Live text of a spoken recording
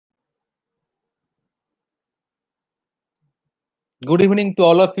Good evening to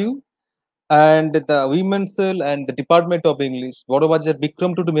all of you and the Women's Cell and the Department of English, Barabazar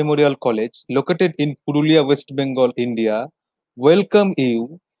Bikram Tudu Memorial College, located in Purulia, West Bengal, India, welcome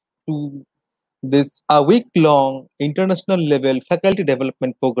you to this a week-long international level faculty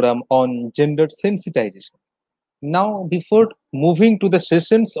development program on gender sensitization. Now, before moving to the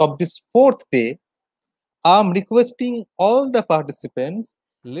sessions of this fourth day, I'm requesting all the participants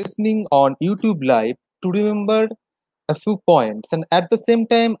listening on YouTube Live to remember a few points, and at the same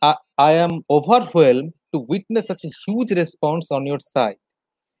time I am overwhelmed to witness such a huge response on your side.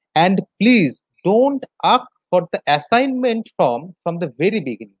 And please don't ask for the assignment from the very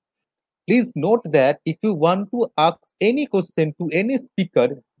beginning. Please note that if you want to ask any question to any speaker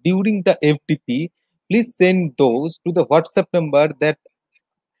during the FDP, please send those to the WhatsApp number that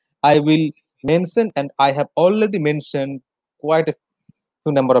I will mention, and I have already mentioned quite a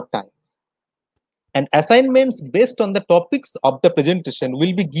few number of times. And assignments based on the topics of the presentation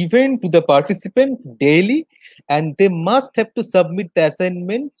will be given to the participants daily, and they must have to submit the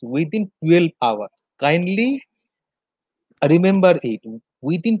assignments within 12 hours. Kindly remember it.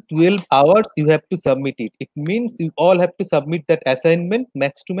 Within 12 hours, you have to submit it. It means you all have to submit that assignment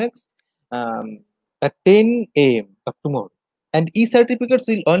max to max at 10 a.m. of tomorrow. And e-certificates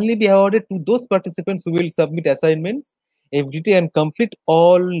will only be awarded to those participants who will submit assignments every day and complete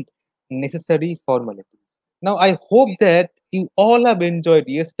all necessary formalities. Now, I hope that you all have enjoyed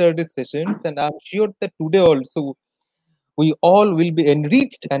yesterday's sessions, and I'm sure that today also we all will be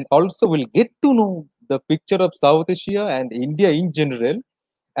enriched and also will get to know the picture of South Asia and India in general,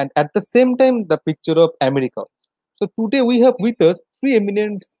 and at the same time, the picture of America. So, today we have with us three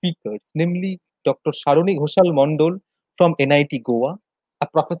eminent speakers, namely Dr. Sarani Ghosal Mondal from NIT Goa, a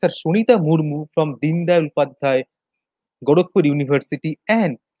Professor Sunita Murmu from Dindayal Upadhyay Gorakhpur University,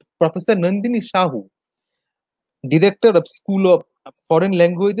 and Professor Nandini Sahu, Director of School of Foreign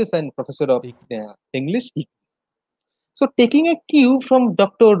Languages and Professor of English. So, taking a cue from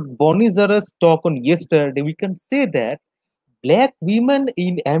Dr. Bonizara's talk on yesterday, we can say that Black women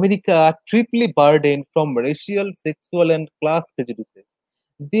in America are triply burdened from racial, sexual, and class prejudices.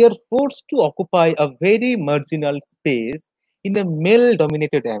 They are forced to occupy a very marginal space in a male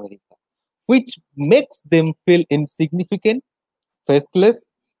dominated America, which makes them feel insignificant, faceless,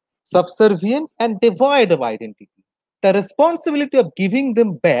 subservient, and devoid of identity. The responsibility of giving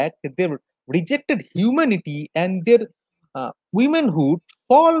them back their rejected humanity and their womanhood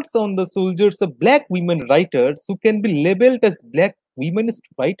falls on the shoulders of Black women writers who can be labeled as Black womenist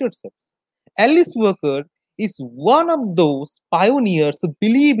writers. Alice Walker is one of those pioneers who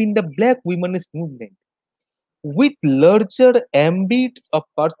believe in the Black womenist movement with larger ambits of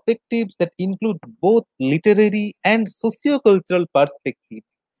perspectives that include both literary and sociocultural perspectives.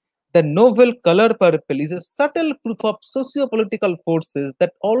 The novel Color Purple is a subtle proof of socio-political forces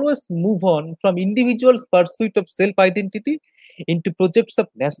that always move on from individuals' pursuit of self-identity into projects of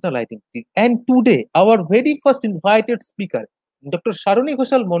national identity. And today, our very first invited speaker, Dr. Sarani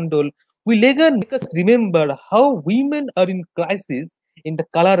Ghosal Mondal, will again make us remember how women are in crisis in the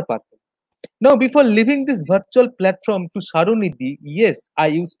Color Purple. Now, before leaving this virtual platform to Sarunidhi, yes, I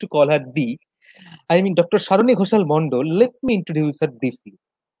used to call her D. I mean, Dr. Sarani Ghosal Mondal, let me introduce her briefly.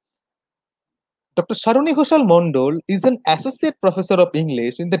 Dr. Sarani Ghosal Mondal is an associate professor of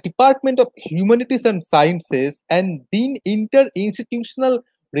English in the Department of Humanities and Sciences and Dean Interinstitutional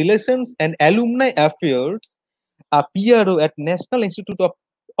Relations and Alumni Affairs, a PRO at National Institute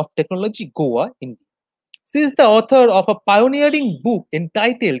of Technology, Goa, India. She is the author of a pioneering book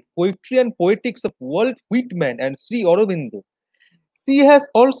entitled Poetry and Poetics of Walt Whitman and Sri Aurobindo. She has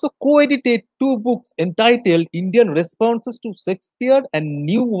also co-edited two books entitled Indian Responses to Shakespeare and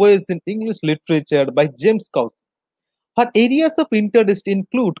New Ways in English Literature by James Cauchy. Her areas of interest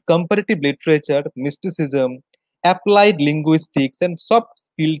include comparative literature, mysticism, applied linguistics, and soft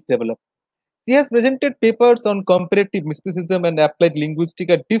skills development. She has presented papers on comparative mysticism and applied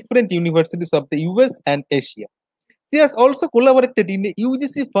linguistics at different universities of the US and Asia. She has also collaborated in a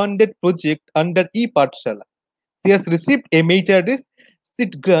UGC-funded project under ePathshala. She has received a major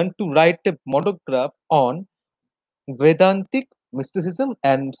seat grant to write a monograph on Vedantic mysticism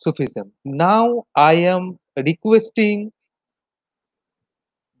and Sufism. Now I am requesting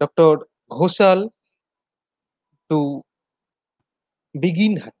Dr. Ghosal to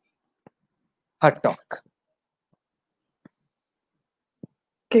begin her talk.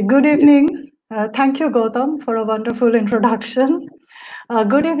 Okay, good evening. Thank you, Gautam, for a wonderful introduction.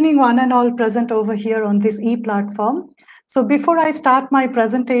 Good evening, one and all present over here on this e-platform. So before I start my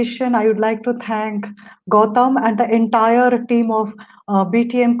presentation, I would like to thank Gautam and the entire team of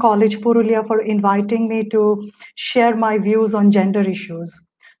BTM College Purulia for inviting me to share my views on gender issues.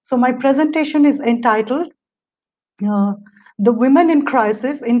 So my presentation is entitled The Women in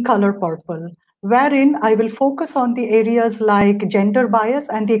Crisis in Color Purple, wherein I will focus on the areas like gender bias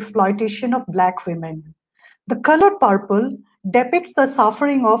and the exploitation of Black women. The color purple depicts the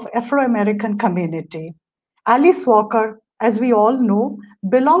suffering of Afro-American community. Alice Walker, as we all know,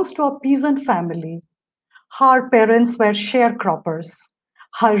 belongs to a peasant family. Her parents were sharecroppers.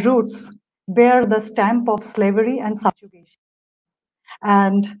 Her roots bear the stamp of slavery and subjugation.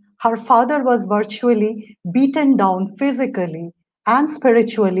 And her father was virtually beaten down physically and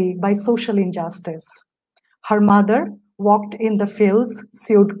spiritually by social injustice. Her mother walked in the fields,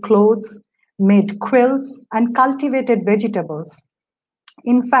 sewed clothes, made quilts, and cultivated vegetables.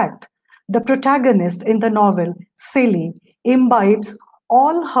 In fact, the protagonist in the novel, Silly, imbibes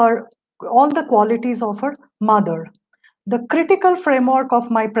all the qualities of her mother. The critical framework of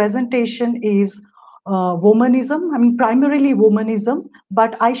my presentation is womanism, primarily womanism,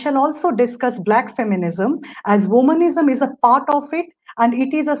 but I shall also discuss Black feminism, as womanism is a part of it, and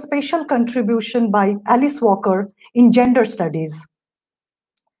it is a special contribution by Alice Walker in gender studies.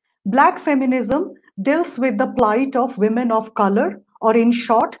 Black feminism deals with the plight of women of color, or in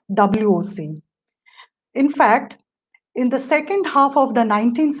short, WOC. In fact, in the second half of the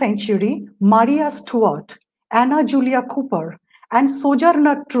 19th century, Maria Stuart, Anna Julia Cooper, and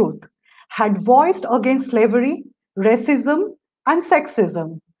Sojourner Truth had voiced against slavery, racism, and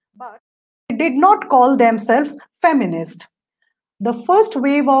sexism, but they did not call themselves feminist. The first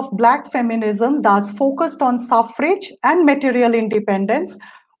wave of Black feminism thus focused on suffrage and material independence,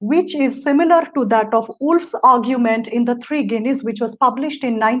 which is similar to that of Woolf's argument in The Three Guineas, which was published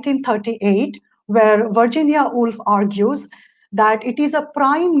in 1938, where Virginia Woolf argues that it is a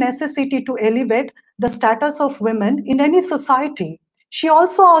prime necessity to elevate the status of women in any society. She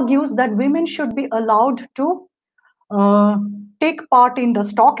also argues that women should be allowed to take part in the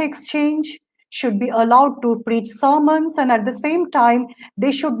stock exchange, should be allowed to preach sermons, and at the same time,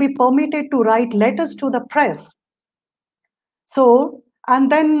 they should be permitted to write letters to the press. So,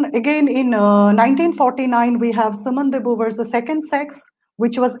 and then again in 1949, we have Simone de Beauvoir's The Second Sex,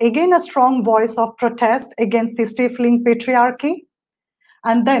 which was again a strong voice of protest against the stifling patriarchy.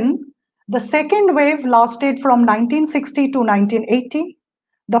 And then the second wave lasted from 1960 to 1980.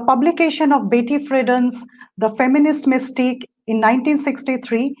 The publication of Betty Friedan's The Feminist Mystique in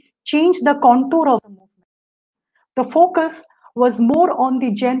 1963 changed the contour of the movement. The focus was more on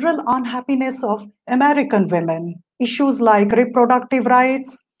the general unhappiness of American women, issues like reproductive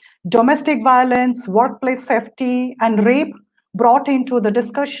rights, domestic violence, workplace safety, and rape brought into the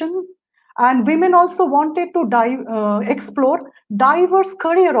discussion. And women also wanted to explore diverse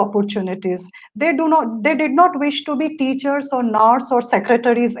career opportunities. They did not wish to be teachers or nurses or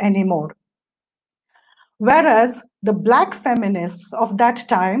secretaries anymore. Whereas the Black feminists of that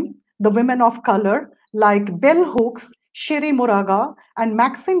time, the women of color, like Bell Hooks, Shiri Moraga, and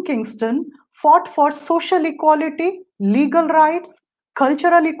Maxine Kingston, fought for social equality, legal rights,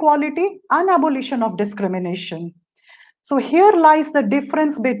 cultural equality, and abolition of discrimination. So here lies the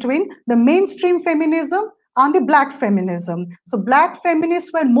difference between the mainstream feminism and the Black feminism. So Black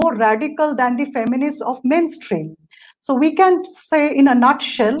feminists were more radical than the feminists of mainstream. So we can say in a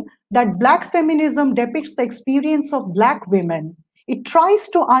nutshell that Black feminism depicts the experience of Black women. It tries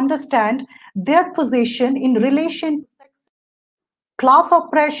to understand their position in relation to sex, class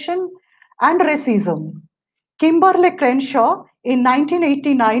oppression, and racism. Kimberly Crenshaw in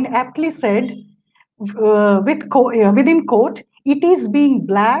 1989 aptly said, within quote, it is being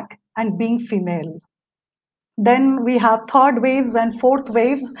Black and being female. Then we have third waves and fourth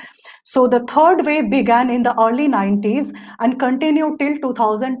waves. So the third wave began in the early 90s and continued till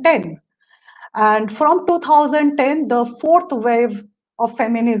 2010. And from 2010, the fourth wave of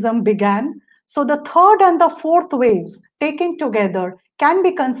feminism began. So the third and the fourth waves taken together can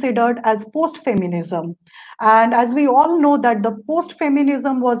be considered as post-feminism. And as we all know that the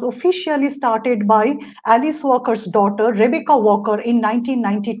post-feminism was officially started by Alice Walker's daughter, Rebecca Walker, in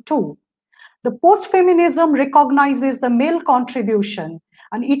 1992. The post-feminism recognizes the male contribution,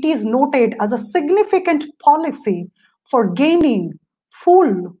 and it is noted as a significant policy for gaining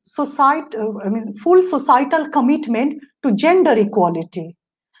full societal commitment to gender equality.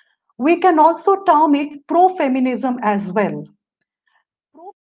 We can also term it pro-feminism as well.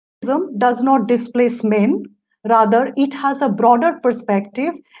 Pro-feminism does not displace men, rather it has a broader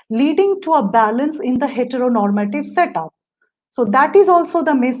perspective leading to a balance in the heteronormative setup. So that is also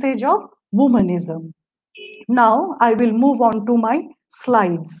the message of womanism. Now I will move on to my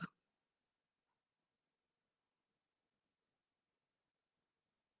slides.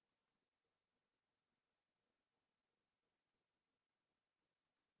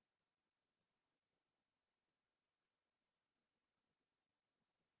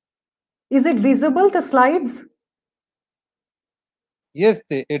 Is it visible, the slides? Yes,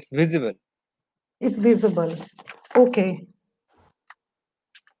 it's visible. It's visible. Okay.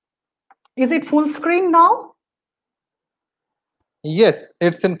 Is it full screen now? Yes,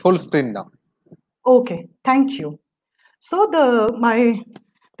 it's in full screen now. Okay, thank you. So my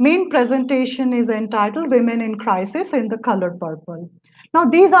main presentation is entitled Women in Crisis in the Color Purple. Now,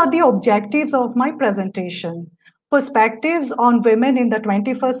 these are the objectives of my presentation. Perspectives on women in the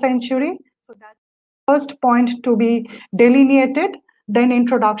 21st century. So that's the first point to be delineated. Then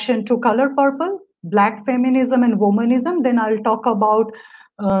introduction to Color Purple, Black feminism and womanism. Then I'll talk about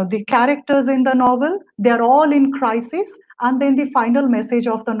the characters in the novel. They're all in crisis. And then the final message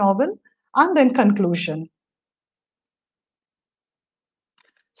of the novel. And then conclusion.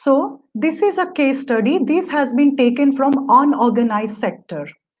 So this is a case study. This has been taken from unorganized sector.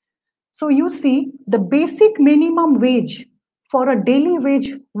 So you see the basic minimum wage for a daily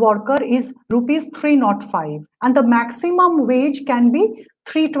wage worker is rupees 305 and the maximum wage can be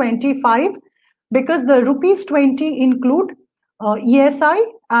 325 because the rupees 20 include ESI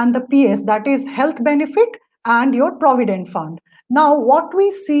and the PS, that is health benefit and your provident fund. Now what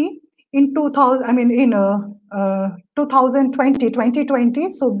we see in 2000, I mean in 2020,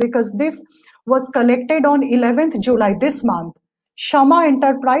 so because this was collected on 11th July this month, Shama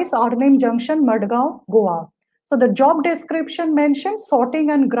Enterprise, Arnim Junction, Madgaon, Goa. So the job description mentions sorting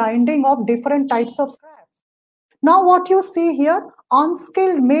and grinding of different types of scraps. Now what you see here,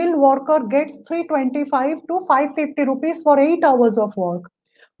 unskilled male worker gets 325 to 550 rupees for 8 hours of work,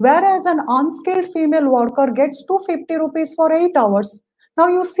 whereas an unskilled female worker gets 250 rupees for 8 hours. Now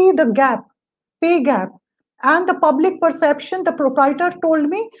you see the gap, pay gap. And the public perception, the proprietor told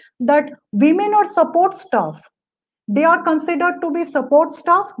me that women are support staff. They are considered to be support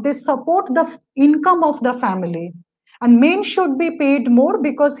staff. They support the income of the family. And men should be paid more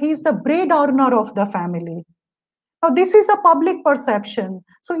because he is the bread earner of the family. Now, this is a public perception.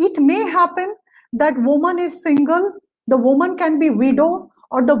 So it may happen that woman is single, the woman can be widow,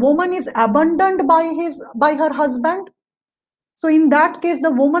 or the woman is abandoned by her husband. So in that case,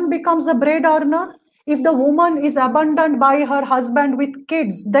 the woman becomes the bread earner. If the woman is abandoned by her husband with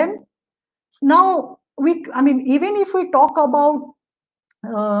kids, then now even if we talk about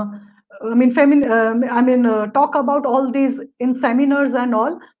talk about all these in seminars and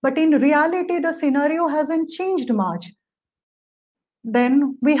all, but in reality the scenario hasn't changed much.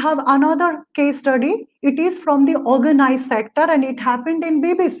 Then we have another case study. It is from the organized sector and it happened in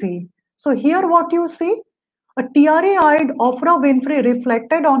BBC. So here what you see, a teary-eyed Oprah Winfrey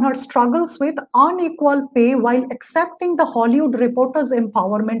reflected on her struggles with unequal pay while accepting the Hollywood Reporters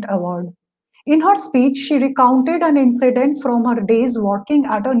Empowerment Award. In her speech, she recounted an incident from her days working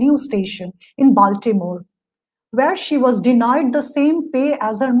at a news station in Baltimore, where she was denied the same pay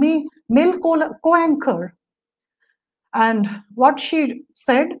as her male co-anchor. And what she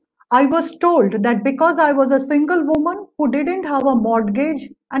said, I was told that because I was a single woman who didn't have a mortgage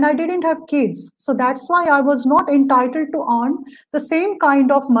and I didn't have kids, so that's why I was not entitled to earn the same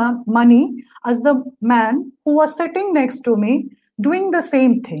kind of money as the man who was sitting next to me doing the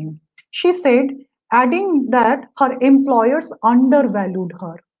same thing. She said, adding that her employers undervalued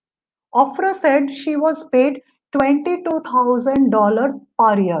her. Ofra said she was paid $22,000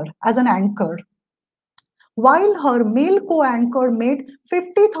 per year as an anchor, while her male co-anchor made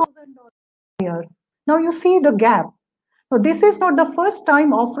 $50,000 a year. Now you see the gap. Now, this is not the first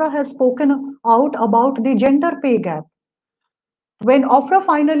time Ofra has spoken out about the gender pay gap. When Ofra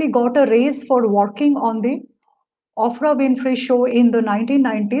finally got a raise for working on the Oprah Winfrey Show in the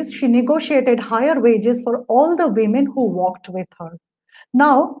 1990s, she negotiated higher wages for all the women who worked with her.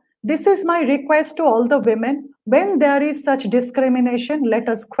 Now, this is my request to all the women. When there is such discrimination, let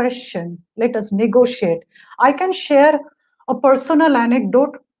us question, let us negotiate. I can share a personal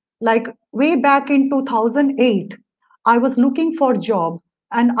anecdote. Like way back in 2008, I was looking for a job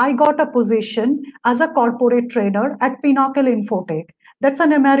and I got a position as a corporate trainer at Pinnacle Infotech. That's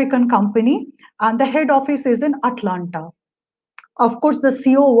an American company and the head office is in Atlanta. Of course, the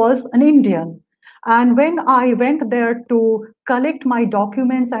CEO was an Indian. And when I went there to collect my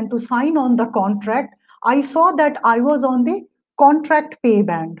documents and to sign on the contract, I saw that I was on the contract pay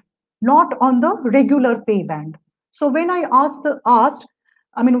band, not on the regular pay band. So when I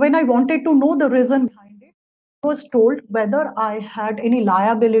when I wanted to know the reason behind it, I was told whether I had any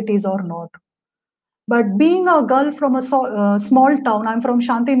liabilities or not. But being a girl from a small town, I'm from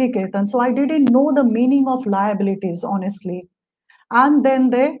Shantiniketan, so I didn't know the meaning of liabilities, honestly. And then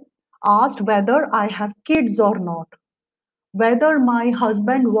they asked whether I have kids or not, whether my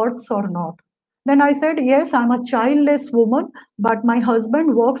husband works or not. Then I said, yes, I'm a childless woman, but my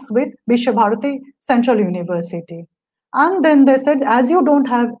husband works with Vishabharati Central University. And then they said, as you don't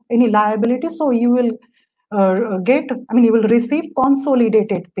have any liability, so you will you will receive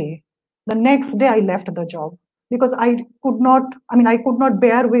consolidated pay. The next day I left the job because I could not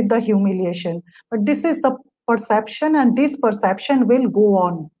bear with the humiliation. But this is the perception, and this perception will go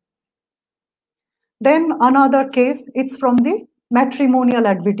on. Then another case, it's from the matrimonial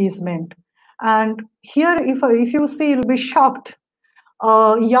advertisement. And here, if you see, you'll be shocked.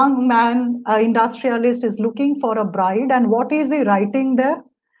 A young man, an industrialist, is looking for a bride. And what is he writing there?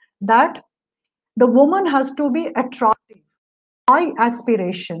 That the woman has to be attractive, high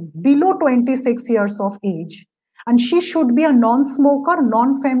aspiration, below 26 years of age. And she should be a non-smoker,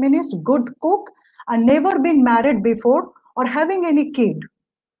 non-feminist, good cook, and never been married before or having any kid.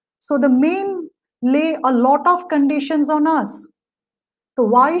 So the men lay a lot of conditions on us. So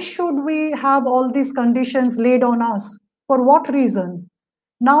why should we have all these conditions laid on us? For what reason?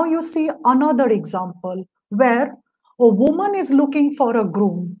 Now you see another example where a woman is looking for a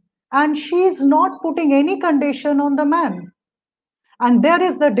groom and she is not putting any condition on the man. And there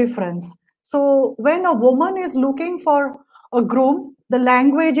is the difference. So when a woman is looking for a groom, the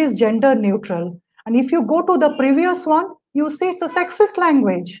language is gender neutral. And if you go to the previous one, you see it's a sexist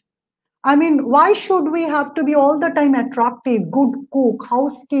language. I mean, why should we have to be all the time attractive, good cook,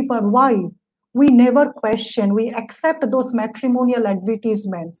 housekeeper? Why? We never question, we accept those matrimonial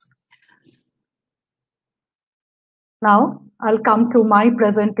advertisements. Now, I'll come to my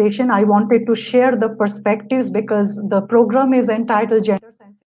presentation. I wanted to share the perspectives because the program is entitled Gender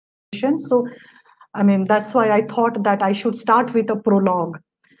Sensitization. So, that's why I thought that I should start with a prologue.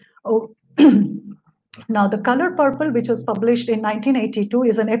 Oh. Now, The Color Purple, which was published in 1982,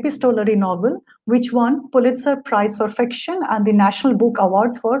 is an epistolary novel which won Pulitzer Prize for Fiction and the National Book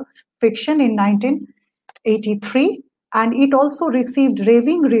Award for Fiction in 1983, and it also received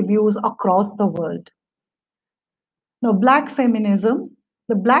raving reviews across the world. Now, Black feminism.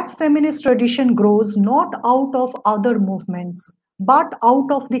 The Black feminist tradition grows not out of other movements, but out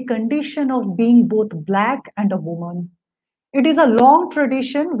of the condition of being both Black and a woman. It is a long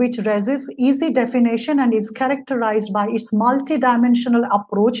tradition which resists easy definition and is characterized by its multidimensional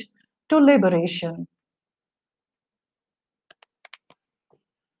approach to liberation.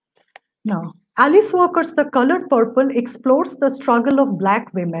 Now, Alice Walker's The Color Purple explores the struggle of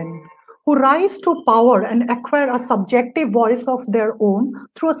Black women who rise to power and acquire a subjective voice of their own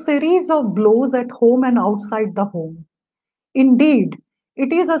through a series of blows at home and outside the home. Indeed,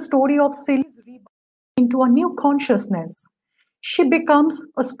 it is a story of Cilly's rebirth into a new consciousness. She becomes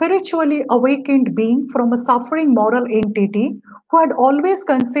a spiritually awakened being from a suffering moral entity who had always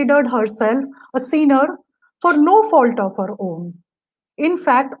considered herself a sinner for no fault of her own. In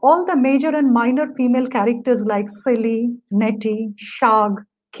fact, all the major and minor female characters like Cilly, Nettie, Shag,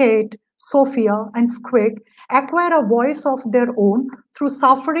 Kate, Sophia, and Squig acquire a voice of their own through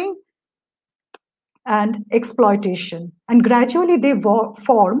suffering and exploitation. And gradually they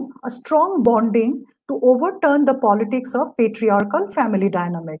form a strong bonding to overturn the politics of patriarchal family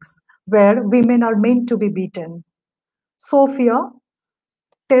dynamics, where women are meant to be beaten. Sophia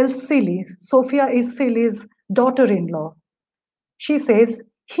tells Cilly, Sophia is Cilly's daughter-in-law. She says,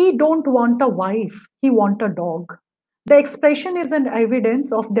 he don't want a wife, he want a dog. The expression is an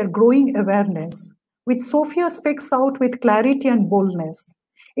evidence of their growing awareness, which Sophia speaks out with clarity and boldness.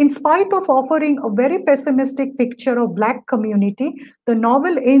 In spite of offering a very pessimistic picture of Black community, the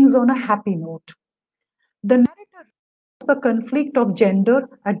novel ends on a happy note. The narrator resolves the conflict of gender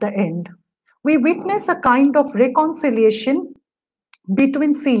at the end. We witness a kind of reconciliation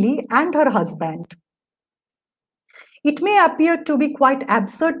between Cilly and her husband. It may appear to be quite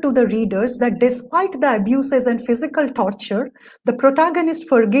absurd to the readers that despite the abuses and physical torture, the protagonist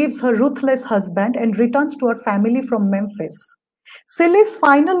forgives her ruthless husband and returns to her family from Memphis. Cilly's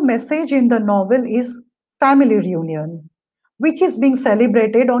final message in the novel is family reunion, which is being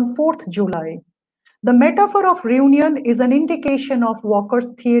celebrated on 4th July. The metaphor of reunion is an indication of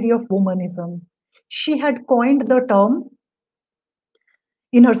Walker's theory of womanism. She had coined the term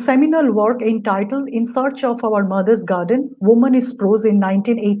in her seminal work entitled In Search of Our Mother's Garden, Woman is Prose in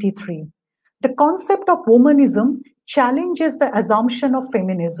 1983. The concept of womanism challenges the assumption of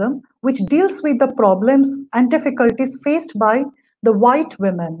feminism, which deals with the problems and difficulties faced by the white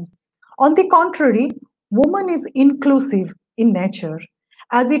women. On the contrary, woman is inclusive in nature,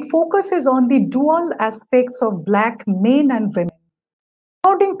 as it focuses on the dual aspects of Black men and women.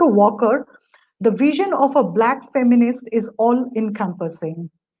 According to Walker, the vision of a Black feminist is all-encompassing.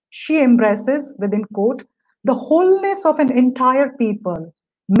 She embraces, within quote, the wholeness of an entire people,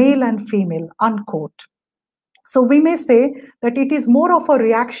 male and female, unquote. So we may say that it is more of a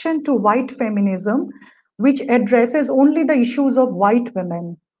reaction to white feminism, which addresses only the issues of white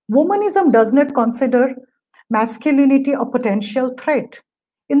women. Womanism does not consider masculinity a potential threat.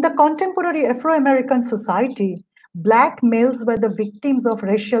 In the contemporary Afro-American society, Black males were the victims of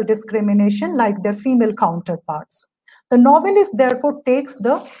racial discrimination like their female counterparts. The novelist therefore takes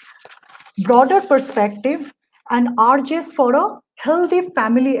the broader perspective and urges for a healthy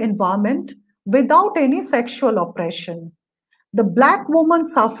family environment without any sexual oppression. The Black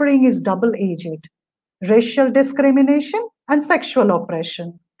woman's suffering is double-edged: racial discrimination and sexual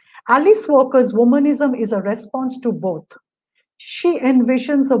oppression. Alice Walker's womanism is a response to both. She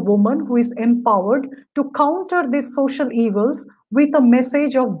envisions a woman who is empowered to counter these social evils with a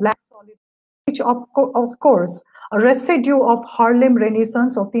message of Black solidarity, which of course, a residue of Harlem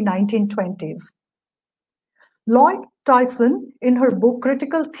Renaissance of the 1920s. Lloyd Tyson, in her book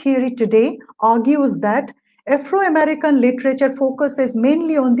Critical Theory Today, argues that Afro-American literature focuses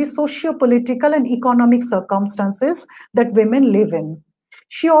mainly on the socio-political and economic circumstances that women live in.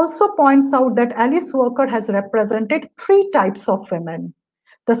 She also points out that Alice Walker has represented three types of women: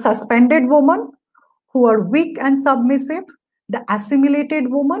 the suspended woman, who are weak and submissive; the assimilated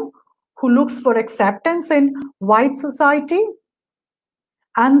woman, who looks for acceptance in white society;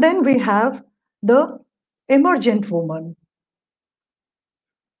 and then we have the emergent woman.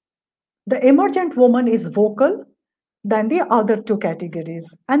 The emergent woman is vocal than the other two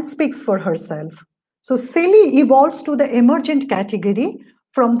categories and speaks for herself. So Celie evolves to the emergent category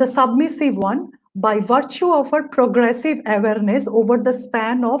from the submissive one by virtue of her progressive awareness over the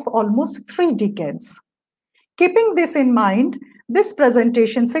span of almost 3 decades. Keeping this in mind, this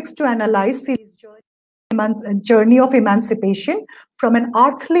presentation seeks to analyze Celie's journey of emancipation from an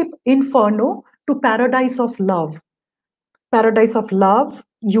earthly inferno to paradise of love,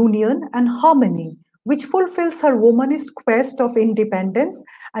 union, and harmony, which fulfills her womanist quest of independence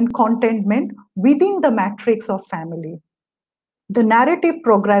and contentment within the matrix of family. The narrative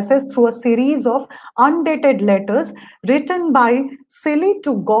progresses through a series of undated letters written by Celie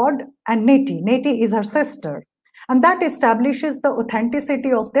to God and Nettie. Nettie is her sister, and that establishes the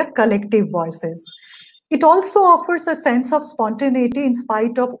authenticity of their collective voices. It also offers a sense of spontaneity in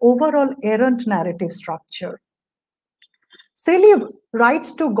spite of overall errant narrative structure. Celie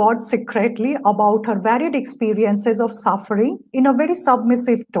writes to God secretly about her varied experiences of suffering in a very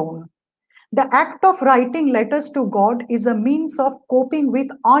submissive tone. The act of writing letters to God is a means of coping with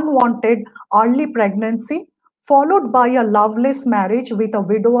unwanted early pregnancy, followed by a loveless marriage with a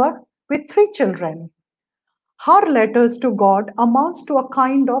widower with 3 children. Her letters to God amounts to a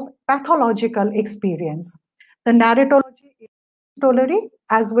kind of pathological experience. The narratology is epistolary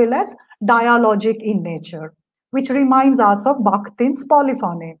as well as dialogic in nature, which reminds us of Bakhtin's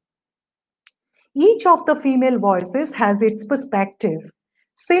polyphony. Each of the female voices has its perspective.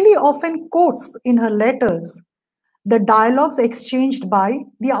 Celie often quotes in her letters the dialogues exchanged by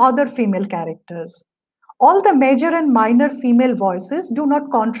the other female characters. All the major and minor female voices do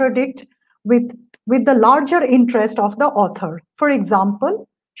not contradict with the larger interest of the author. For example,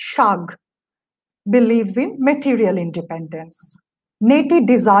 Shag believes in material independence. Nettie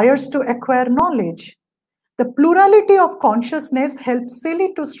desires to acquire knowledge. The plurality of consciousness helps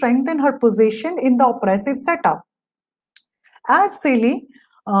Celie to strengthen her position in the oppressive setup. As Celie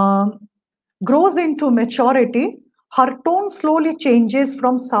grows into maturity, her tone slowly changes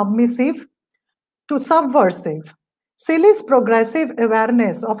from submissive to subversive. Celie's progressive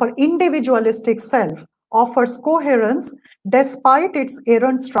awareness of her individualistic self offers coherence despite its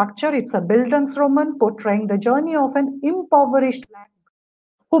errant structure. It's a Bildungsroman portraying the journey of an impoverished Black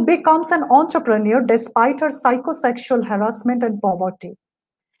who becomes an entrepreneur despite her psychosexual harassment and poverty.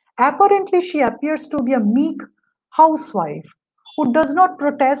 Apparently, she appears to be a meek housewife who does not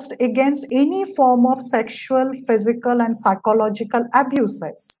protest against any form of sexual, physical, and psychological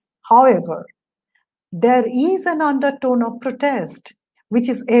abuses. However, there is an undertone of protest, which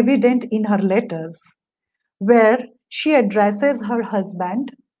is evident in her letters, where she addresses her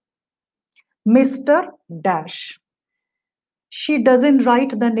husband, Mr. Dash. She doesn't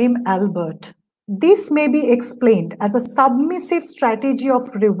write the name Albert. This may be explained as a submissive strategy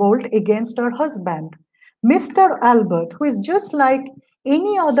of revolt against her husband, Mr. Albert, who is just like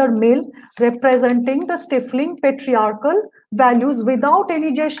any other male representing the stifling patriarchal values without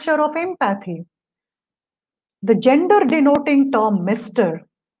any gesture of empathy. The gender denoting term Mr.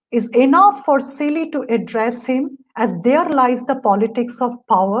 is enough for Celie to address him as there lies the politics of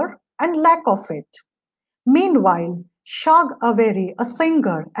power and lack of it. Meanwhile, Shag Averi, a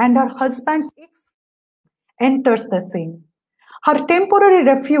singer, and her husband's ex enters the scene. Her temporary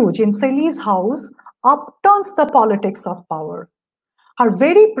refuge in Celie's house upturns the politics of power. Her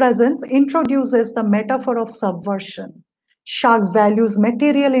very presence introduces the metaphor of subversion. Shag values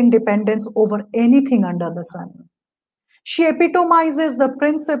material independence over anything under the sun. She epitomizes the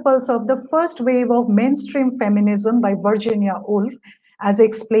principles of the first wave of mainstream feminism by Virginia Woolf, as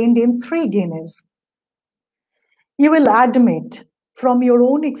explained in Three Guineas. You will admit from your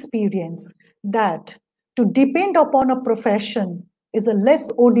own experience that to depend upon a profession is a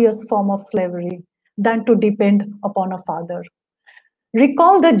less odious form of slavery than to depend upon a father.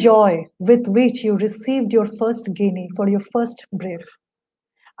 Recall the joy with which you received your first guinea for your first brief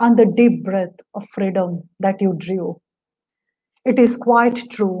and the deep breath of freedom that you drew. It is quite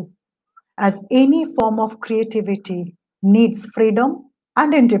true, as any form of creativity needs freedom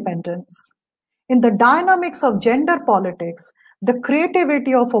and independence. In the dynamics of gender politics, the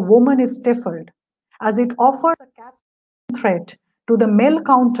creativity of a woman is stifled, as it offers a cascading threat to the male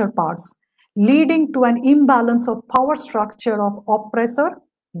counterparts, leading to an imbalance of power structure of oppressor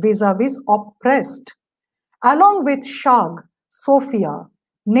vis-a-vis oppressed. Along with Shag, Sophia,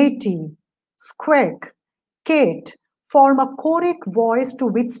 Nettie, Squeak, Kate form a choric voice to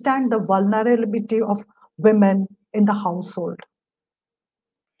withstand the vulnerability of women in the household.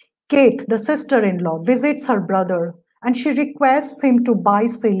 Kate, the sister-in-law, visits her brother and she requests him to buy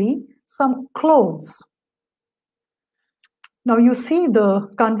Celie some clothes. Now you see the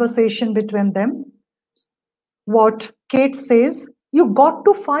conversation between them. What Kate says, you got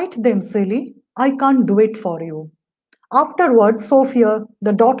to fight them, Celie. I can't do it for you. Afterwards, Sophia,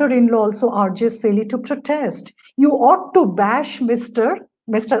 the daughter-in-law, also urges Celie to protest. You ought to bash Mr.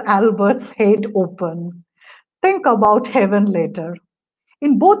 Albert's head open. Think about heaven later.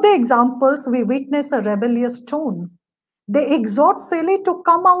 In both the examples, we witness a rebellious tone. They exhort Celie to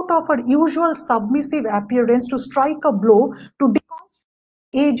come out of her usual submissive appearance to strike a blow to deconstruct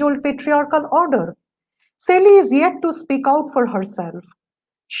age-old patriarchal order. Celie is yet to speak out for herself.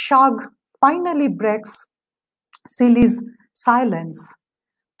 Shag finally breaks Celie's silence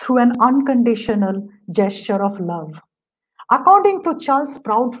through an unconditional gesture of love. According to Charles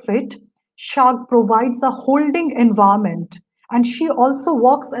Proudfoot, Shag provides a holding environment, and she also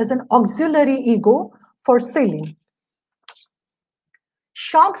works as an auxiliary ego for Celie.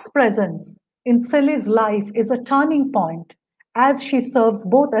 Shag's presence in Celie's life is a turning point, as she serves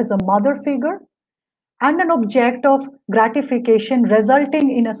both as a mother figure and an object of gratification, resulting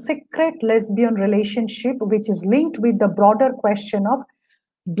in a secret lesbian relationship which is linked with the broader question of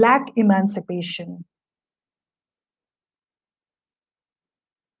Black emancipation.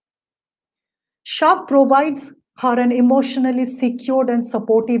 Shag provides her an emotionally secured and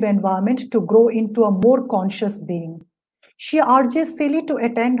supportive environment to grow into a more conscious being. She urges Celie to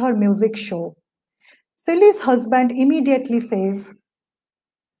attend her music show. Celie's husband immediately says,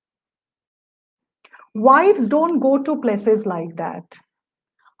 wives don't go to places like that.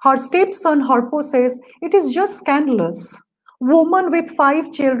 Her stepson Harpo says, it is just scandalous. Woman with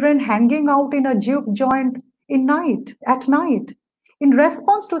 5 children hanging out in a juke joint at night. In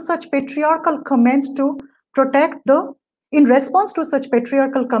response to such patriarchal comments to protect the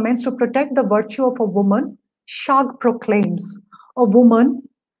virtue of a woman, Shag proclaims, a woman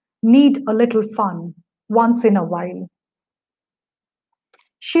need a little fun once in a while.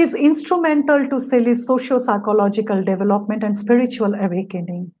 She is instrumental to Celie's socio-psychological development and spiritual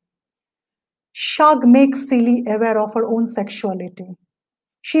awakening. Shag makes Celie aware of her own sexuality.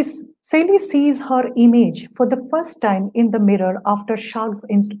 Celie sees her image for the first time in the mirror after Shag's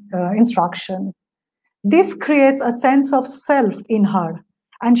instruction. This creates a sense of self in her,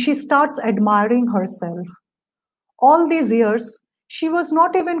 and she starts admiring herself. All these years, she was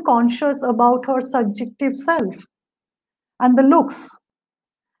not even conscious about her subjective self. And the looks,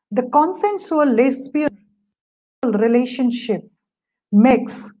 the consensual lesbian relationship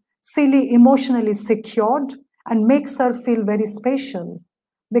makes Celie emotionally secured and makes her feel very special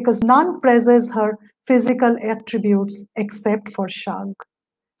because none praises her physical attributes except for Shag.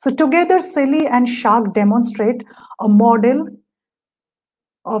 So together, Celie and Shag demonstrate a model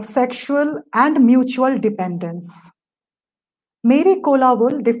of sexual and mutual dependence. Mary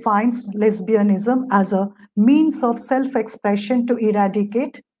Colawol defines lesbianism as a means of self-expression to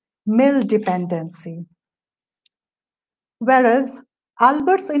eradicate male dependency. Whereas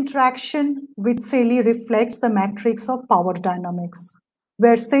Albert's interaction with Celie reflects the matrix of power dynamics.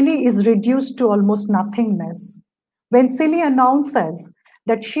 where Silly is reduced to almost nothingness. When Silly announces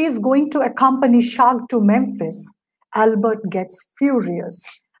that she is going to accompany Shag to Memphis, Albert gets furious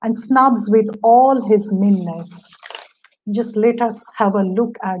and snubs with all his meanness. Just let us have a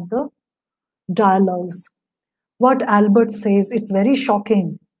look at the dialogues. What Albert says, it's very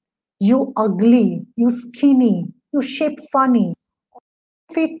shocking. You ugly, you skinny, you shape funny.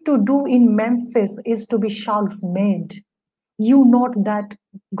 Fit to do in Memphis is to be Shag's maid. You not that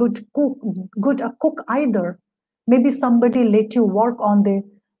good a cook either. Maybe somebody let you work on the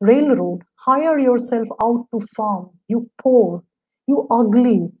railroad. Hire yourself out to farm. You poor, you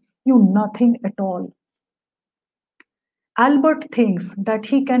ugly, you nothing at all. Albert thinks that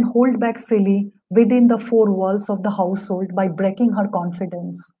he can hold back Silly within the four walls of the household by breaking her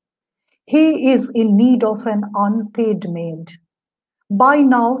confidence. He is in need of an unpaid maid. By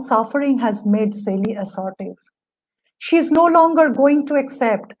now, suffering has made Silly assertive. She is no longer going to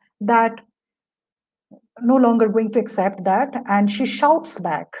accept that, and she shouts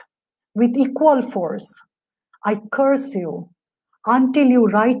back with equal force, I curse you. Until you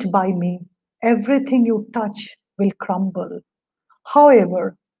write by me, everything you touch will crumble.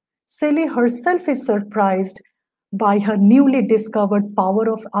 However, Silly herself is surprised by her newly discovered power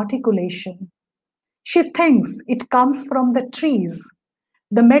of articulation. She thinks it comes from the trees.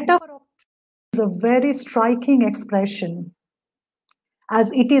 The metaphor of trees is a very striking expression,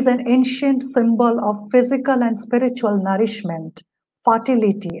 as it is an ancient symbol of physical and spiritual nourishment,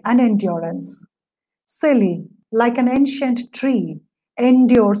 fertility, and endurance. Silly, like an ancient tree,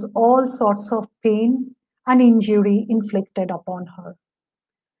 endures all sorts of pain and injury inflicted upon her.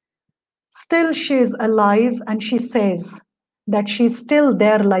 Still, she is alive, and she says that she is still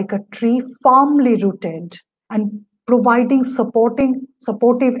there like a tree firmly rooted and providing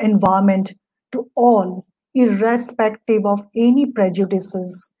supportive environment to all, irrespective of any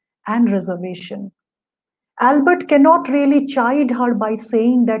prejudices and reservation. Albert cannot really chide her by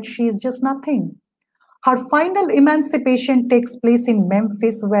saying that she is just nothing. Her final emancipation takes place in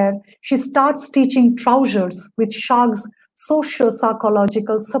Memphis, where she starts teaching trousers with Shag's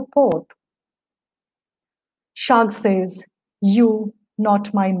socio-psychological support. Shag says, you,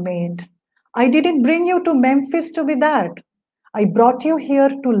 not my maid. I didn't bring you to Memphis to be that. I brought you here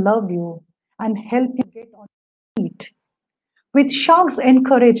to love you and help you get on your feet. With Shag's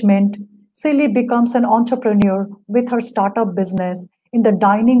encouragement, Silly becomes an entrepreneur with her startup business in the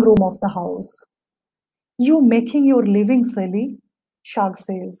dining room of the house. You making your living, Silly? Shag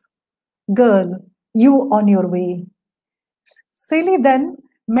says. Girl, you on your way. Silly then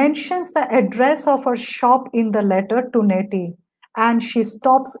mentions the address of her shop in the letter to Nettie, and she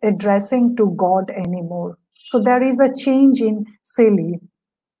stops addressing to God anymore. So there is a change in Silly.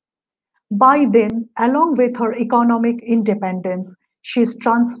 By then, along with her economic independence, she is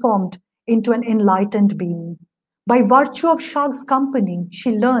transformed into an enlightened being. By virtue of Shag's company,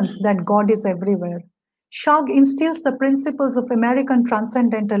 she learns that God is everywhere. Shag instills the principles of American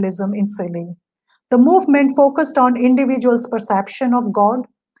transcendentalism in Silly. The movement focused on individuals' perception of God.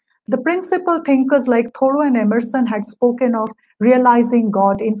 The principal thinkers like Thoreau and Emerson had spoken of realizing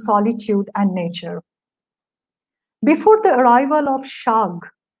God in solitude and nature. Before the arrival of Shag,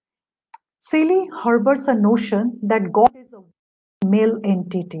 Silly harbors a notion that God is a male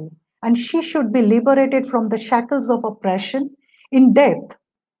entity and she should be liberated from the shackles of oppression in death.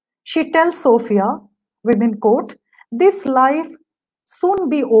 She tells Sophia, within quote, this life soon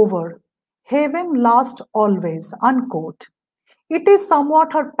be over, heaven last always, unquote. It is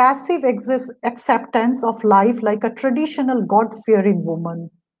somewhat her passive acceptance of life like a traditional God-fearing woman.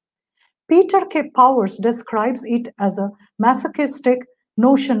 Peter K. Powers describes it as a masochistic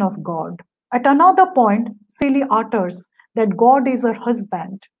notion of God. At another point, Silly utters that God is her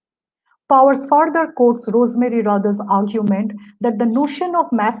husband. Powers further quotes Rosemary Ruther's argument that the notion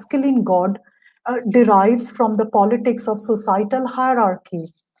of masculine God derives from the politics of societal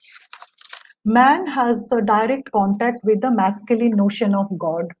hierarchy. Man has the direct contact with the masculine notion of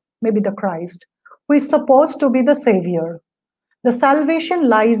God, maybe the Christ, who is supposed to be the savior. The salvation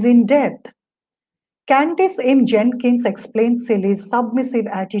lies in death. Candice M. Jenkins explains Silly's submissive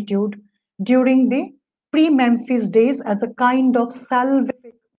attitude during the pre-Memphis days as a kind of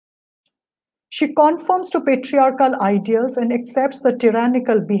salvation. She conforms to patriarchal ideals and accepts the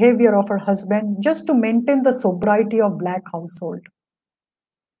tyrannical behavior of her husband just to maintain the sobriety of Black household.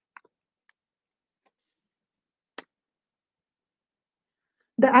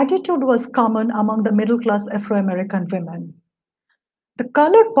 The attitude was common among the middle-class Afro-American women. The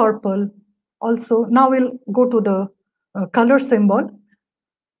color purple also, now we'll go to the color symbol.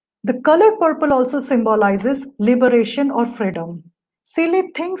 The color purple also symbolizes liberation or freedom.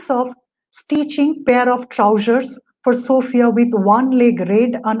 Silly thinks of stitching pair of trousers for Sophia with one leg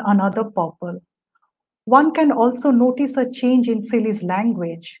red and another purple. One can also notice a change in Silly's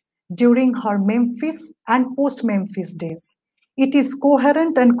language during her Memphis and post-Memphis days. It is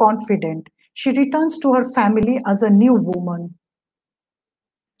coherent and confident. She returns to her family as a new woman.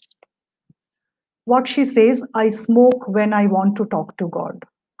 What she says, I smoke when I want to talk to God.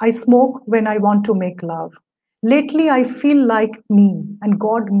 I smoke when I want to make love. Lately, I feel like me and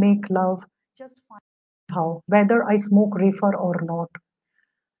God make love just fine how, whether I smoke reefer or not.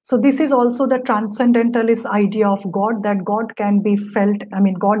 So this is also the transcendentalist idea of God, that God can be felt. I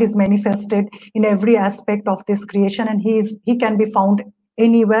mean, God is manifested in every aspect of this creation, and he can be found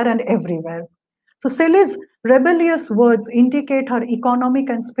anywhere and everywhere. So Celi's rebellious words indicate her economic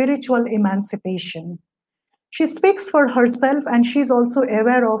and spiritual emancipation. She speaks for herself, and she's also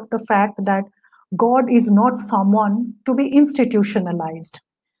aware of the fact that God is not someone to be institutionalized.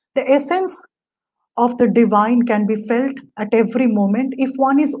 The essence of the divine can be felt at every moment if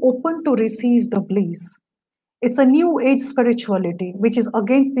one is open to receive the bliss. It's a new age spirituality which is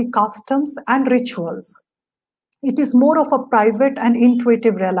against the customs and rituals. It is more of a private and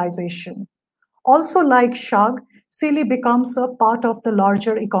intuitive realization. Also, like Shag, Seeley becomes a part of the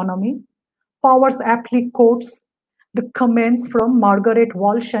larger economy. Powers aptly quotes the comments from Margaret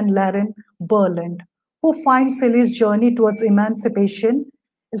Walsh and Laren Berland, who find Seeley's journey towards emancipation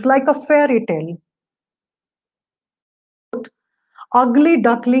is like a fairy tale. Ugly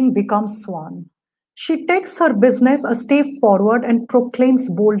duckling becomes swan. She takes her business a step forward and proclaims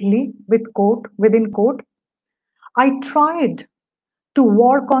boldly, within quote, I tried to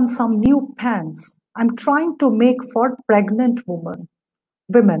work on some new pants. I'm trying to make for pregnant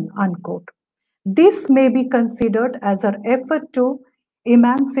women, unquote. This may be considered as her effort to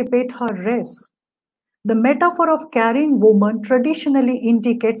emancipate her race. The metaphor of carrying woman traditionally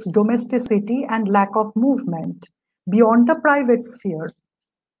indicates domesticity and lack of movement beyond the private sphere.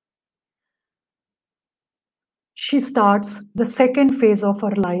 She starts the second phase of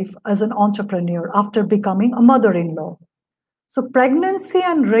her life as an entrepreneur after becoming a mother-in-law. So pregnancy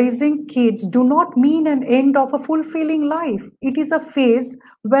and raising kids do not mean an end of a fulfilling life. It is a phase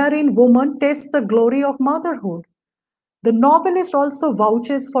wherein woman tastes the glory of motherhood. The novelist also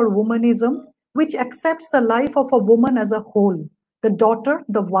vouches for womanism, which accepts the life of a woman as a whole, the daughter,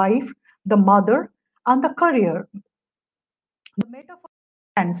 the wife, the mother, and the career. The metaphor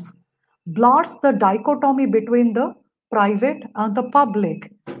hence blurs the dichotomy between the private and the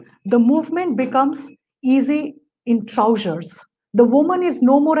public. The movement becomes easy in trousers. The woman is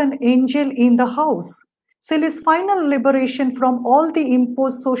no more an angel in the house. Celi's final liberation from all the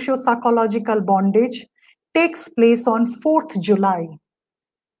imposed socio-psychological bondage takes place on 4th July.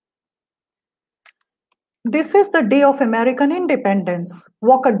 This is the day of American independence.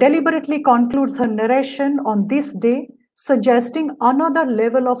 Walker deliberately concludes her narration on this day, suggesting another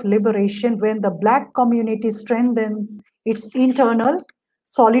level of liberation when the Black community strengthens its internal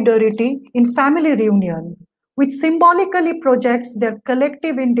solidarity in family reunion, which symbolically projects their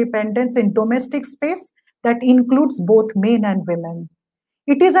collective independence in domestic space that includes both men and women.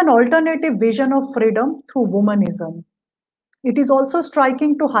 It is an alternative vision of freedom through womanism. It is also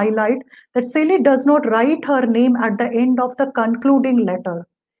striking to highlight that Celie does not write her name at the end of the concluding letter.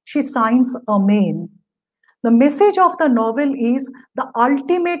 She signs Amen. The message of the novel is the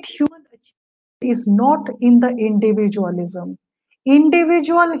ultimate human achievement is not in the individualism.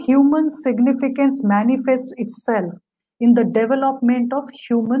 Individual human significance manifests itself in the development of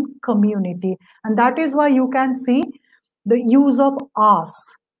human community. And that is why you can see the use of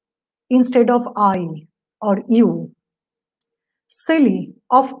us instead of I or you. Silly,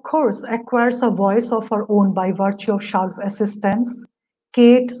 of course, acquires a voice of her own by virtue of Shag's assistance.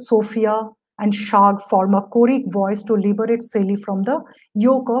 Kate, Sophia, and Shag form a choric voice to liberate Silly from the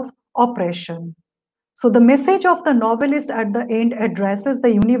yoke of oppression. So the message of the novelist at the end addresses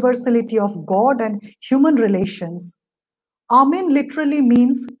the universality of God and human relations. Amen literally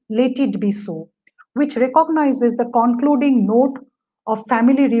means let it be so, which recognizes the concluding note of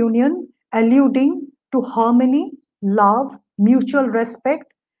family reunion, alluding to harmony, love, mutual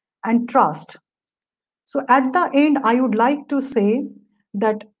respect, and trust. So at the end, I would like to say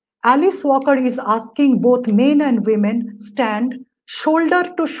that Alice Walker is asking both men and women stand shoulder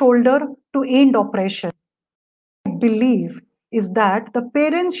to end oppression. I believe is that the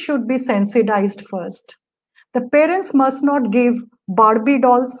parents should be sensitized first. The parents must not give Barbie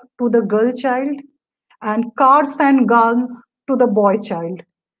dolls to the girl child and cars and guns to the boy child.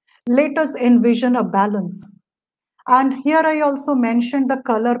 Let us envision a balance. And here I also mentioned the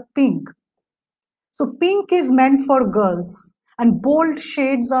color pink. So pink is meant for girls and bold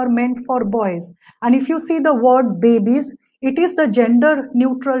shades are meant for boys. And if you see the word babies, it is the gender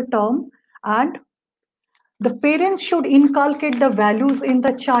neutral term, and the parents should inculcate the values in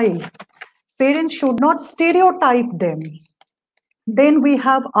the child. Parents should not stereotype them. Then we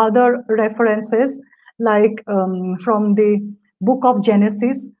have other references like from the book of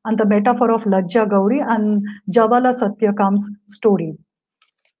Genesis and the metaphor of Lajja Gauri and Jabala Satyakam's story.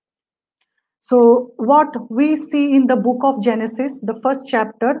 So what we see in the book of Genesis, the first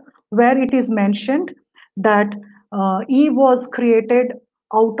chapter, where it is mentioned that Eve was created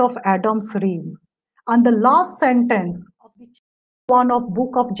out of Adam's rib. And the last sentence of the one of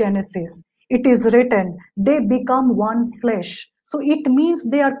book of Genesis, it is written, they become one flesh. So it means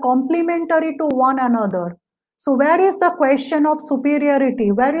they are complementary to one another. So where is the question of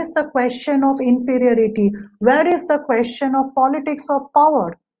superiority? Where is the question of inferiority? Where is the question of politics of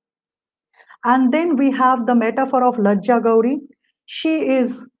power? And then we have the metaphor of Lajja Gauri. She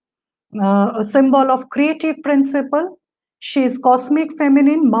is a symbol of creative principle. She is cosmic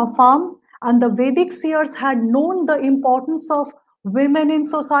feminine, Mafam, and the Vedic seers had known the importance of women in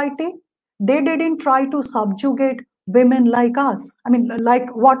society. They didn't try to subjugate women like us. I mean,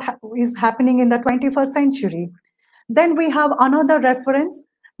 like what is happening in the 21st century. Then we have another reference,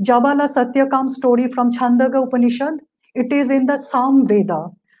 Jabala Satyakam story from Chandaka Upanishad. It is in the Sam Veda.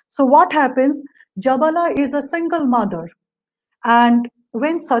 So what happens? Jabala is a single mother. And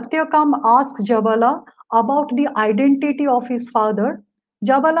when Satyakam asks Jabala about the identity of his father,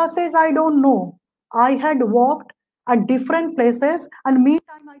 Jabala says, I don't know. I had walked at different places and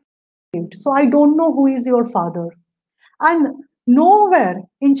meantime I lived. So I don't know who is your father. And nowhere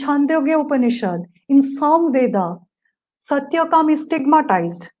in Chandogya Upanishad, in Sam Veda, Satyakam is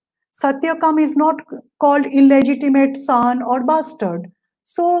stigmatized. Satyakam is not called illegitimate son or bastard.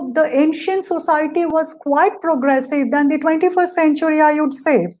 So the ancient society was quite progressive than the 21st century, I would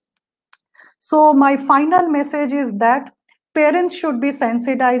say. So my final message is that parents should be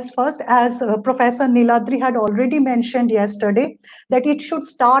sensitized first, as Professor Niladri had already mentioned yesterday, that it should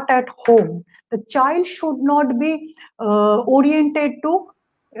start at home. The child should not be oriented to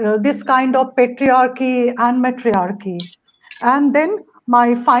this kind of patriarchy and matriarchy. And then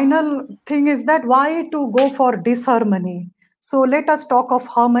my final thing is that why to go for disharmony? So let us talk of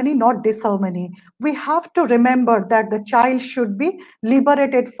harmony, not disharmony. We have to remember that the child should be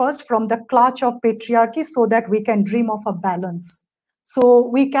liberated first from the clutch of patriarchy so that we can dream of a balance. So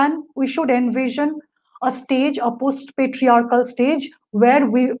we should envision a stage, a post-patriarchal stage where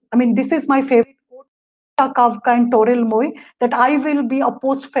this is my favorite quote, Kafka and Toril Moi, that I will be a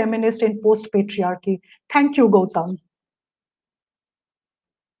post-feminist in post-patriarchy. Thank you, Gautam.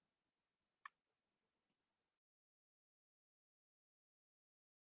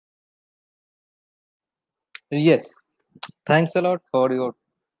 Yes, thanks a lot for your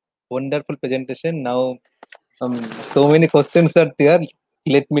wonderful presentation. Now, so many questions are there.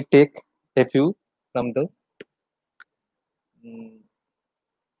 Let me take a few from those. Mm,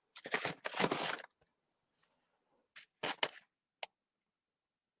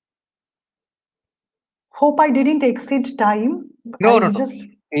 Hope I didn't exceed time. No, no, It's no. just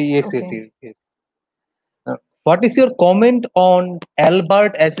Yes, yes, okay. yes, yes. What is your comment on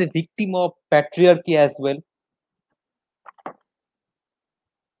Albert as a victim of patriarchy as well?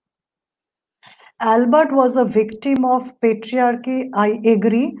 Albert was a victim of patriarchy, I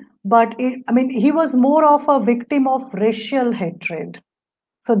agree, but he was more of a victim of racial hatred.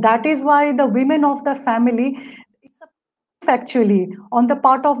 So that is why the women of the family, it's a actually on the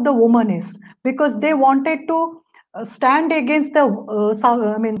part of the womanists, because they wanted to stand against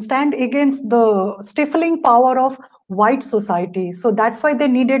stand against the stifling power of white society. So that's why they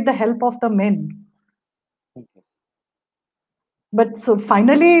needed the help of the men. But so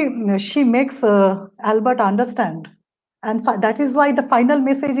finally, she makes Albert understand. And that is why the final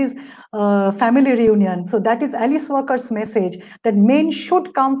message is family reunion. So that is Alice Walker's message, that men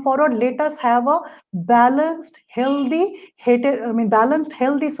should come forward. Let us have a balanced, healthy, balanced,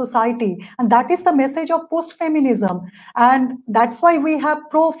 healthy society. And that is the message of post-feminism. And that's why we have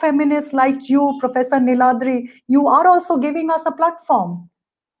pro-feminists like you, Professor Niladri. You are also giving us a platform.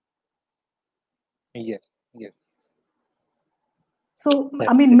 Yes, yes. So,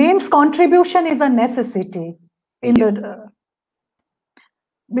 men's contribution is a necessity in Yes.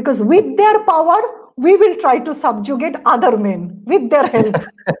 because with their power, we will try to subjugate other men with their help.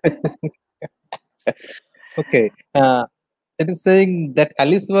 Okay. It is saying that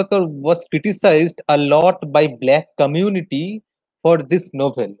Alice Walker was criticized a lot by black community for this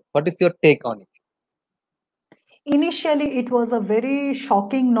novel. What is your take on it? Initially, it was a very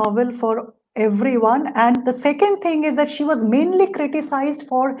shocking novel for everyone. And the second thing is that she was mainly criticized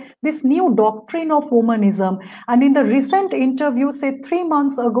for this new doctrine of womanism. And in the recent interview, say 3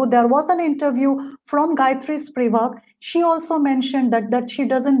 months ago, there was an interview from Gayatri Spivak. She also mentioned that she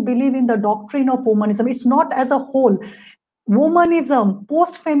doesn't believe in the doctrine of womanism. It's not as a whole. Womanism,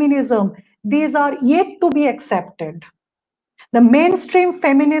 post-feminism, these are yet to be accepted. The mainstream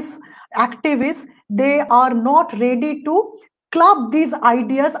feminist activists, they are not ready to club these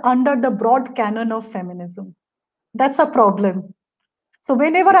ideas under the broad canon of feminism. That's a problem. So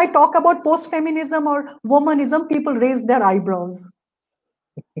whenever I talk about post-feminism or womanism, people raise their eyebrows.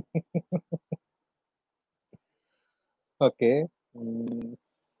 Okay.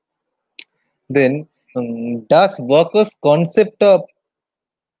 Then, does workers' concept of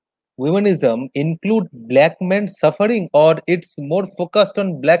womanism include black men suffering, or it's more focused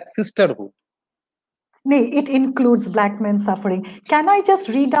on black sisterhood? Nay, it includes black men suffering. Can I just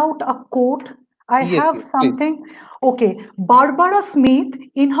read out a quote? I Yes, have yes, please. something. Okay. Barbara Smith,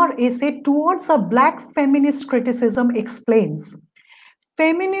 in her essay Towards a Black Feminist Criticism, explains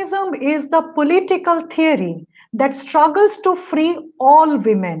feminism is the political theory that struggles to free all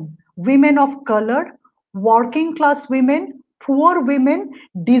women, women of color, working class women, poor women,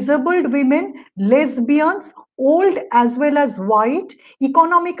 disabled women, lesbians, old as well as white,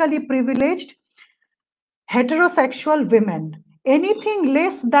 economically privileged, heterosexual women. Anything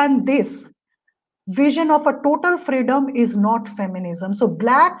less than this vision of a total freedom is not feminism. So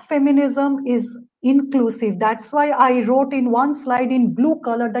black feminism is inclusive. That's why I wrote in one slide in blue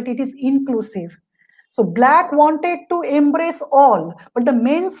color that it is inclusive. So black wanted to embrace all, but the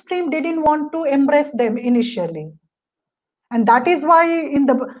mainstream didn't want to embrace them initially. And that is why in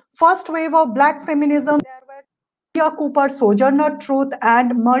the first wave of black feminism, there were Maria Cooper, Sojourner Truth,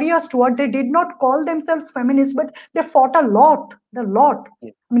 and Maria Stuart. They did not call themselves feminists, but they fought a lot, the lot.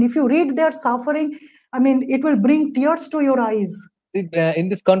 Yes. I mean, if you read their suffering, I mean, it will bring tears to your eyes. In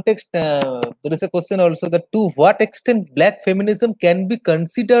this context, there is a question also that to what extent black feminism can be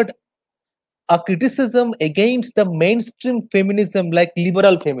considered a criticism against the mainstream feminism like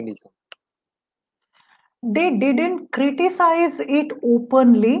liberal feminism? They didn't criticize it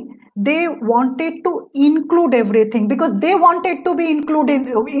openly. They wanted to include everything because they wanted to be included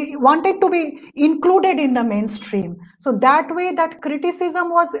in the mainstream. So that way, that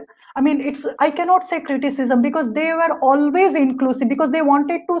criticism was, I mean, I cannot say criticism because they were always inclusive because they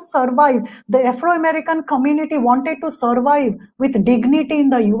wanted to survive. The Afro-American community wanted to survive with dignity in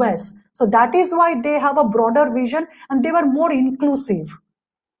the US. So that is why they have a broader vision and they were more inclusive.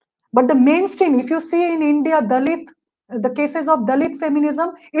 But the mainstream, if you see in India, the cases of Dalit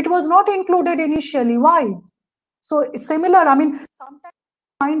feminism, it was not included initially. Why? So similar, I mean, sometimes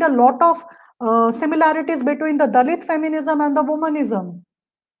you find a lot of similarities between the Dalit feminism and the womanism.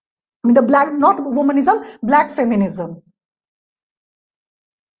 I mean, the black, not womanism, black feminism.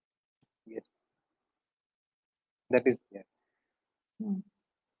 Yes, that is there.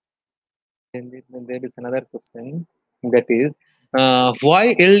 And then there is another question that is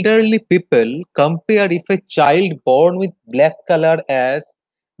why elderly people compare if a child born with black color as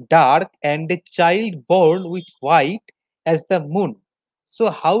dark and a child born with white as the moon. So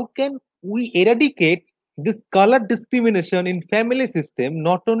how can we eradicate this color discrimination in family system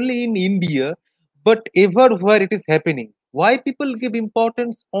not only in India but everywhere it is happening? Why people give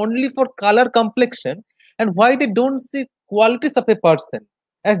importance only for color complexion and why they don't see qualities of a person?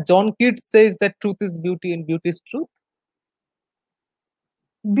 As John Keats says that truth is beauty and beauty is truth.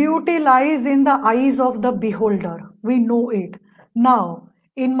 Beauty lies in the eyes of the beholder. We know it. Now,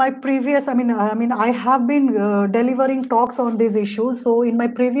 in my previous, I have been delivering talks on these issues. So in my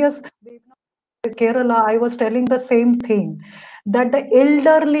previous Kerala, I was telling the same thing, that the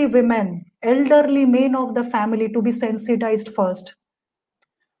elderly women, elderly men of the family to be sensitized first,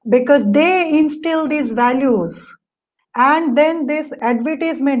 because they instill these values. And then this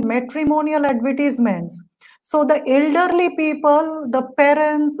advertisement, matrimonial advertisements. So the elderly people, the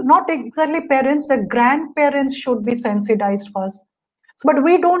parents, not exactly parents, the grandparents should be sensitized first. But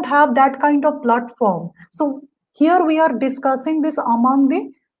we don't have that kind of platform. So here we are discussing this among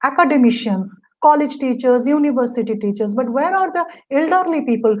the academicians, college teachers, university teachers. But where are the elderly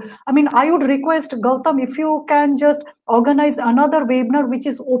people? I mean, I would request Gautam if you can just organize another webinar which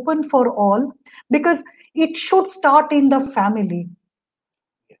is open for all, because it should start in the family.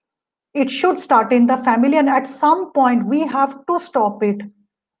 It should start in the family, and at some point we have to stop it,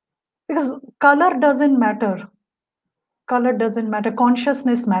 because color doesn't matter. Color doesn't matter.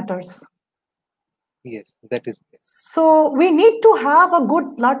 Consciousness matters. Yes, that is there. So we need to have a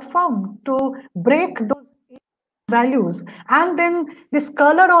good platform to break those values. And then this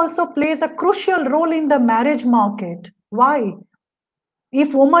color also plays a crucial role in the marriage market. Why?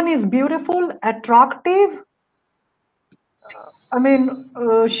 If woman is beautiful, attractive, I mean,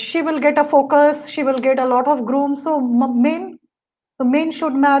 she will get a focus, she will get a lot of grooms. So the men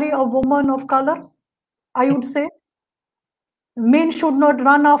should marry a woman of color, I would say. Men should not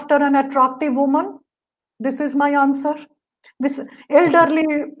run after an attractive woman. This is my answer. This elderly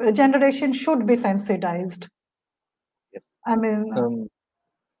generation should be sensitized. Yes. I mean,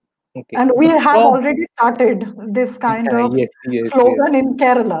 Okay. and we have From already started this kind of yes, yes, yes. slogan in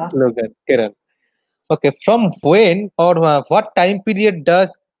Kerala. Slogan, Kiran. Okay. From when or what time period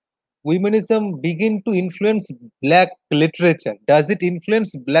does womenism begin to influence black literature? Does it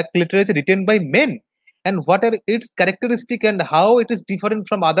influence black literature written by men? And what are its characteristics and how it is different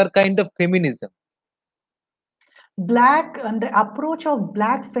from other kind of feminism? Black and the approach of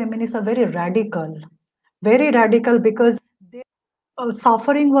black feminists are very radical because their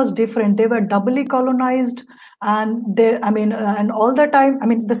suffering was different. They were doubly colonized, and and all the time, I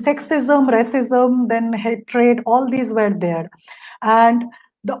mean, the sexism, racism, then hatred, all these were there. And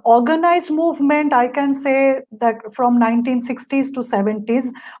the organized movement, I can say that from 1960s to 70s,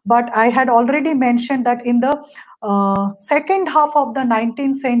 but I had already mentioned that in the second half of the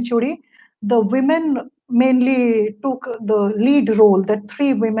 19th century, the women mainly took the lead role. That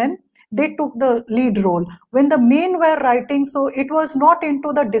three women, they took the lead role. When the men were writing, so it was not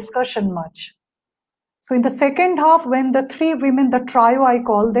into the discussion much. So in the second half, when the three women, the trio I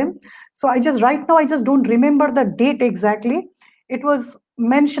call them, so I just right now I just don't remember the date exactly. It was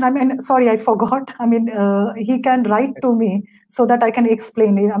mentioned. I mean, sorry, I forgot. I mean, he can write to me so that I can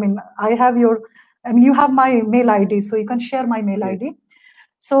explain it. I mean, I have your. I mean, you have my mail ID, so you can share my mail Yes. ID.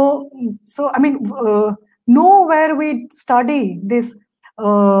 So I mean, nowhere we study this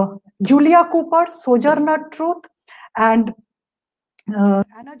Julia Cooper, Sojourner Truth, and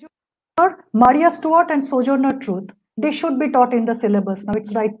Anna Junior, Maria Stuart, and Sojourner Truth. They should be taught in the syllabus now.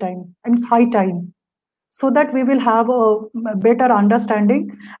 It's right time and it's high time, so that we will have a better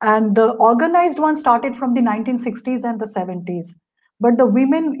understanding. And the organized one started from the 1960s and the 70s, but the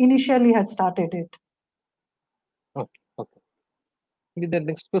women initially had started it. Okay. Okay. The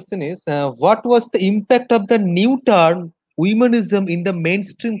next question is, what was the impact of the new term womenism in the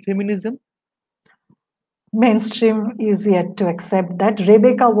mainstream feminism? Mainstream is yet to accept that.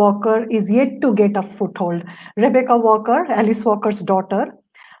 Rebecca Walker is yet to get a foothold. Rebecca Walker, Alice Walker's daughter,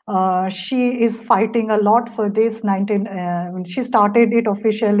 she is fighting a lot for this. She started it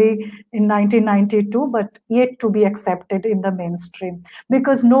officially in 1992, but yet to be accepted in the mainstream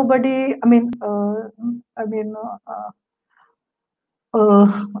because nobody.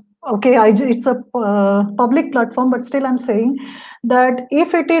 Okay, it's a public platform, but still I'm saying that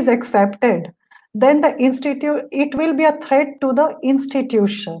if it is accepted, then the institute, it will be a threat to the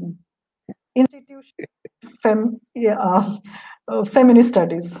institution. Feminist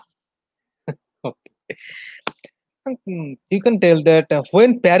studies. Okay. You can tell that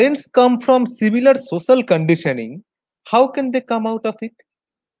when parents come from similar social conditioning, how can they come out of it?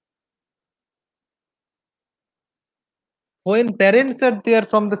 When parents are there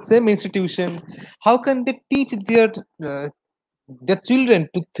from the same institution, how can they teach uh, their children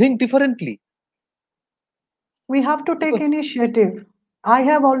to think differently? We have to take Because initiative. I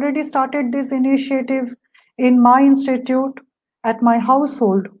have already started this initiative in my institute, at my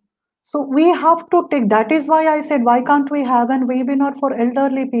household. So we have to take, that is why I said, why can't we have an webinar for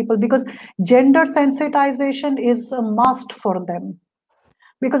elderly people? Because gender sensitization is a must for them.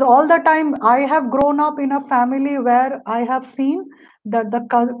 Because all the time I have grown up in a family where I have seen that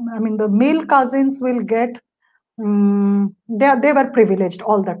the male cousins will get, they were privileged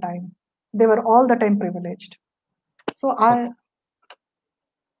all the time. They were all the time privileged. So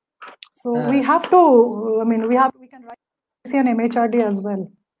we have to, we can write an MHRD as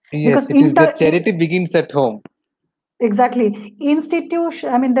well. yes, Because it is that charity begins at home. exactly,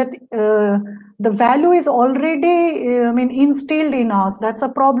 institution, the value is already, instilled in us. That's a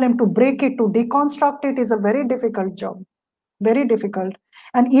problem. To break it, to deconstruct it is a very difficult job, very difficult.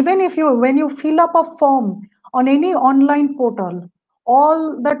 And even if when you fill up a form on any online portal,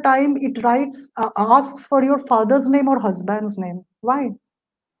 all the time it asks for your father's name or husband's name. Why?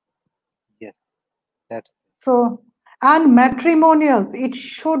 Yes, that's So, and matrimonials, it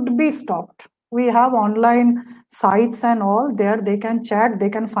should be stopped. We have online sites and all there, they can chat, they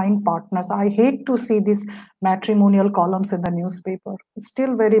can find partners. I hate to see these matrimonial columns in the newspaper. It's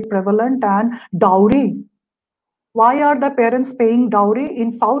still very prevalent. And dowry. Why are the parents paying dowry?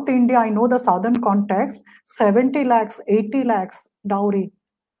 In South India, I know the southern context, 70 lakhs, 80 lakhs dowry.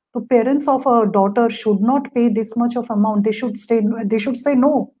 The parents of a daughter should not pay this much of amount. They should say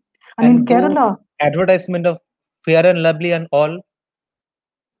no. And in Kerala, advertisement of Fair and Lovely and all,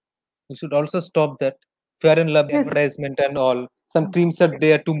 we should also stop that. Fair and Lovely yes, advertisement and all. Some creams are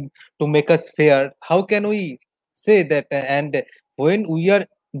there to make us fair. How can we say that? And when we are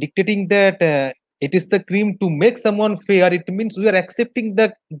dictating that it is the cream to make someone fair, it means we are accepting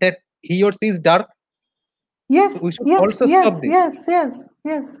that he or she is dark. yes, So we should yes, also yes, stop this. yes, yes,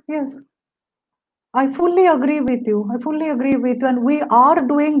 yes, yes. I fully agree with you. I fully agree with you. And we are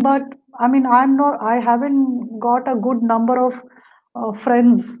doing, but I mean, I haven't got a good number of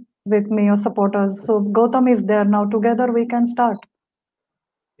friends with me or supporters. So Gautam is there now. Together we can start.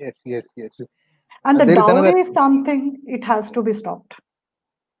 Yes, yes, yes. And the There is another. dowry is something, it has to be stopped.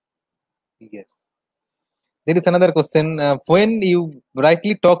 Yes. There is another question. When you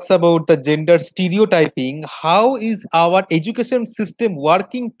rightly talks about the gender stereotyping, how is our education system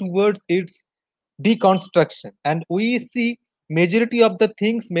working towards its deconstruction? And we see majority of the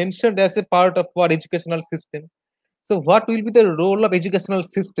things mentioned as a part of our educational system. So, what will be the role of educational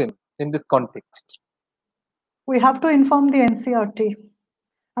system in this context? We have to inform the NCRT.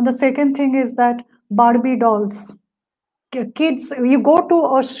 And the second thing is that Barbie dolls. Kids, you go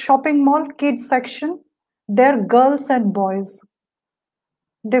to a shopping mall, kids section, they're girls and boys,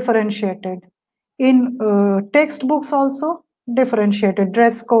 differentiated. In textbooks also, differentiated,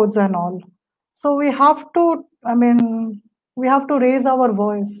 dress codes and all. So we have to, we have to raise our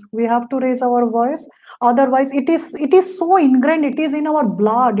voice. We have to raise our voice. Otherwise, it is so ingrained. It is in our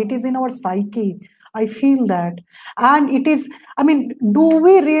blood. It is in our psyche. I feel that. And it is, do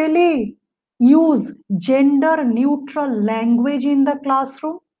we really use gender neutral language in the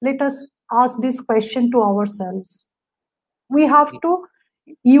classroom? Let us ask this question to ourselves. We have to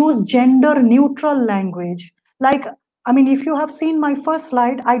use gender neutral language. Like, if you have seen my first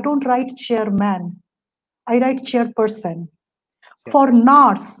slide, I don't write chairman, I write chairperson. For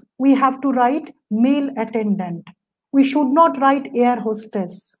nurse, we have to write male attendant. We should not write air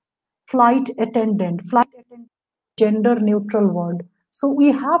hostess, flight attendant. Flight attendant, gender neutral word. So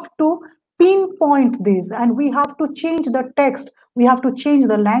we have to pinpoint this, and we have to change the text. We have to change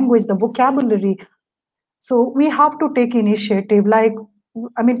the language, the vocabulary. So we have to take initiative. Like,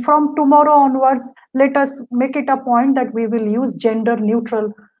 from tomorrow onwards, let us make it a point that we will use gender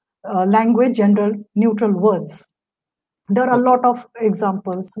neutral language, gender neutral words. There are a lot of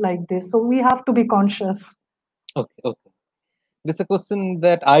examples like this. So we have to be conscious. Okay. There's a question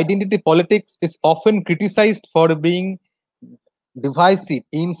that identity politics is often criticized for being divisive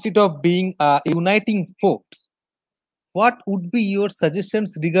instead of being uniting folks. What would be your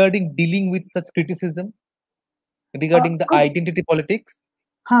suggestions regarding dealing with such criticism regarding the identity politics?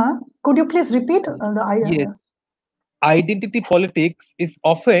 Could you please repeat? Yes. Identity politics is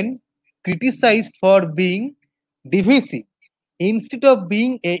often criticized for being divisive instead of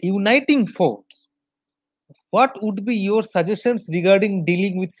being a uniting force. What would be your suggestions regarding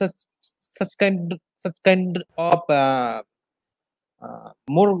dealing with such kind of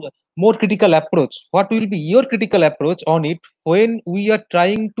more critical approach? What will be your critical approach on it when we are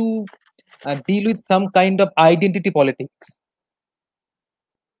trying to deal with some kind of identity politics?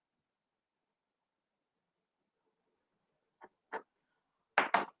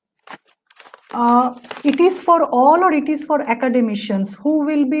 It is for all, or it is for academicians? Who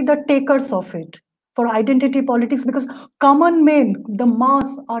will be the takers of it for identity politics? Because common men, the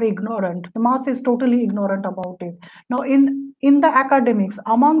mass, are ignorant. The mass is totally ignorant about it. Now, in the academics,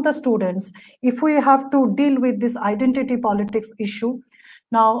 among the students, if we have to deal with this identity politics issue,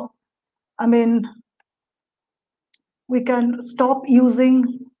 now, we can stop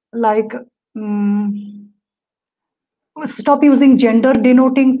using stop using gender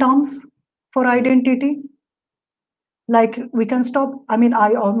denoting terms for identity. Like, we can stop.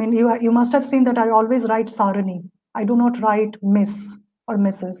 You must have seen that I always write Sarani. I do not write Miss or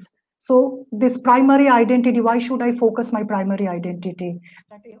Mrs. So this primary identity, why should I focus my primary identity?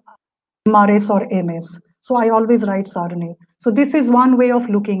 MRS or MS. So I always write Sarani. So this is one way of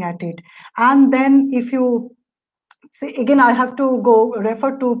looking at it. And then if you see, again, I have to go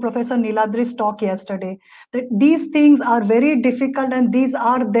refer to Professor Niladri's talk yesterday, that these things are very difficult and these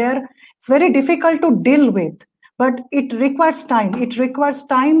are there. It's very difficult to deal with, but it requires time. It requires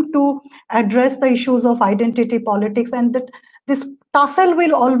time to address the issues of identity politics, and that this tussle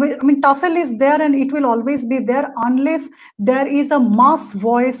will always, tussle is there and it will always be there unless there is a mass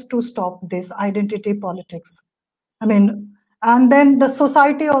voice to stop this identity politics. And then the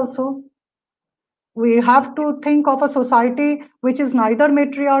society also, we have to think of a society which is neither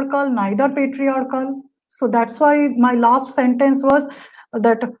matriarchal, neither patriarchal. So that's why my last sentence was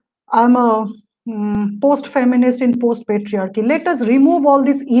that I'm a post-feminist in post-patriarchy. Let us remove all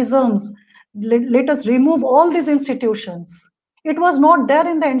these isms. Let us remove all these institutions. It was not there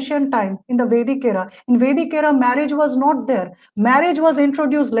in the ancient time, in the Vedic era. In Vedic era, marriage was not there. Marriage was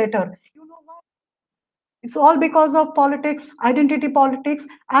introduced later. You know why? It's all because of politics,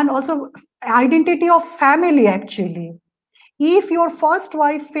 and also identity of family, actually. If your first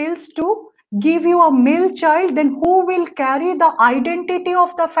wife fails to give you a male child, then who will carry the identity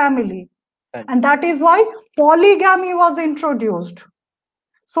of the family? And that is why polygamy was introduced,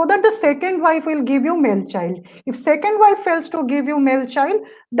 so that the second wife will give you male child. If second wife fails to give you male child,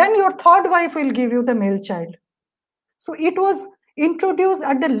 then your third wife will give you the male child. So it was introduced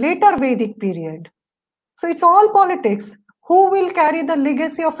at the later Vedic period. So it's all politics. Who will carry the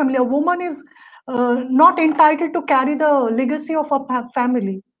legacy of family? A woman is not entitled to carry the legacy of a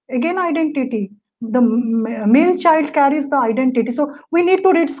family. Again, identity. The male child carries the identity. So we need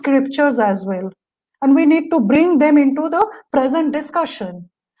to read scriptures as well. And we need to bring them into the present discussion.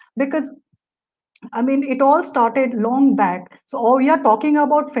 Because I mean, it all started long back. So, we are talking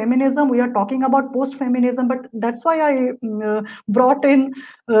about feminism, we are talking about post-feminism, but that's why I brought in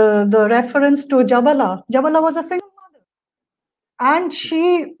the reference to Jabala. Jabala was a single mother. And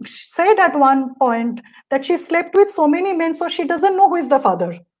she said at one point that she slept with so many men, so she doesn't know who is the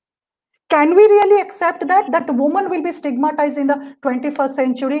father. Can we really accept that a woman will be stigmatized in the 21st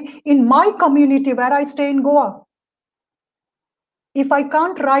century in my community where I stay in Goa? If I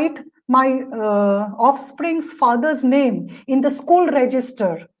can't write my offspring's father's name in the school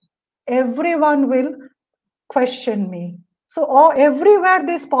register, everyone will question me. So everywhere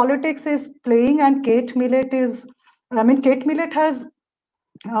this politics is playing, and Kate Millett has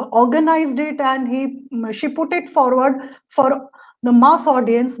organized it, and she put it forward for the mass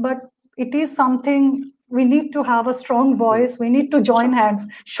audience, but it is something we need to have a strong voice. We need to join hands,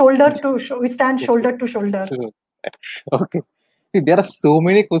 we stand shoulder to shoulder. Okay. See, there are so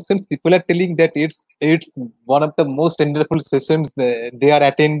many questions. People are telling that it's one of the most wonderful sessions they are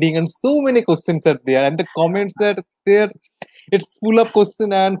attending, and so many questions are there, and the comments are there. It's full of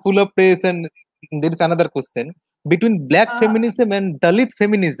question and full of praise. And there is another question between black feminism and Dalit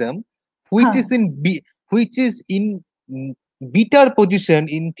feminism, which is in better position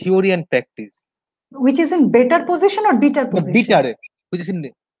in theory and practice. Which is in better position or better position? Better, which is in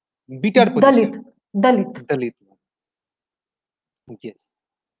better position. Dalit. Yes.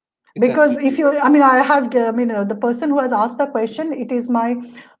 Because if you, the person who has asked the question, it is my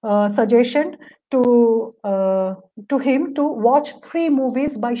suggestion to him to watch 3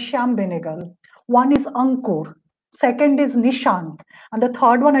 movies by Shyam Benegal. One is Ankur, second is Nishant, and the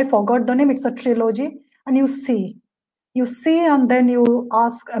third one I forgot the name. It's a trilogy, and you see, and then you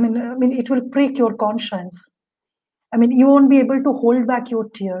ask. It will prick your conscience. You won't be able to hold back your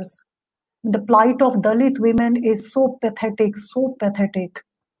tears. The plight of Dalit women is so pathetic, so pathetic.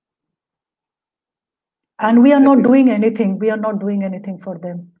 And we are not doing anything. We are not doing anything for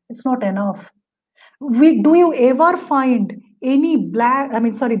them. It's not enough. Do you ever find any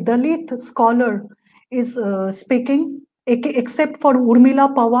Dalit scholar is speaking, except for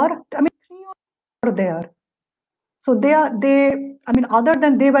Urmila Pawar? 3 are there. So other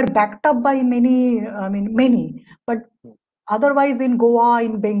than they were backed up by many, but otherwise in Goa,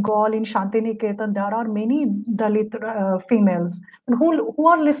 in Bengal, in Shantiniketan, there are many Dalit females. And who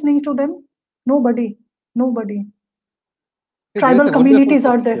are listening to them? Nobody. Tribal communities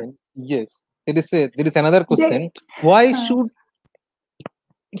are there. Yes. There is another question. Why should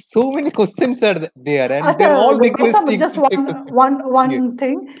so many questions are there, and they're all requesting. Just one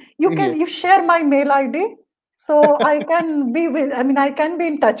thing. You share my mail ID, so I can be I can be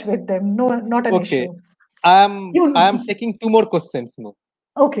in touch with them. No, not an issue. I am taking 2 more questions more.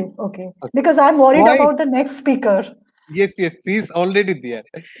 Okay. Because I'm worried about the next speaker. Yes, he's already there.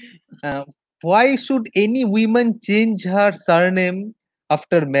 Why should any woman change her surname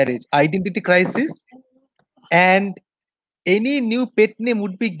after marriage? Identity crisis, and any new pet name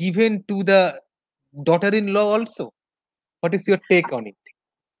would be given to the daughter-in-law also. What is your take on it?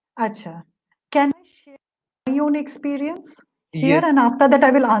 Acha. Can I share my own experience here? Yes. And after that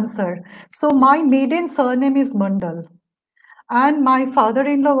I will answer. So my maiden surname is Mondal. And my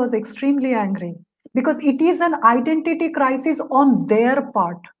father-in-law was extremely angry because it is an identity crisis on their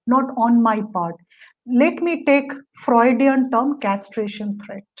part, not on my part. Let me take Freudian term castration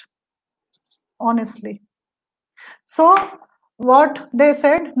threat. Honestly. So what they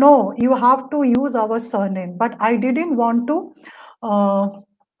said, no, you have to use our surname. But I didn't want to,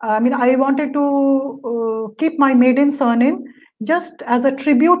 I wanted to keep my maiden surname just as a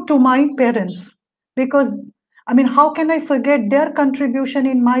tribute to my parents, because I mean, how can I forget their contribution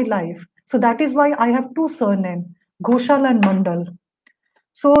in my life? So that is why I have two surnames, Ghosal and Mondal.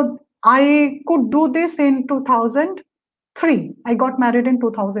 So I could do this in 2003. I got married in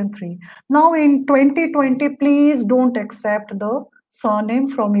 2003. Now in 2020, please don't accept the surname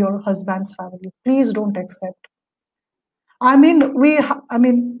from your husband's family. Please don't accept. I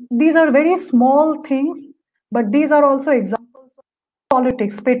mean, these are very small things, but these are also examples of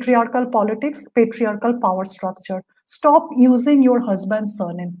politics, patriarchal power structure. Stop using your husband's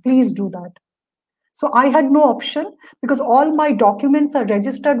surname. Please do that. So I had no option because all my documents are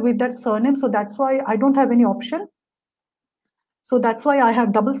registered with that surname. So that's why I don't have any option. So that's why I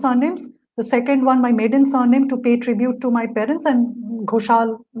have double surnames. The second one, my maiden surname, to pay tribute to my parents, and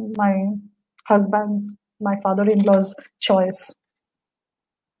Ghoshal, my husband's, my father-in-law's choice.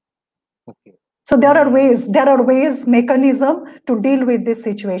 Okay. So there are ways, mechanism to deal with this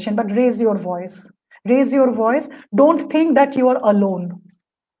situation, but raise your voice. Raise your voice. Don't think that you are alone.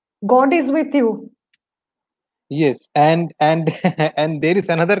 God is with you. Yes, and and there is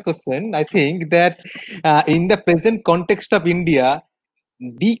another question. I think that in the present context of India,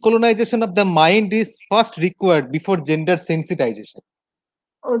 decolonization of the mind is first required before gender sensitization.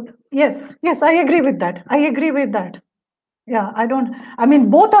 Oh, yes, I agree with that. Yeah, I mean,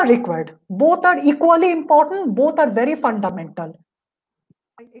 both are required. Both are equally important. Both are very fundamental.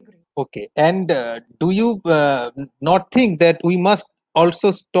 I agree. Okay, and do you not think that we must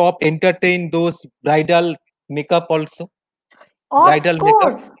also stop entertain those bridal makeup also? Bridal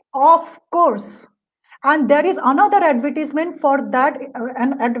makeup? Of course. And there is another advertisement for that,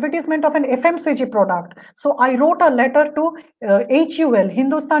 an advertisement of an FMCG product. So I wrote a letter to HUL,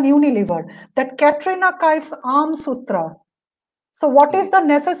 Hindustan Unilever, that Katrina Kaif's Arm Sutra. So what is the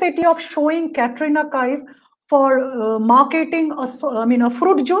necessity of showing Katrina Kaif for marketing a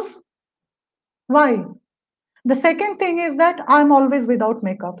fruit juice? Why? The second thing is that I'm always without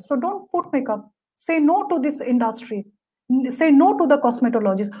makeup. So don't put makeup. Say no to this industry. Say no to the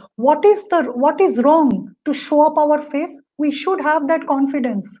cosmetologist. What is wrong to show up our face? We should have that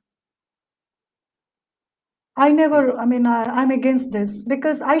confidence. I'm against this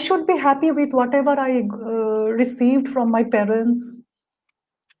because I should be happy with whatever I received from my parents.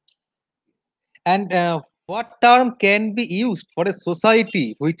 And what term can be used for a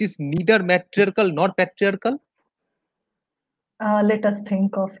society which is neither matriarchal nor patriarchal? Let us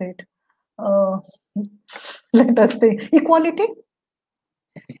think of it. Uh, let us think. Equality?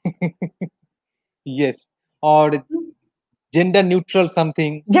 Yes, or gender neutral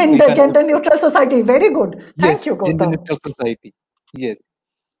something. Gender neutral society. Very good. Yes, Thank you, gender Gautam. neutral society. Yes,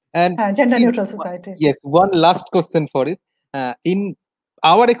 and Gender neutral society. yes, one last question for it. In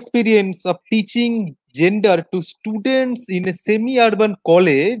our experience of teaching gender to students in a semi-urban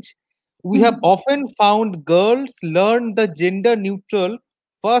college, we have often found girls learn the gender neutral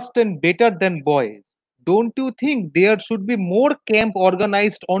first and better than boys. Don't you think there should be more camp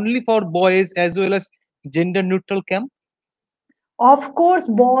organized only for boys as well as gender neutral camp? Of course,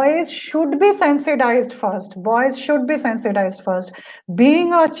 boys should be sensitized first. Boys should be sensitized first.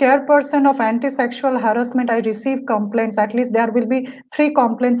 Being a chairperson of anti-sexual harassment, I receive complaints. At least there will be 3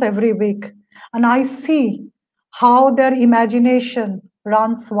 complaints every week. And I see how their imagination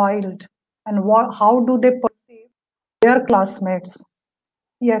runs wild and how do they perceive their classmates.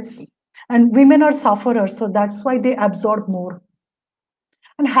 Yes. And women are sufferers, so that's why they absorb more.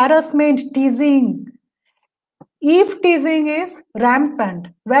 And harassment, teasing, if teasing is rampant,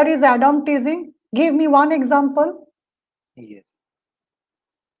 where is Adam teasing? Give me one example. Yes,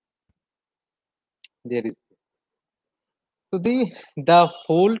 there is. So the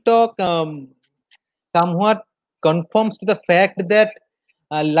whole talk somewhat conforms to the fact that,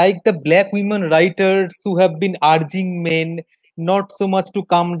 like the black women writers who have been urging men not so much to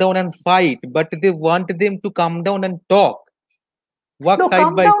come down and fight, but they want them to come down and talk, work No, side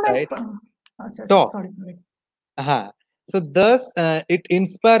come by down side, and. talk. Sorry. Uh-huh. So thus, it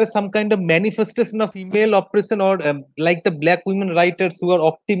inspires some kind of manifestation of female oppression, or like the black women writers who are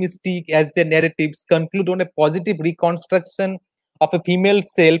optimistic as their narratives conclude on a positive reconstruction of a female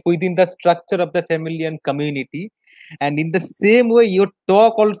self within the structure of the family and community. And in the same way, your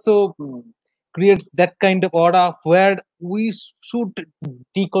talk also creates that kind of aura where we should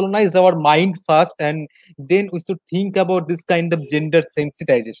decolonize our mind first, and then we should think about this kind of gender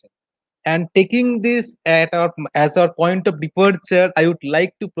sensitization. And taking this as our point of departure, I would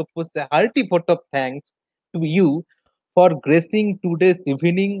like to propose a hearty vote of thanks to you for gracing today's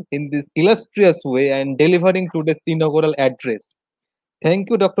evening in this illustrious way and delivering today's inaugural address. Thank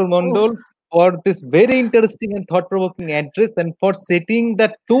you, Dr. Oh, Mondal. for this very interesting and thought-provoking address and for setting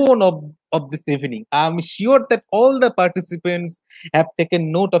the tone of this evening. I'm sure that all the participants have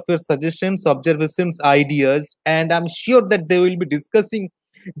taken note of your suggestions, observations, ideas, and I'm sure that they will be discussing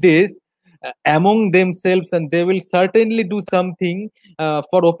this among themselves, and they will certainly do something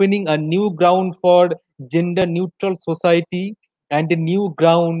for opening a new ground for gender-neutral society and a new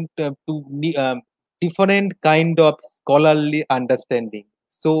ground different kind of scholarly understanding.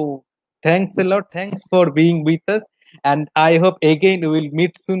 So thanks a lot. Thanks for being with us. And I hope again we will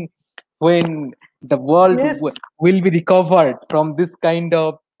meet soon when the world Yes. will be recovered from this kind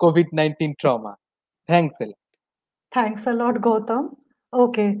of COVID-19 trauma. Thanks a lot. Thanks a lot, Gautam.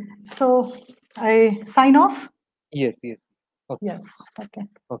 Okay, so I sign off? Yes, yes. Okay. Yes, okay.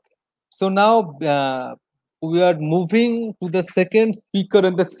 Okay. So now we are moving to the second speaker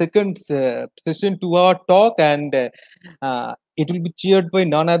in the second session to our talk, and it will be chaired by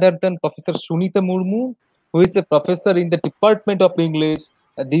none other than Professor Sunita Murmu, who is a professor in the Department of English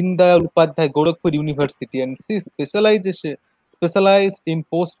at Dindayal Upadhyay Gorakhpur University, and she specialized in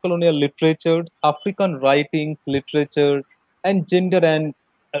post-colonial literatures, African writings, literature, and gender and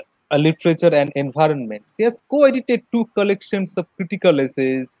literature and environment. He has co-edited two collections of critical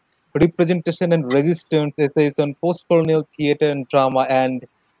essays, representation and resistance essays on post-colonial theater and drama and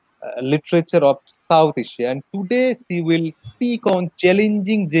literature of South Asia. And today she will speak on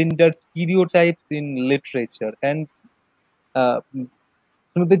challenging gender stereotypes in literature. And uh,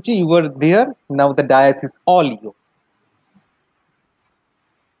 Sunitaji, you were there. Now the dais is all yours.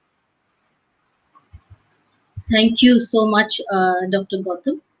 Thank you so much, Dr.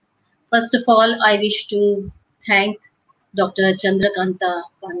 Gautam. First of all, I wish to thank Dr. Chandrakanta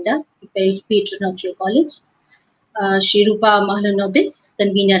Panda, the patron of your college, Shri Rupa Mahalanobis,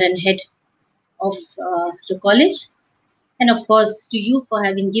 convener and head of the college, and of course to you for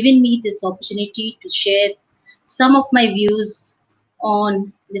having given me this opportunity to share some of my views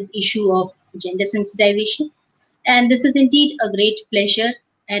on this issue of gender sensitization. And this is indeed a great pleasure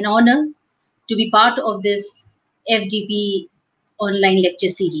and honor to be part of this FDP online lecture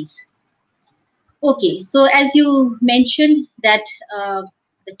series. Okay, so as you mentioned that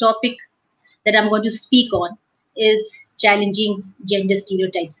the topic that I'm going to speak on is challenging gender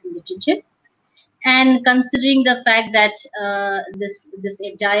stereotypes in literature. And considering the fact that this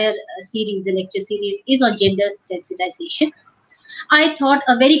entire series, the lecture series, is on gender sensitization, I thought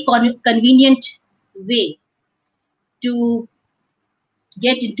a very convenient way to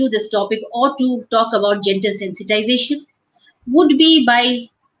get into this topic or to talk about gender sensitization would be by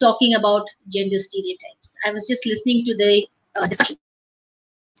talking about gender stereotypes. I was just listening to the discussions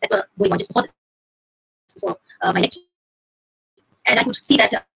that were going on just before my lecture, and I could see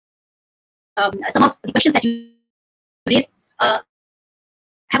that some of the questions that you raised have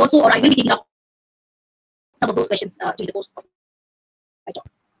also, or I will be taking up some of those questions during the course of my talk.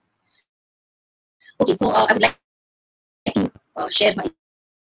 Okay, so I would like to share my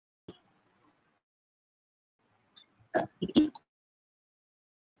PPT.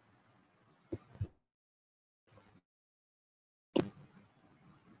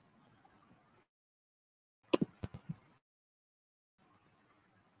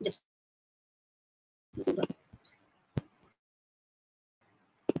 Just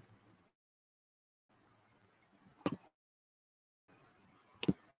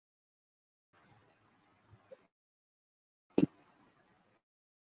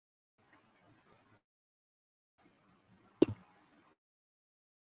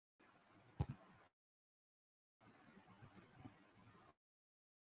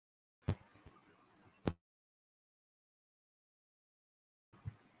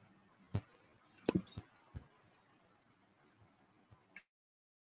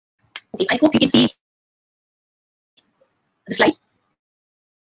okay, I hope you can see the slide.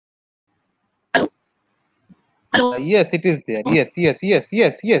 Hello? Hello? Yes, it is there. Yes, yes, yes,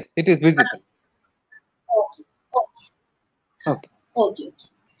 yes, yes. It is visible. Okay. Okay. Okay.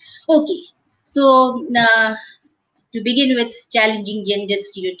 Okay. So, to begin with challenging gender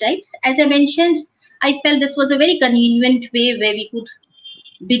stereotypes, as I mentioned, I felt this was a very convenient way where we could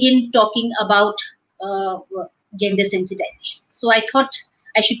begin talking about gender sensitization. So I thought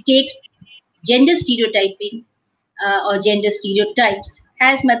I should take gender stereotyping or gender stereotypes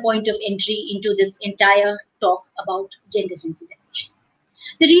as my point of entry into this entire talk about gender sensitization.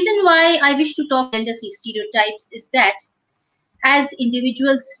 The reason why I wish to talk gender stereotypes is that as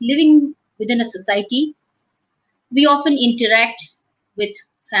individuals living within a society, we often interact with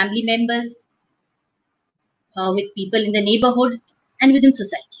family members, with people in the neighborhood, and within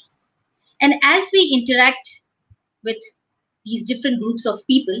society. And as we interact with these different groups of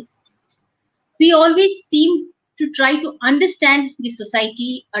people, we always seem to try to understand the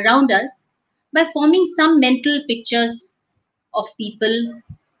society around us by forming some mental pictures of people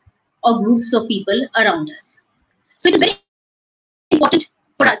or groups of people around us. So it is very important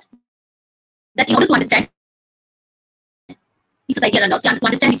for us that in order to understand the society around us, to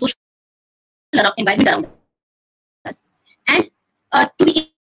understand the social environment around us, and to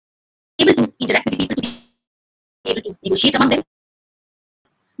be able to interact with the people, to be able to negotiate among them,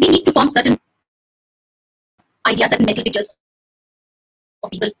 we need to form certain ideas, certain mental pictures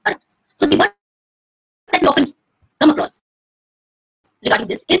of people around us. So the word that we often come across regarding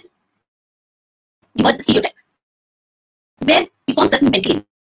this is the word stereotype, where we form certain mental images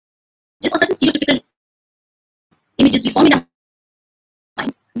or certain stereotypical images we form in our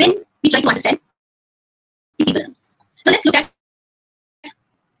minds when we try to understand the people around us. Now let's look at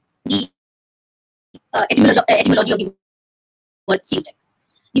the etymology of the word stereotype.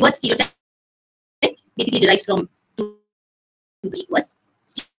 The word stereotype basically derives from two Greek words: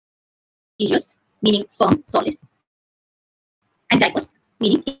 stereos, meaning firm, solid, and typos,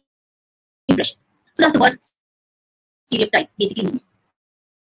 meaning impression. So that's the word stereotype basically means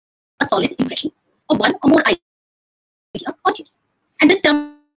a solid impression of one or more idea or theory. And this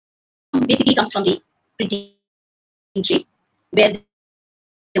term basically comes from the printing trade, where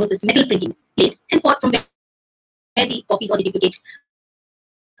there was this metal printing plate, and from where the copies or the duplicate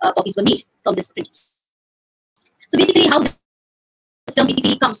copies were made from this printing. So basically, how this term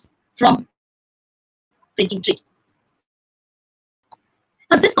basically comes from printing trade.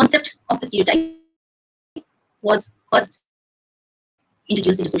 Now, this concept of the stereotype was first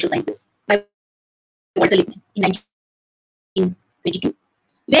introduced into social sciences by Walter Lippmann in 1922,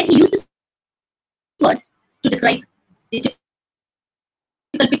 where he used this word to describe the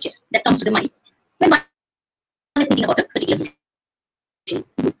typical picture that comes to the mind when one is thinking about a particular social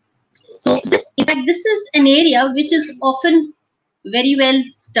group. So this, in fact, this is an area which is often very well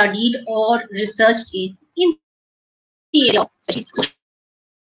studied or researched in the area of especially social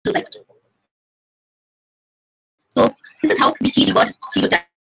psychology. So this is how we see the word stereotype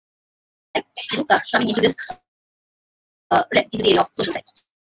coming into this into the area of social psychology.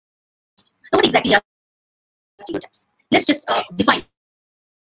 Now, what exactly are stereotypes? Let's just define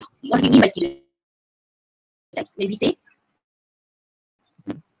what we mean by stereotypes. When we say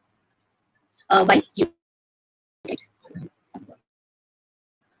by stereotypes.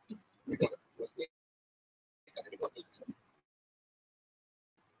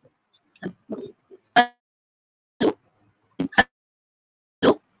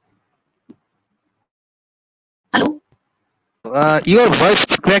 Hello? Your voice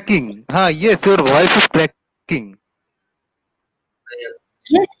is cracking. Yes, your voice is cracking.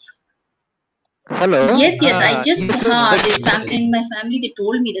 Yes. Hello? Yes, I just, yes, your voice is in cracking. my family, they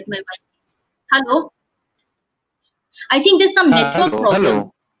told me that my voice. Hello? I think there's some network Hello, problem.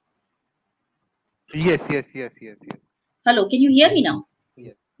 hello. Yes. Hello, can you hear me now?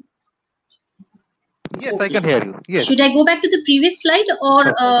 Yes. Yes, Okay. I can hear you. Yes. Should I go back to the previous slide or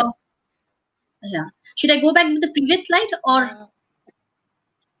Okay. yeah? Should I go back to the previous slide or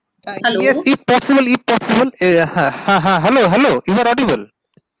hello? Yes, if possible. Hello. You are audible.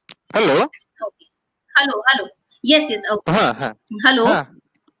 Hello. Okay. Hello. Yes. Okay. Hello.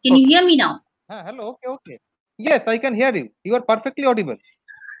 Can Okay. you hear me now? Hello. Okay. Yes, I can hear you. You are perfectly audible.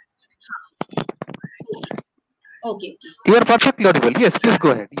 Okay. You are perfectly audible. Yes, please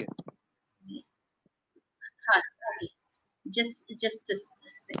go ahead. Yes. Okay. Just a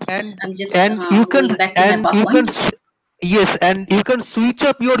second. And I'm just you can going back to my PowerPoint. Yes, and you can switch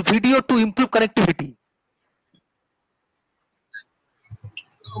up your video to improve connectivity.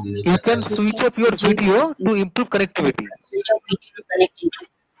 You can switch up your video to improve connectivity.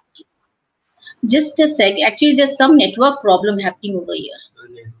 Just a sec. Actually, there's some network problem happening over here.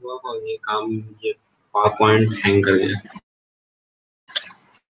 Network और ये काम ये PowerPoint hang कर गया.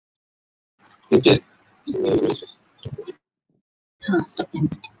 Okay. Stop time.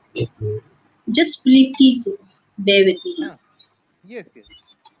 Just please bear with me. Yes.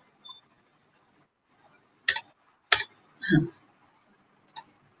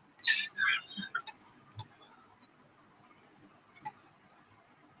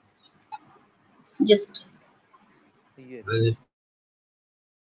 Just. Yes.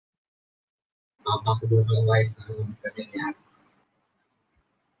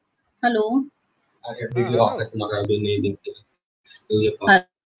 Hello. Hello.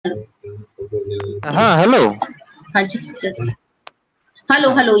 Just.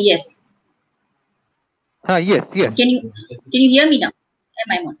 Hello. Yes. Yes. Can you hear me now? Am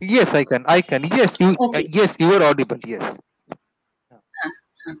I on? Yes, I can. Yes, you. Okay. Yes, you are audible. Yes.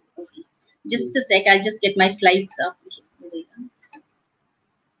 Okay. Just a sec, I'll just get my slides up.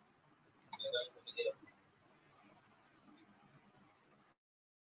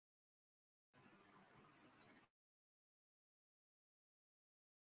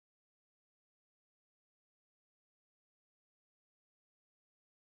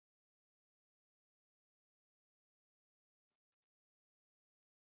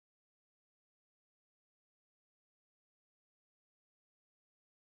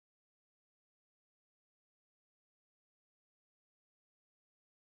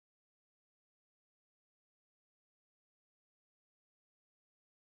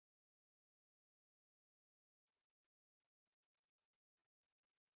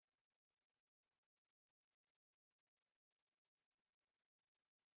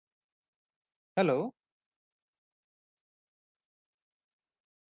 Hello.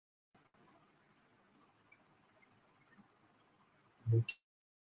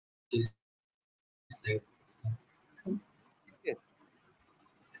 Yes.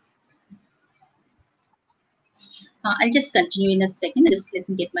 I'll just continue in a second. Just let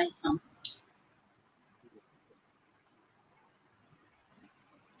me get my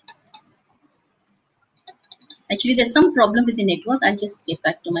Actually, there's some problem with the network. I'll just get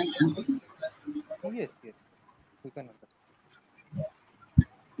back to my Yes. Yes. We can understand.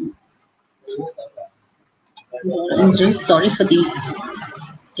 I'm really sorry for the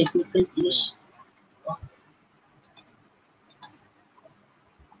technical glitch.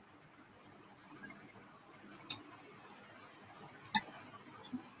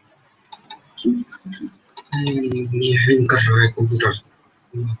 ये hang कर रहा है computer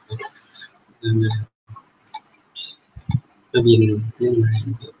अभी नहीं hang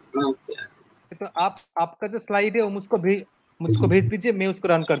कर रहा क्या तो आपका जो स्लाइड है वो मुझको भेज दीजिए, मैं उसको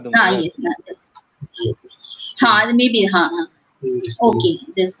रन कर दूंगा। Yes, just maybe okay,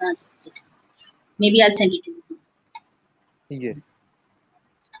 this just maybe I'll send it to you. Yes.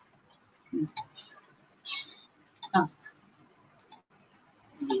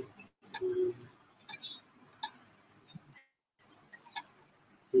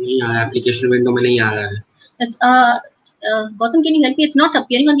 नहीं आ रहा, एप्लीकेशन विंडो में नहीं आ रहा है। It's Gautam, can you help me? It's not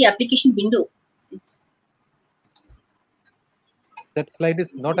appearing on the application window. That slide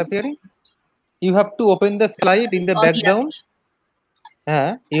is not appearing. You have to open the slide in the background.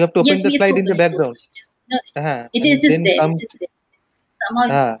 You have to open the slide in the background. It is just there. It is there.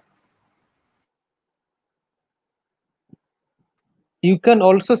 Somehow. You can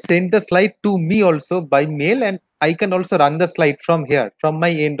also send the slide to me also by mail, and I can also run the slide from here. From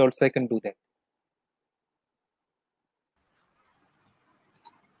my end also I can do that.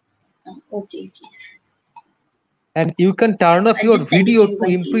 Okay. And you can turn off your video to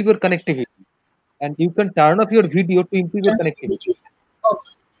improve your connectivity. And you can turn off your video to improve your connectivity.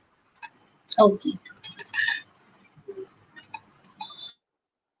 Okay.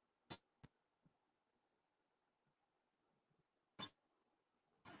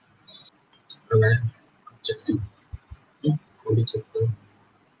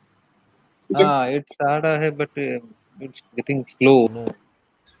 It's harder, but it's getting slow. No,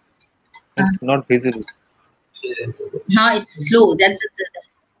 it's not visible. It's slow. That's it.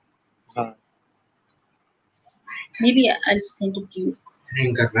 Maybe I'll send it to you.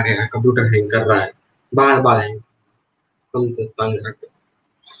 Hang कर रहा है, computer hang कर रहा है, बार-बार hang. हम तो तंग आ गए।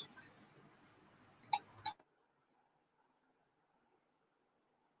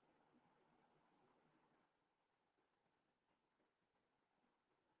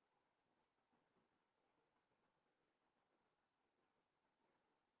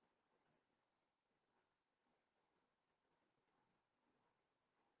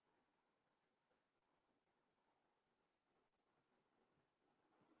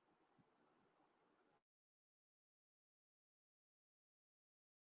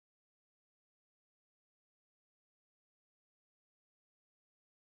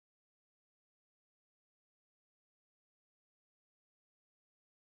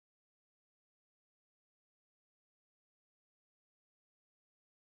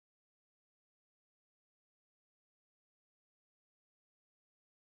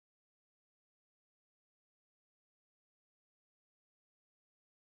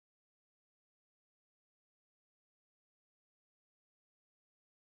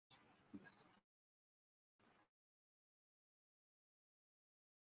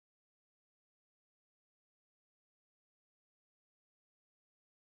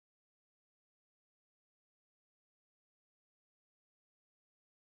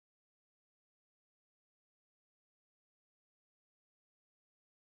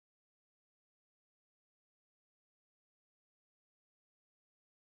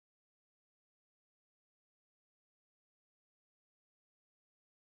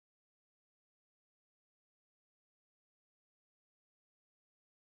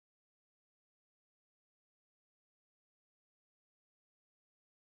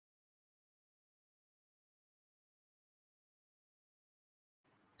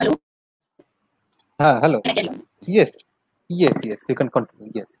 Hello. Yes. Yes. Yes. You can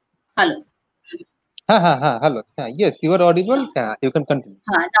continue. Yes. Hello. Hello. Yes, you are audible. You can continue.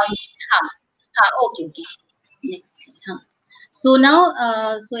 Now, okay. Next. So now,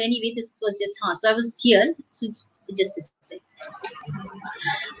 so anyway, this was just so I was here. So just a sec.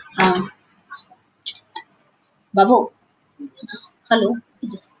 Babu, just hello.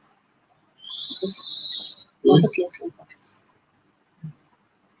 Just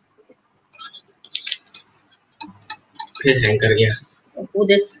फिर hang कर गया. Oh,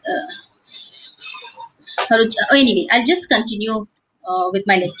 this. Anyway, I'll just continue with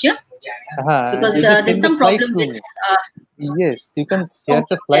my lecture because You just there's send the some slide problem to with. me. Yes, you can share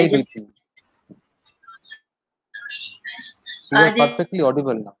the Okay, slide with me. You are perfectly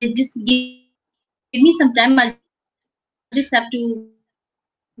audible now. Just give me some time. I'll just have to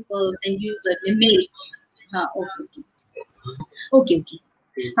send you the mail. Okay.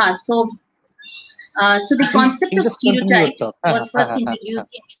 So the concept of stereotype was first introduced.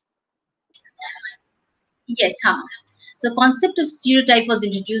 Yes, So concept of stereotype was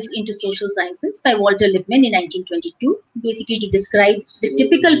introduced into social sciences by Walter Lippmann in 1922, basically to describe the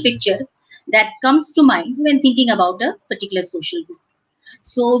typical picture that comes to mind when thinking about a particular social group.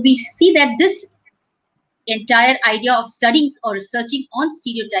 So we see that this entire idea of studying or researching on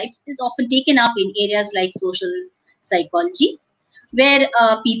stereotypes is often taken up in areas like social psychology, where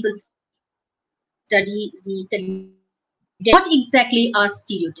people study the what exactly are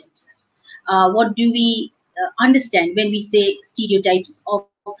stereotypes. What do we understand when we say stereotypes of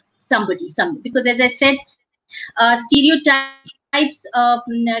somebody? Because as I said, stereotypes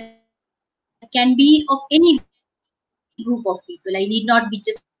can be of any group of people. I need not be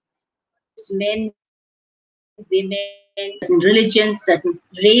just men, women, certain religions, certain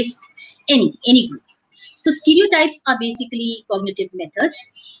race, any group. So stereotypes are basically cognitive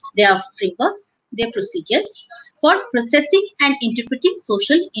methods. They are frameworks, they are procedures for processing and interpreting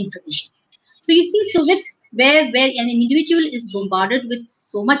social information. So you see, so with where an individual is bombarded with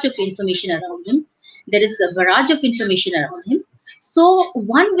so much of information around him, there is a barrage of information around him. So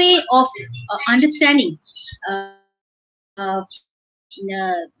one way of understanding the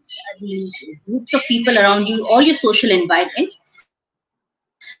groups of people around you or your social environment.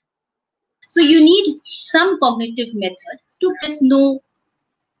 So you need some cognitive method to just know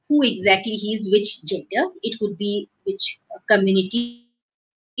who exactly he is, which gender, it could be which community,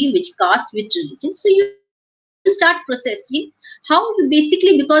 which caste, which religion. So you start processing how you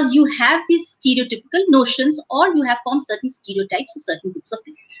basically, because you have these stereotypical notions or you have formed certain stereotypes of certain groups of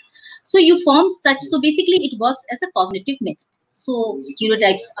people. So you form such, so basically it works as a cognitive method. So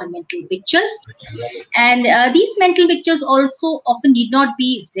stereotypes are mental pictures, and these mental pictures also often need not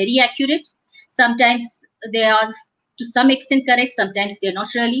be very accurate. Sometimes they are to some extent correct, sometimes they are not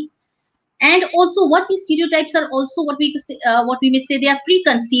really. And also what these stereotypes are also what we may say, they are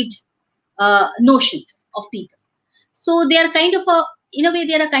preconceived notions of people. So they are kind of a, in a way,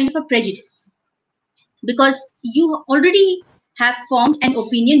 they are a kind of a prejudice, because you already have formed an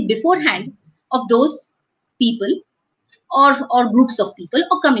opinion beforehand of those people or groups of people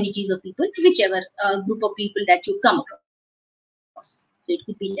or communities of people, whichever group of people that you come across. So it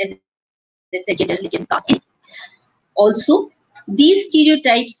could be, as I said, gender, religion, caste, anything. Also, these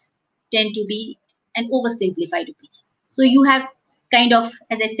stereotypes tend to be an oversimplified opinion. So you have kind of,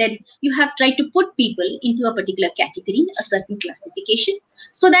 as I said, you have tried to put people into a particular category, a certain classification,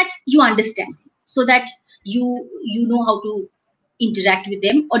 so that you understand them, so that you know how to interact with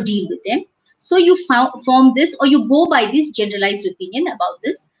them or deal with them. So you form this, or you go by this generalized opinion about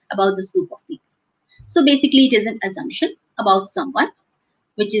this group of people. So basically, it is an assumption about someone,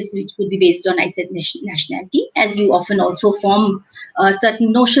 which could be based on, I said, nationality, as you often also form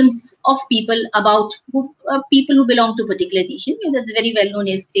certain notions of people about people who belong to a particular nation. That's very well known,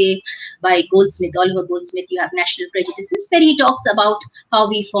 as say by Oliver Goldsmith. You have National Prejudices, where he talks about how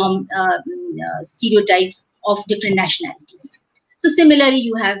we form stereotypes of different nationalities. So similarly,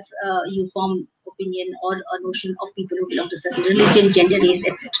 you form opinion or a notion of people who belong to certain religion, gender, race,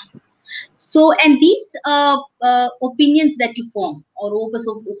 etc. So, and these opinions that you form, or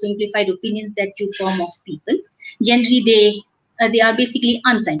oversimplified opinions that you form of people, generally they are basically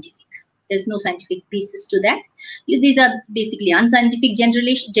unscientific. There's no scientific basis to that. These are basically unscientific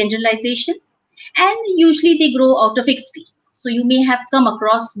generalizations, and usually they grow out of experience. So you may have come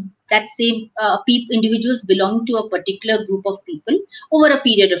across that same individuals belonging to a particular group of people over a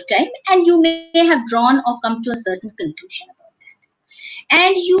period of time, and you may have drawn or come to a certain conclusion about that.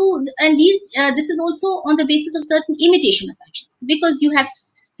 And this is also on the basis of certain imitation of actions, because you have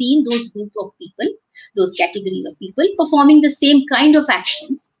seen those group of people, those categories of people performing the same kind of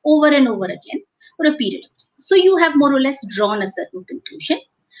actions over and over again, for a period of time. So you have more or less drawn a certain conclusion,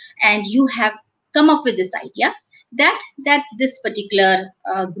 and you have come up with this idea that this particular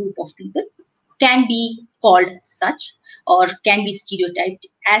group of people can be called such, or can be stereotyped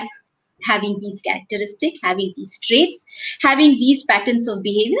as having these characteristics, having these traits, having these patterns of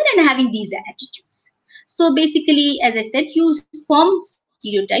behavior, and having these attitudes. So basically, as I said, you form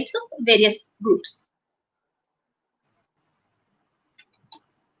stereotypes of various groups.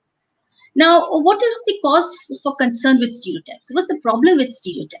 Now, what is the cause for concern with stereotypes? What's the problem with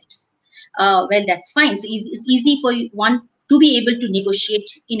stereotypes? Well, that's fine. So it's easy for one to be able to negotiate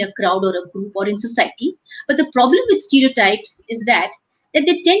in a crowd or a group or in society. But the problem with stereotypes is that they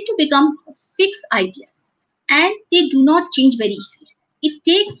tend to become fixed ideas, and they do not change very easily. It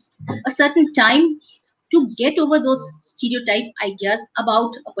takes a certain time to get over those stereotype ideas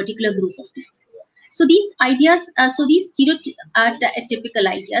about a particular group of people. So these ideas, these stereotypical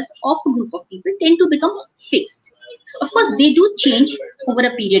ideas of a group of people tend to become fixed. Of course, they do change over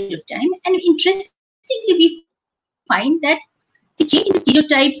a period of time, and interestingly, we find that the change in the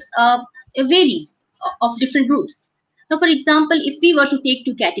stereotypes varies of different groups. Now, for example, if we were to take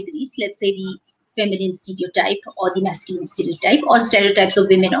two categories, let's say the feminine stereotype or the masculine stereotype, or stereotypes of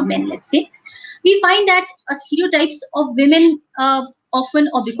women or men, let's say, we find that stereotypes of women often,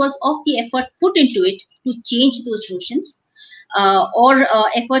 or because of the effort put into it to change those notions, or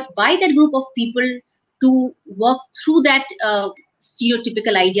effort by that group of people to work through that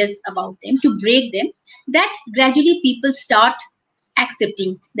stereotypical ideas about them, to break them, that gradually people start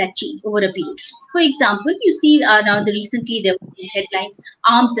accepting that change over a period. For example, you see now recently there were these headlines,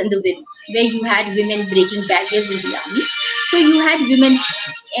 Arms and the Women, where you had women breaking barriers in the army. So you had women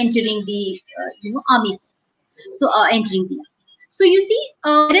entering the army force, so entering the army. So you see,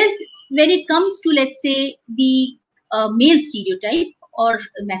 whereas when it comes to, let's say, the male stereotype or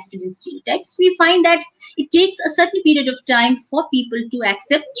masculine stereotypes, we find that it takes a certain period of time for people to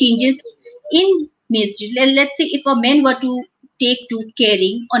accept changes in male stereotypes. Let's say if a man were to take to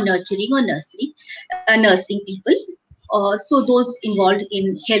caring or nurturing or nursing people, so those involved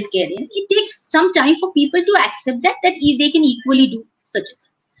in healthcare, it takes some time for people to accept that they can equally do such a thing.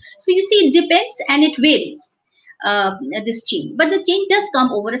 So you see, it depends and it varies, this change, but the change does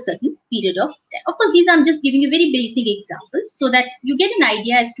come over a certain period of time. Of course, these I'm just giving you very basic examples so that you get an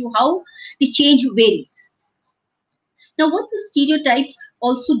idea as to how the change varies. Now, what the stereotypes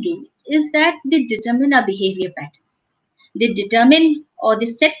also do is that they determine our behavior patterns. They determine, or they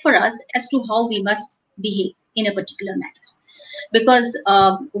set for us as to how we must behave in a particular manner. Because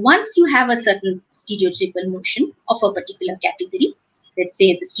once you have a certain stereotypical notion of a particular category, let's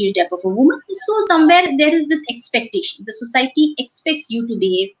say the stereotype of a woman, so somewhere there is this expectation. The society expects you to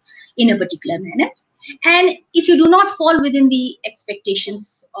behave in a particular manner. And if you do not fall within the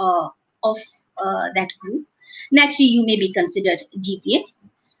expectations of that group, naturally you may be considered deviant,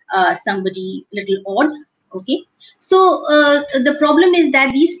 somebody little odd. Okay, so the problem is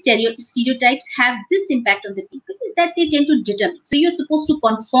that these stereotypes have this impact on the people, is that they tend to determine. So you're supposed to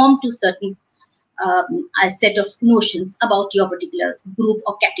conform to certain a set of notions about your particular group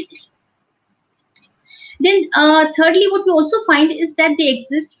or category. Then thirdly, what we also find is that they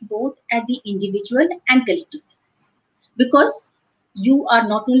exist both at the individual and collective levels, because you are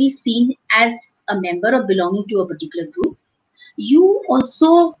not only seen as a member or belonging to a particular group, you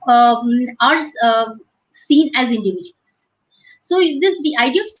also are seen as individuals. So the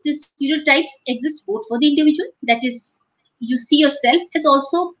idea of stereotypes exists both for the individual, that is, you see yourself as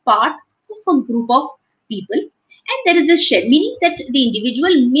also part of a group of people, and there is this shared, meaning that the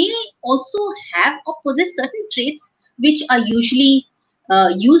individual may also have or possess certain traits which are usually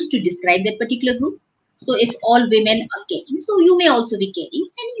used to describe that particular group. So if all women are caring, so you may also be caring,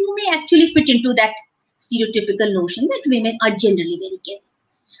 and you may actually fit into that stereotypical notion that women are generally very caring.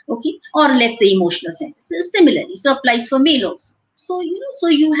 Okay, or let's say emotional sense. Similarly, so applies for male also. So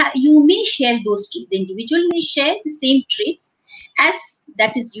you may share those traits. The individual may share the same traits as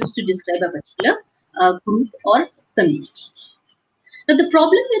that is used to describe a particular group or community. Now, the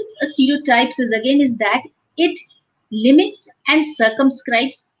problem with stereotypes is that it limits and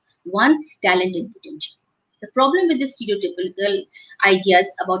circumscribes one's talent and potential. The problem with the stereotypical ideas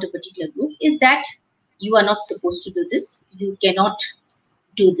about a particular group is that you are not supposed to do this. You cannot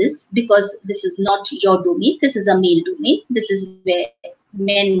do this because this is not your domain. This is a male domain. This is where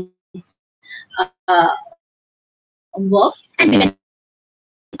men work and women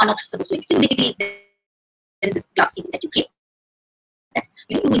are not supposed to. So basically, there is this glass ceiling that you create that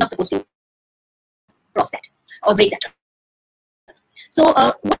you're not supposed to cross that or break that. So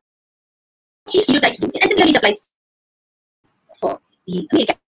what these stereotypes do, and similarly it applies for the male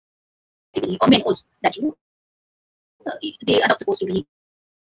category. typically, or men also, that they are not supposed to be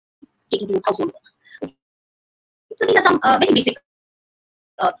taken to household work. Okay. So these are some very basic,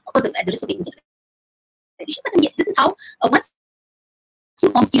 of course, at the risk of being generalization, but then yes, this is how once you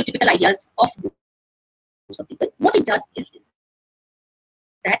form stereotypical ideas of groups of people, what it does is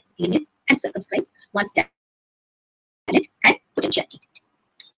that limits and circumscribes one's talent and potentiality.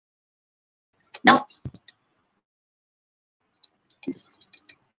 Now,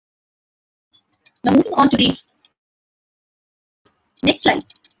 moving on to the next slide.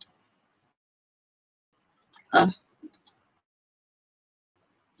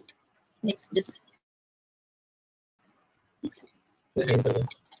 Next, just next slide.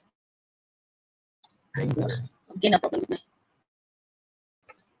 Okay, no problem with my.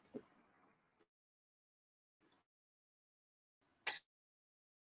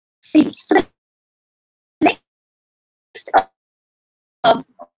 Anyway, so the next,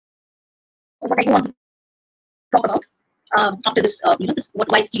 what I want to talk about after this, this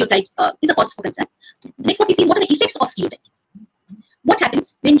why stereotypes is a cause for concern. Next, what we see is what are the effects of stereotypes. What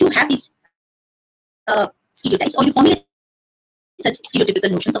happens when you have these stereotypes or you formulate such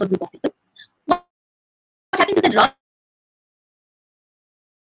stereotypical notions of a group of people? What happens is that rather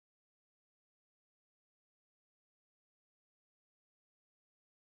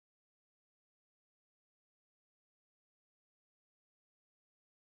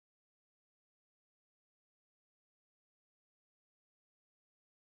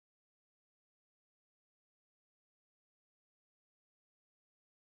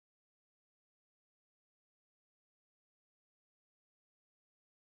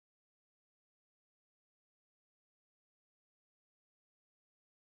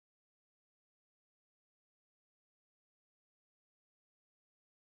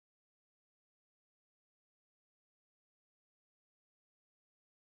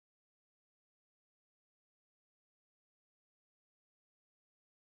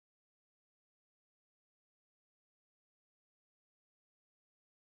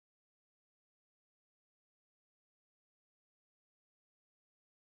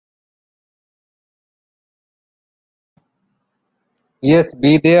Yes,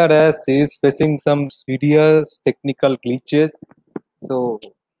 be there as he is facing some serious technical glitches. So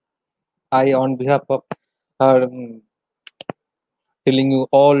I, on behalf of her, telling you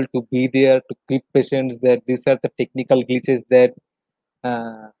all to be there, to keep patience, that these are the technical glitches that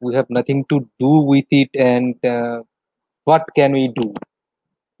we have nothing to do with it, and what can we do?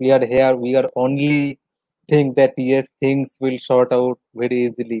 We are here, we are only think that yes, things will sort out very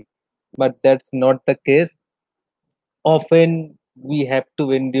easily, but that's not the case. Often we have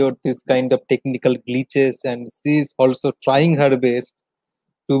to endure this kind of technical glitches, and she is also trying her best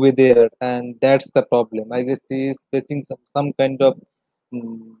to be there, and that's the problem. I guess she is facing some kind of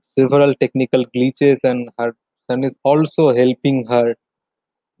several technical glitches, and her son is also helping her,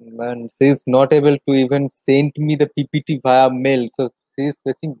 and she is not able to even send me the PPT via mail. So she is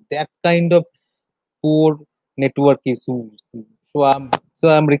facing that kind of poor network issues. So I'm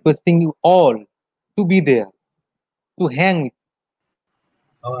requesting you all to be there, to hang.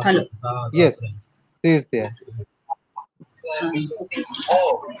 hello. Yes, she is there. Okay.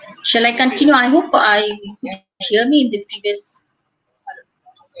 Shall I continue? I hope you could hear me in the previous.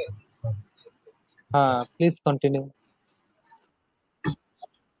 Please continue.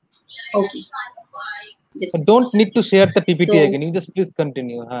 Okay. Just Don't need to share the PPT so, again. You just please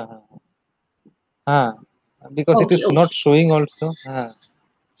continue. Because it okay, is not okay. showing also.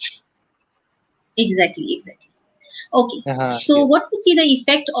 Exactly. Okay. So Yes. what we see the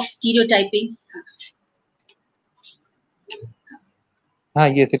effect of stereotyping.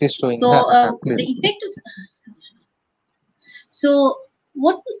 Yes, it is showing. So Please. the effect of so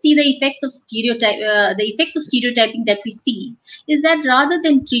what we see the effects of stereotyping that we see is that rather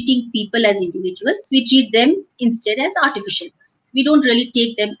than treating people as individuals, we treat them instead as artificial persons. We don't really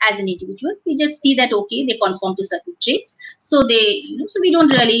take them as an individual. We just see that okay, they conform to certain traits, so so we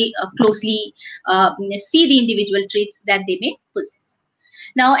don't really closely see the individual traits that they may possess.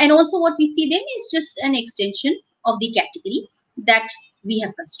 Now, and also what we see them is just an extension of the category that we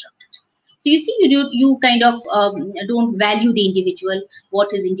have constructed. So you see, you kind of don't value the individual,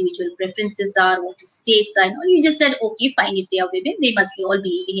 what his individual preferences are, what his tastes are. You just said, okay, fine. If they are women, they must be all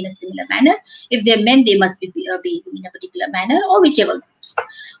behaving in a similar manner. If they're men, they must be behaving in a particular manner, or whichever goes.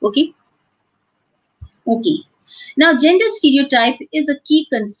 Okay. Now, gender stereotype is a key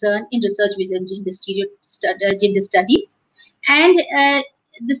concern in research within gender studies, and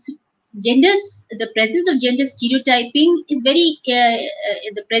the presence of gender stereotyping is very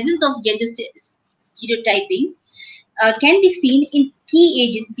the presence of gender stereotyping can be seen in key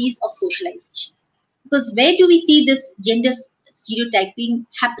agencies of socialization. Because where do we see this gender stereotyping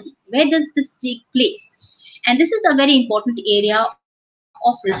happening? Where does this take place? And this is a very important area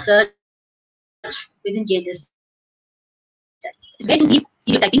of research within gender studies. Is where do these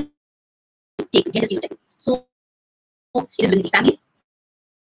stereotyping take place, gender stereotyping? So it is within the family,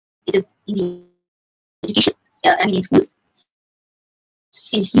 it is in the education, in schools,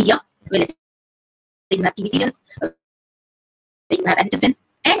 in media, where let's say you have TV serials, where you have advertisements,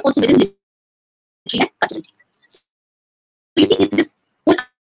 and also within literary and cultural things. So you see this whole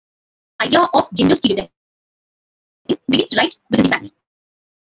idea of gender stereotyping begins right within the family.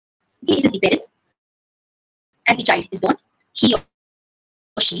 Okay, it is the parents. As the child is born, he or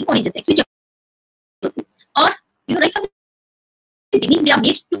she or intersex, whichever, or right from the beginning, they are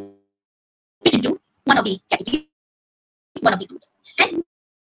made to fit into one of the categories, one of the groups, and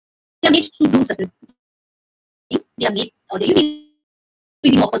they are made to do certain things. They are made, or they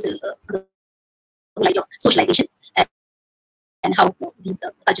even of course the whole idea of socialization and how these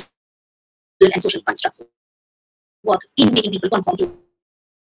cultural and social constructs work in making people conform to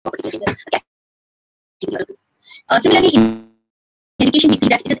a particular gender, a category or a group. Similarly, in education, we see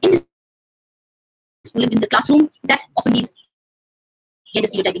that it is in the school, in the classroom, that often these gender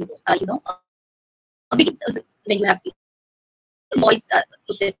stereotyping, begins. So when you have boys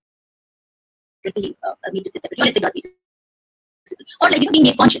put separately, made to sit separately, or let's say girls made to sit separately, or like being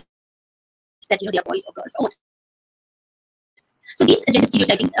made conscious that they are boys or girls or what. So these gender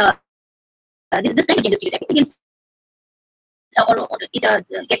stereotyping, this kind of gender stereotyping begins, or it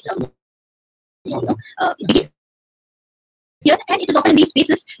gets, it begins here, and it is often in these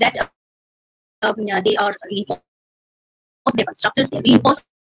spaces that they are reinforced, they are constructed, they are reinforced,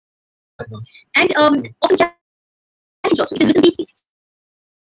 and often challenged also. It is within these spaces.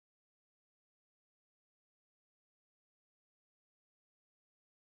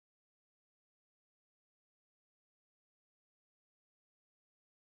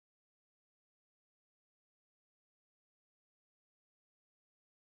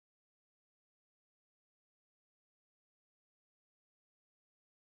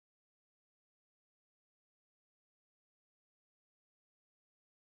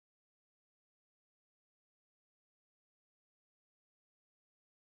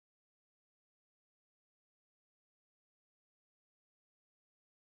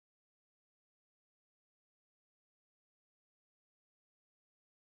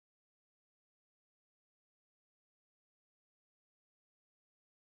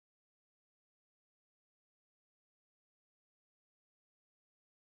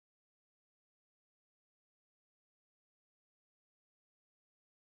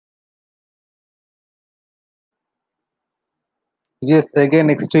 Yes,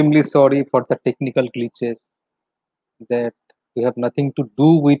 again, extremely sorry for the technical glitches that we have nothing to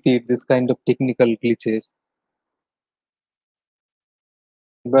do with it, this kind of technical glitches,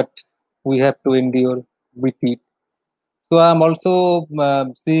 but we have to endure with it. So I'm also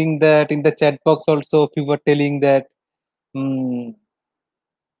seeing that in the chat box also, if you were telling that mm,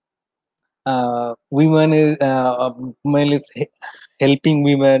 women is male is helping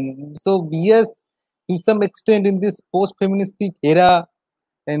women. So yes, to some extent in this post-feministic era,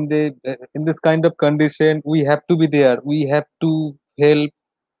 and in this kind of condition, we have to be there. We have to help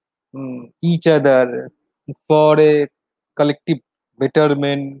each other for a collective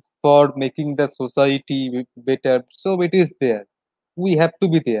betterment, for making the society better. So it is there. We have to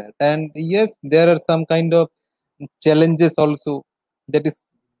be there. And yes, there are some kind of challenges also that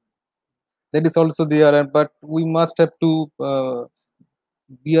is also there, but we must have to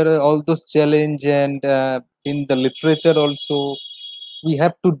bear all those challenge, and in the literature also we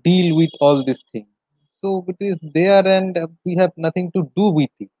have to deal with all these things. So it is there, and we have nothing to do with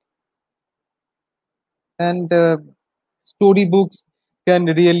it. And storybooks can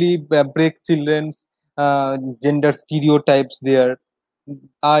really break children's gender stereotypes there.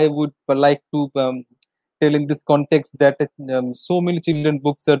 I would like to tell in this context that so many children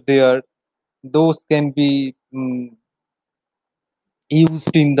books are there. Those can be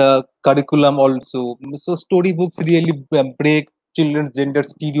used in the curriculum also. So storybooks really break children's gender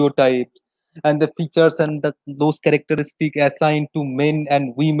stereotypes, and the features and those characteristics assigned to men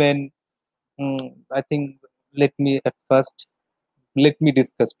and women. I think let me at first let me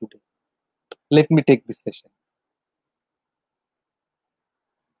discuss today. Let me take this session.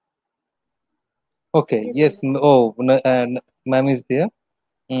 Okay. Yes. Oh, ma'am is there.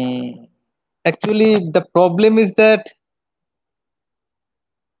 Mm, Actually, the problem is that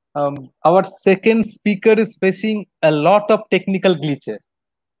our second speaker is facing a lot of technical glitches.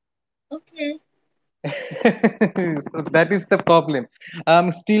 Okay. So that is the problem.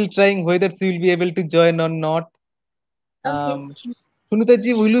 I'm still trying whether she will be able to join or not. Okay. Sunita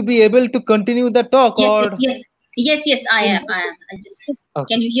ji, will you be able to continue the talk Yes, yes, or? yes. Yes, yes, I am. I am. I just,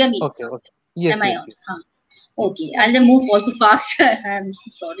 Okay, can you hear me? okay, okay. Yes, Am I yes, on? yes. Huh. Yes. Okay, I'll then move also fast. I'm so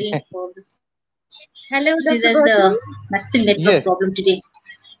sorry for this. Hello, See, Dr. there's a Gautam. massive network Yes. problem today.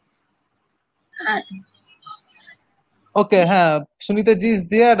 Uh, Okay, Sunita ji is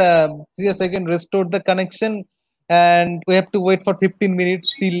there. Yes, I can restore the connection, and we have to wait for 15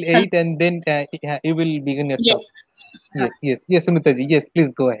 minutes till hello. 8, and then you will begin your Yes. talk. Yes, yes, yes, Sunita ji. Yes,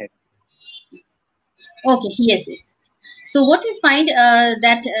 please go ahead. Okay, yes, yes. So what we find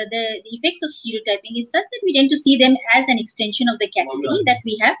that the effects of stereotyping is such that we tend to see them as an extension of the category that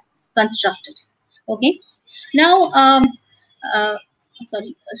we have constructed. Okay. Now, uh,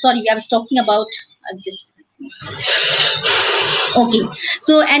 sorry, I was talking about just okay.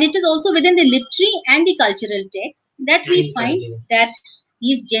 So, and it is also within the literary and the cultural text that we find that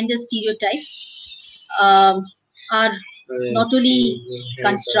these gender stereotypes are not only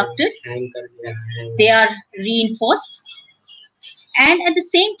constructed, they are reinforced, and at the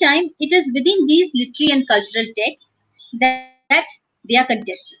same time, it is within these literary and cultural texts that they are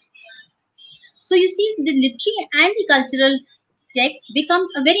contested. So you see, the literary and the cultural text becomes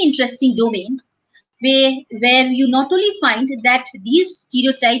a very interesting domain where you not only find that these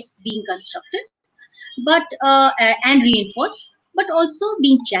stereotypes being constructed, but and reinforced, but also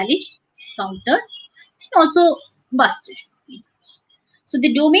being challenged, countered, and also busted. So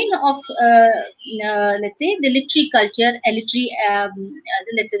the domain of let's say the literary culture, let's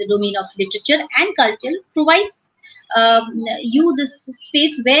say the domain of literature and culture provides you this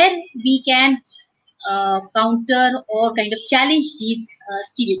space where we can counter or kind of challenge these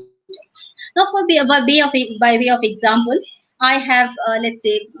stereotypes. Now, by way of example, I have let's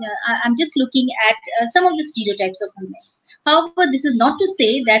say I'm just looking at some of the stereotypes of women. However, this is not to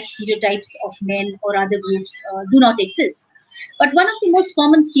say that stereotypes of men or other groups do not exist. But one of the most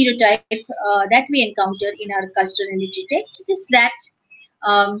common stereotype that we encounter in our cultural and literary text is that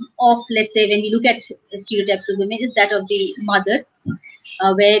of, let's say, when we look at stereotypes of women, is that of the mother,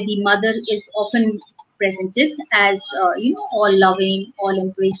 where the mother is often presented as all loving, all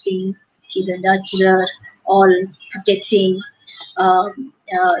embracing. She's a nurturer, all protecting, who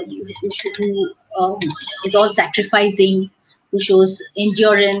is all sacrificing, who shows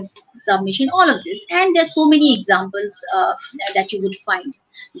endurance, submission, all of this. And there's so many examples that you would find,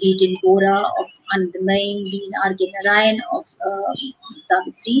 be it in Gora of Andamain, be in R.K. Narayan of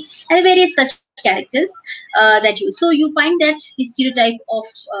Savitri, and various such characters that you. So you find that the stereotype of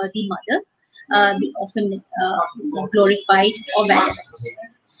the mother often glorified or valorized.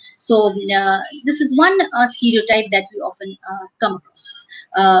 So this is one stereotype that we often come across.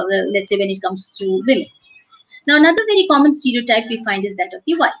 Let's say when it comes to women. Now, another very common stereotype we find is that of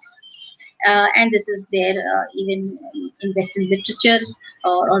the wives. And this is there even in Western literature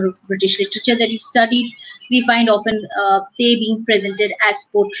or British literature that we've studied. We find often they being presented as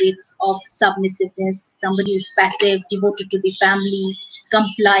portraits of submissiveness, somebody who's passive, devoted to the family,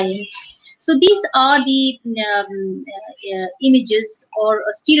 compliant. So these are the images or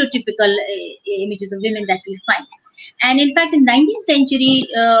stereotypical images of women that we find. And in fact, in 19th century,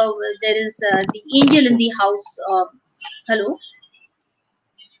 there is the angel in the house. Hello,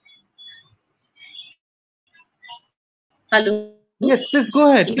 hello. Yes, Can please you go hear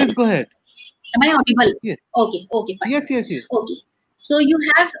me? ahead. Please go ahead. Am I audible? Yes, Okay, okay, fine. yes, yes, yes. Okay. So you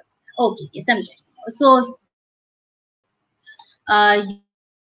have, okay, yes, I'm here. So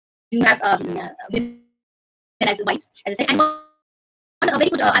you have women as wives, as I said, and one a very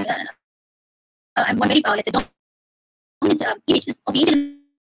good, I'm one very, let's say, dominant image is of the angel in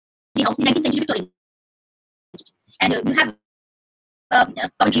the house in 19th century Victorian. And you have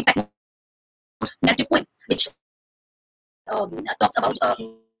Coventry Patmore's narrative poem, which talks about a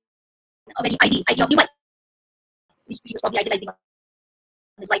very idea of the wife, which he was probably idealizing on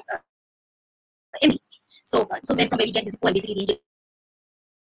his wife, Emily. So where, from where we get this poem, basically the angel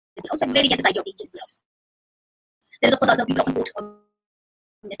in the house, and where we get this idea of the angel in the house. There is, of course, other people often quote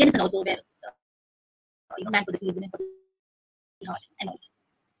Tennyson also, where man for the field, women for the heart, and all.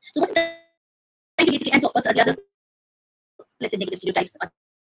 So what we're trying to basically, and so of course the other, let's say, negative stereotypes are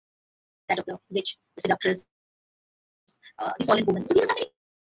that of the witch, the seductress, the fallen woman. So these are some very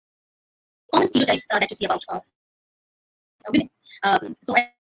common stereotypes that you see about women. So as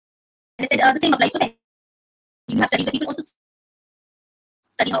I said, the same applies for men. You have studies where people also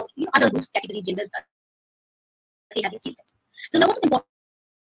study how other groups, categories, genders, they have these stereotypes. So now what is important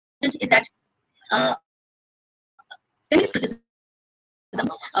is that feminist criticism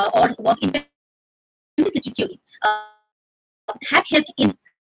or work in these literary theories have helped in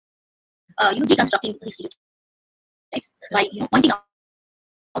deconstructing these stereotypes by pointing out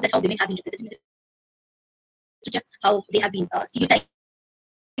that how women have been represented in literature, how they have been stereotyped,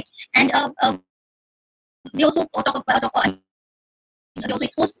 and they also talk about they also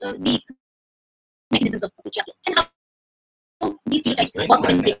expose the mechanisms of patriarchy and how these stereotypes work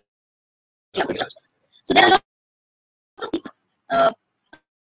within patriarchal structures. So there are a lot of things.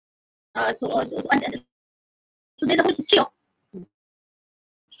 So there's a whole history of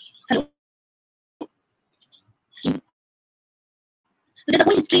hello. So there's a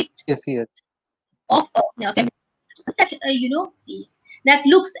whole history Yes, yes. of feminism that that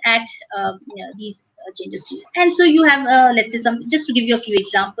looks at these gender stereotypes. And so you have let's say just to give you a few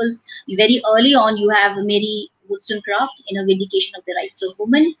examples. Very early on, you have Mary Wollstonecraft in a Vindication of the Rights of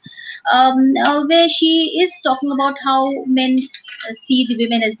Women, where she is talking about how men see the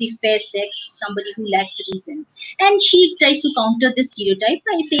women as the fair sex, somebody who lacks reason, and she tries to counter this stereotype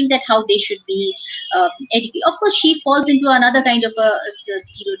by saying that how they should be educated. Of course, she falls into another kind of a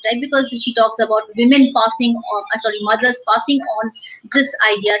stereotype because she talks about women passing on, mothers passing on this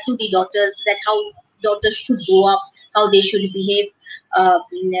idea to the daughters, that how daughters should grow up, how they should behave,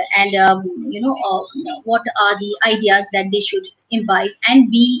 and what are the ideas that they should imbibe and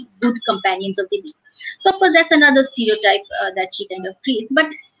be good companions of the men. So of course that's another stereotype that she kind of creates. But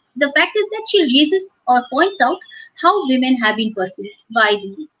the fact is that she raises or points out how women have been perceived by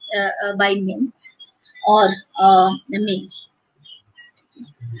men or men.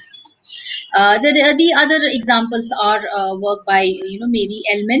 The other examples are work by Mary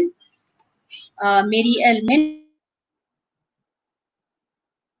Ellman. Mary Ellman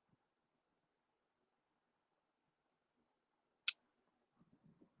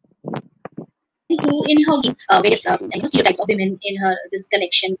in her various stereotypes of women in her this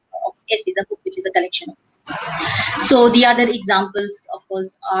collection of essays, a book which is a collection of essays. So the other examples, of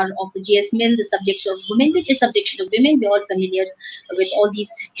course, are of J.S. Mill, The Subjection of Women, which is Subjection of Women. We're all familiar with all these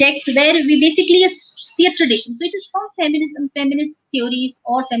texts where we basically see a tradition. So it is from feminism, feminist theories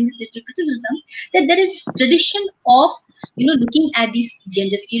or feminist literary criticism that there is tradition of looking at these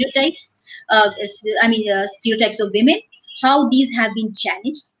gender stereotypes. Stereotypes of women, how these have been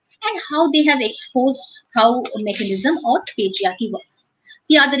challenged, and how they have exposed how a mechanism or patriarchy works.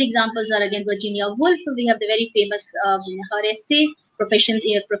 The other examples are again Virginia Woolf. We have the very famous her essay Professions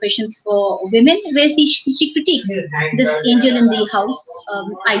for Women, where she critiques this angel in the house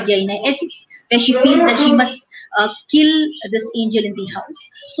idea in her essays, where she feels that she must kill this angel in the house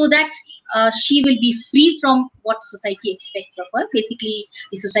so that she will be free from what society expects of her. Basically,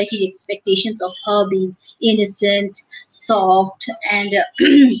 the society's expectations of her being innocent, soft, and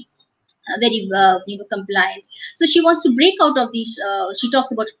very compliant. So she wants to break out of these. She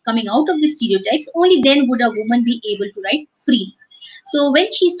talks about coming out of these stereotypes. Only then would a woman be able to write freely. So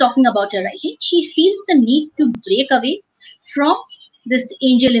when she's talking about her writing, she feels the need to break away from this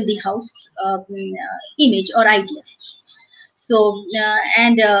angel in the house image or idea. So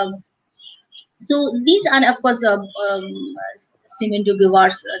so these are, of course, Simone de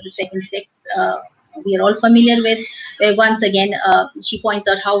Beauvoir's The Second Sex. We are all familiar with, where once again she points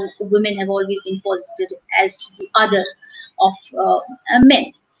out how women have always been posited as the other of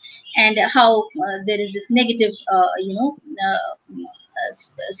men, and how there is this negative,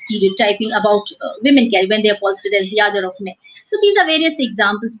 stereotyping about women carry when they are posited as the other of men. So these are various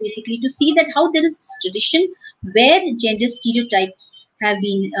examples, basically, to see that how there is this tradition where gender stereotypes have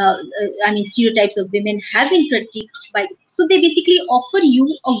been, stereotypes of women have been critiqued by. So they basically offer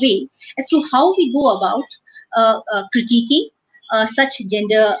you a way as to how we go about critiquing such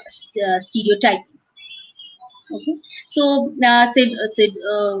gender stereotyping. Okay, so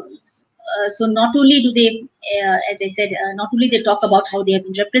so not only do they, as I said, not only they talk about how they have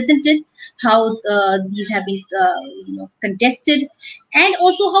been represented, how these have been contested, and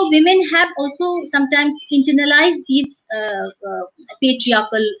also how women have also sometimes internalized these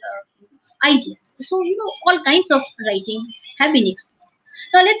patriarchal ideas. So all kinds of writing have been explored.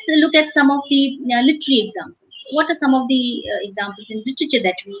 Now let's look at some of the literary examples. What are some of the examples in literature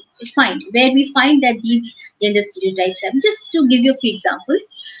that we find, where we find that these gender stereotypes have? Just to give you a few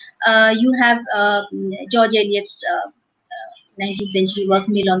examples, you have George Eliot's 19th century work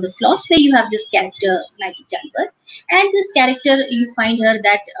Mill on the Floss, where you have this character Maggie Talbot, and this character, you find her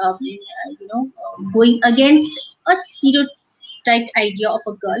that going against a stereotyped idea of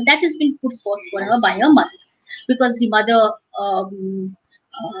a girl that has been put forth for her by her mother, because the mother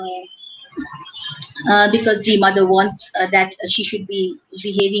wants that she should be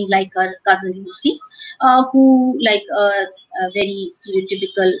behaving like her cousin Lucy, who like a very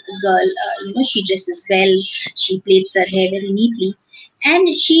stereotypical girl. She dresses well, she plaits her hair very neatly, and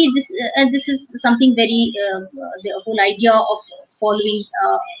this is something very the whole idea of following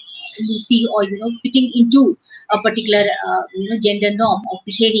Lucy, or fitting into a particular gender norm of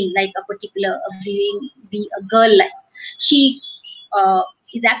behaving like a particular be a girl like. She uh,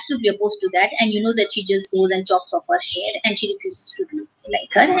 is absolutely opposed to that, and that she just goes and chops off her hair, and she refuses to be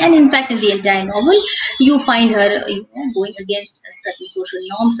like her. And in fact, in the entire novel, you find her going against certain social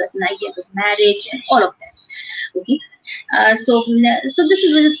norms, certain ideas of marriage, and all of that. Okay. So this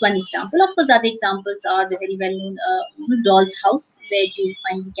is just one example. Of course, other examples are the very well-known Doll's House, where you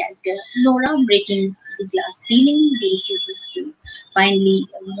find the character Nora breaking the glass ceiling. He refuses to finally,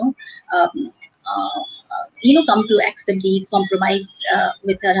 um, come to accept the compromise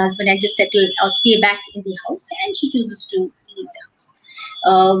with her husband and just settle or stay back in the house, and she chooses to leave the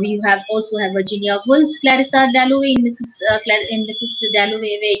house. We also have Virginia Woolf, Clarissa Dalloway in Mrs.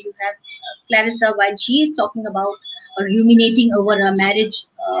 Dalloway, where you have Clarissa, while she is talking about ruminating over her marriage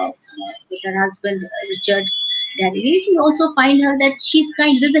with her husband Richard Dalloway, we also find her that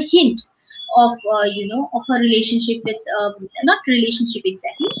there's a hint of of her relationship with not relationship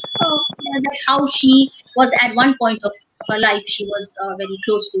exactly, that how she was at one point of her life, she was very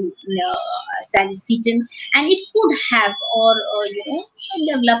close to Sally Seaton, and it could have or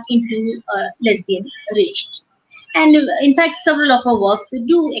develop into lesbian relationship. And in fact, several of her works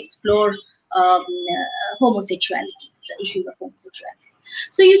do explore homosexuality, issues of homosexuality.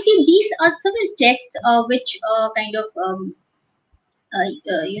 So you see, these are several texts which kind of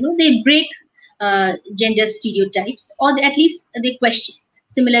they break gender stereotypes, or at least they question.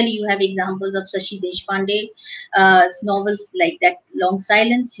 Similarly, you have examples of Shashi Deshpande novels like that Long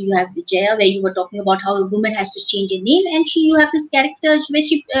Silence. You have Vijaya, where you were talking about how a woman has to change her name, and you have this character where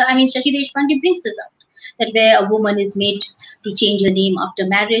Shashi Deshpande brings this up, that where a woman is made to change her name after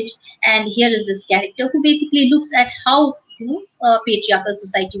marriage, and here is this character who basically looks at how patriarchal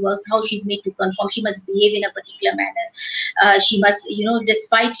society works, how she's made to conform. She must behave in a particular manner. She must,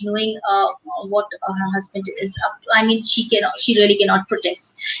 despite knowing what her husband is up to, she really cannot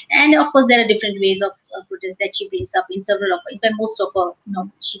protest. And of course, there are different ways of protest that she brings up in several of, in fact, most of her,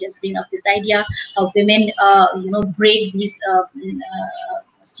 she does bring up this idea how women, break these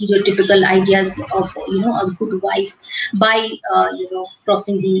stereotypical ideas of a good wife by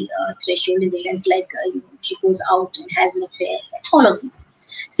crossing the threshold, in the sense like she goes out and has an affair, all of these.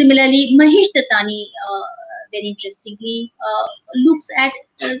 Similarly, Mahesh Dattani very interestingly looks at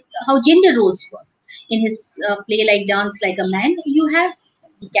how gender roles work. In his play like Dance Like a Man, you have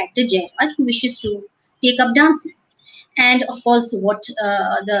the character Jairaj, who wishes to take up dancing, and of course what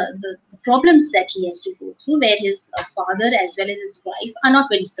the problems that he has to go through, where his father as well as his wife are not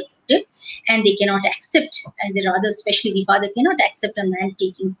very supportive, and they cannot accept, and they rather, especially the father, cannot accept a man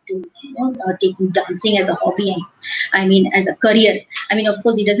taking dancing as a hobby, and as a career. Of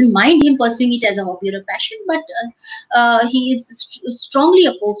course, he doesn't mind him pursuing it as a hobby or a passion, but he is strongly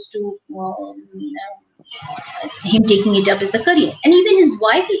opposed to him taking it up as a career. And even his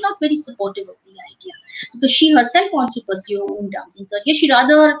wife is not very supportive of the idea, because she herself wants to pursue her own dancing career. She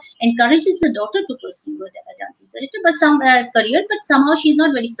rather encourages her daughter to pursue a dancing career, but somehow she's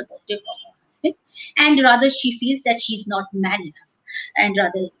not very supportive of her husband, and rather she feels that she's not man enough, and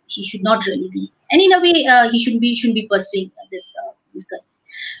rather he should not really be, and in a way he shouldn't be pursuing this career.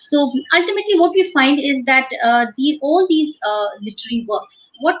 So ultimately, what we find is that all these literary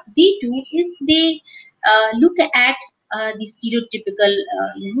works, what they do is they look at the stereotypical,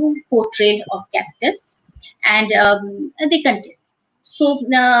 portrayal of characters, and they contest. So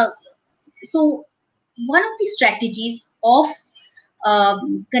one of the strategies of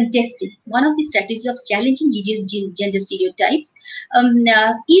contesting, one of the strategies of challenging gender stereotypes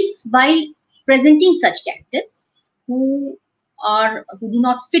is by presenting such characters who do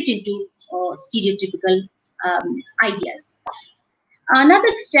not fit into stereotypical ideas.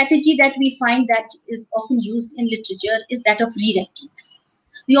 Another strategy that we find that is often used in literature is that of rewritings.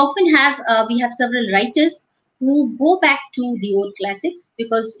 We have several writers who go back to the old classics,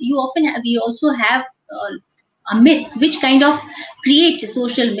 because we also have myths which kind of create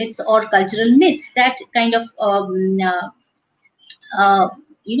social myths or cultural myths that kind of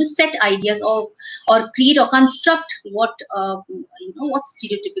set ideas of, or create or construct what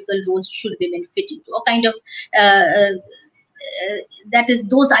stereotypical roles should women fit into, or kind of that is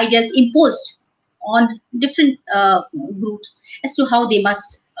those ideas imposed on different groups as to how they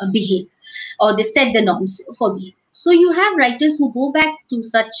must behave, or they set the norms for behavior. So you have writers who go back to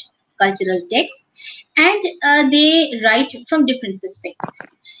such cultural texts, and they write from different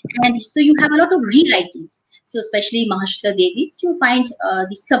perspectives. And so you have a lot of rewritings. So especially Mahashita Devi's, you find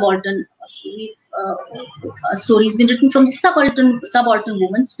the subaltern stories been written from the subaltern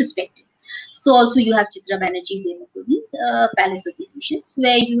woman's perspective. So also you have Chitra Banerjee Devakudi's Palace of Illusions,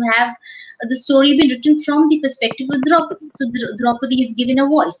 where you have the story been written from the perspective of Draupadi. So Draupadi is given a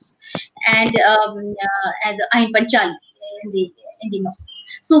voice, and Ain Panchali in the novel.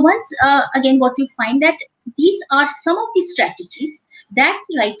 So once again, what you find that these are some of the strategies that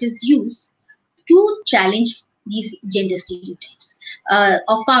writers use to challenge these gender stereotypes,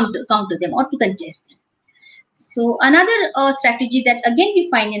 or counter them, or to contest them. So another strategy that again we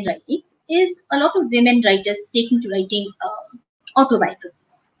find in writings is a lot of women writers taking to writing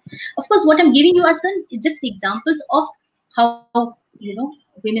autobiographies. Of course, what I'm giving you are some just examples of how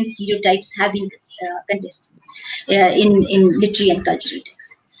women stereotypes have been contested in literary and cultural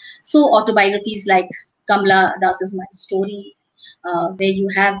texts. So autobiographies like Kamla Das's My Story, where you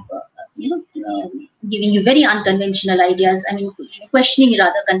have giving you very unconventional ideas. I mean, questioning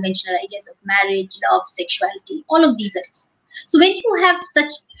rather conventional ideas of marriage, love, sexuality. All of these are. So when you have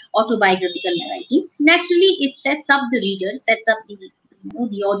such autobiographical writings, naturally it sets up the reader, sets up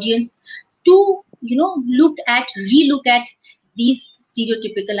the audience to relook at these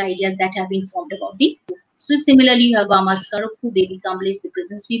stereotypical ideas that have been formed about the. So similarly, you have Vama's Karokku, Baby Kamle's The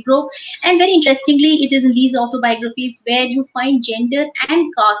Prisons We Broke. And very interestingly, it is in these autobiographies where you find gender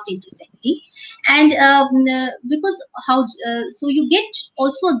and caste intersecting. And because so you get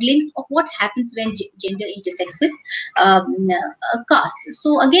also a glimpse of what happens when gender intersects with caste.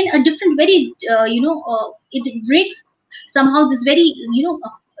 So again, a different, very, it breaks somehow this very,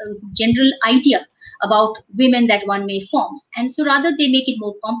 general idea about women that one may form, and so rather they make it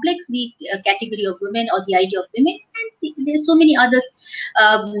more complex, the category of women or the idea of women, and there's so many other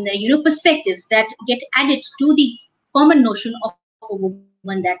perspectives that get added to the common notion of a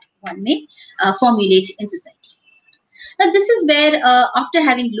woman that one may formulate in society. Now this is where after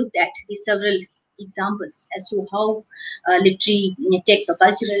having looked at the several examples as to how literary texts or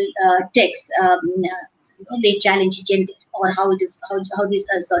cultural texts they challenge gender, or how it is how these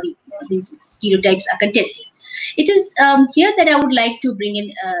these stereotypes are contested. It is here that I would like to bring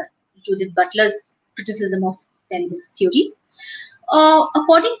in Judith Butler's criticism of feminist theories.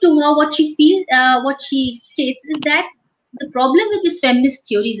 According to her, what she states is that the problem with these feminist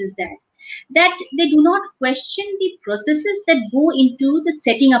theories is that they do not question the processes that go into the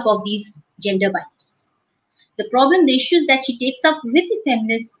setting up of these gender binaries. The problem, the issues that she takes up with the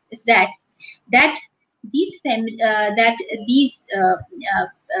feminists is that these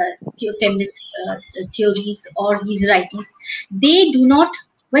feminist theories or these writings, they do not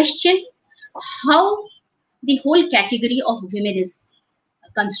question how the whole category of women is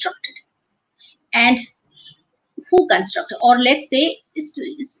constructed, and who constructed, or let's say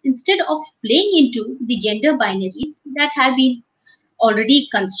instead of playing into the gender binaries that have been already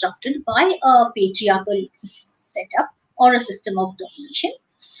constructed by a patriarchal setup or a system of domination,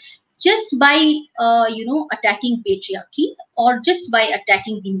 just by attacking patriarchy, or just by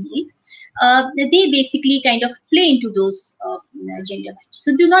attacking the male, they basically kind of play into those gender binaries.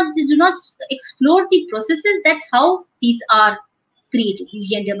 So do not explore the processes that how these are created, these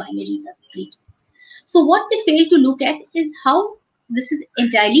gender binaries are created. So what they fail to look at is how this is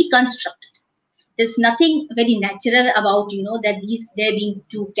entirely constructed. There's nothing very natural about that there being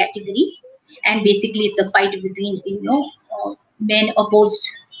two categories, and basically it's a fight between men opposed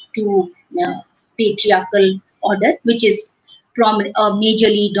to patriarchal order, which is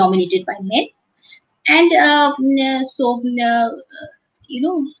majorly dominated by men. And so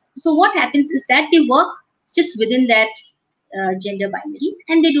what happens is that they work just within that gender binaries,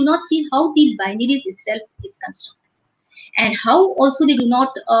 and they do not see how the binaries itself is constructed, and how also they do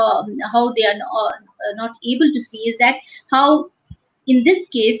not how they are not able to see is that how in this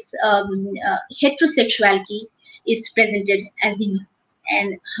case heterosexuality is presented as the norm,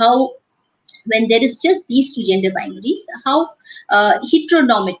 and how when there is just these two gender binaries, how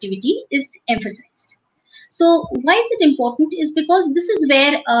heteronormativity is emphasized. So why is it important is because this is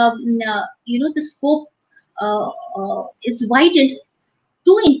where the scope is widened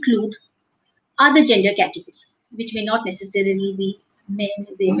to include other gender categories, which may not necessarily be men,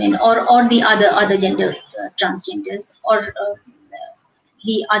 women, or the other gender transgenders, or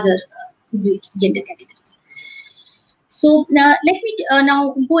the other groups, gender categories. So let me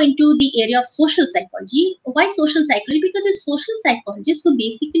now go into the area of social psychology. Why social psychology? Because it's social psychologists who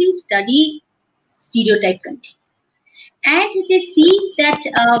basically study stereotype content. and they see that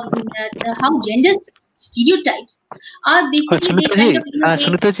how gender stereotypes are basically they kind of in a way.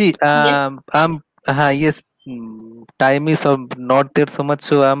 Sunita ji, Yes. yes, time is not there so much,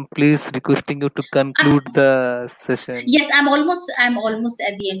 so I'm please requesting you to Ah, conclude the session. yes, I'm almost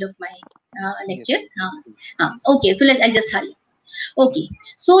at the end of my Yes, lecture. yes, please, please. Okay, so I'll just hurry. Okay,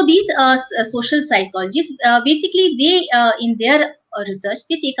 so these social psychologists basically they in their research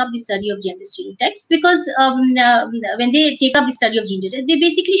they take up the study of gender stereotypes because when they take up the study of gender, they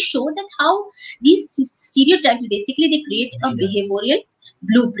basically show that how these stereotypes basically they create a behavioral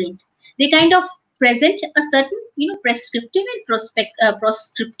blueprint. They kind of present a certain prescriptive and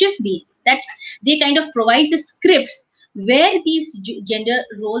proscriptive behavior that they kind of provide the scripts where these gender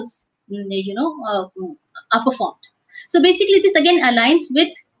roles are performed. So basically, this again aligns with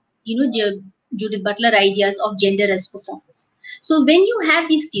Judith Butler ideas of gender as performance. So when you have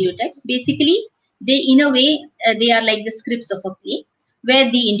these stereotypes, basically they in a way they are like the scripts of a play,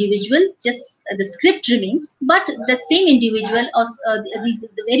 where the individual just the script remains, but that same individual or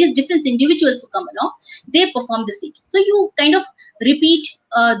the various different individuals who come along, they perform the same. So you kind of repeat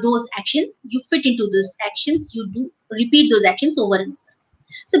those actions, you fit into those actions, you do repeat those actions over and over.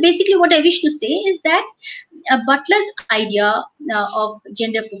 So basically, what I wish to say is that Butler's idea of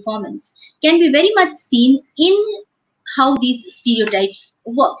gender performance can be very much seen in how these stereotypes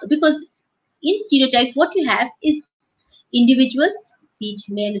work. Because in stereotypes, what you have is individuals, be it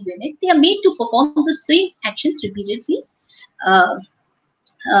men and women, they are made to perform the same actions repeatedly, uh,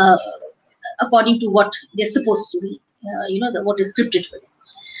 uh, according to what they're supposed to be, what is scripted for them.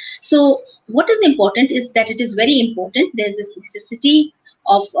 So, what is important is that it is very important. There's this necessity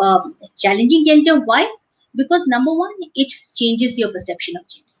of challenging gender. Why? Because number one, it changes your perception of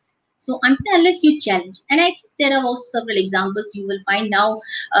gender. So, until unless you challenge, and I think there are also several examples you will find now.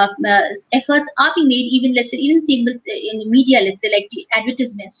 Efforts are being made, even let's say, even simple in media, let's say, like the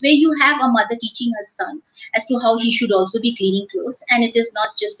advertisements, where you have a mother teaching her son as to how he should also be cleaning clothes, and it is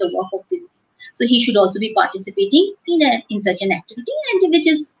not just a work of the so he should also be participating in such an activity, and which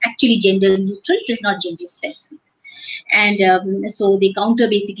is actually gender neutral. It is not gender specific, and so they counter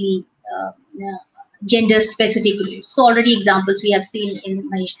basically gender specific rules. So already examples we have seen in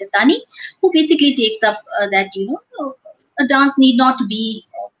Mahesh Tatani, who basically takes up that a dance need not be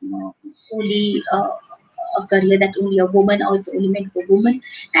only a career that only a woman or it's only meant for women,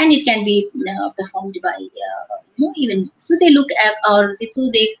 and it can be performed by even so they look at or so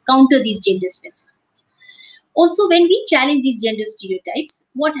they counter these gender specific. Also, when we challenge these gender stereotypes,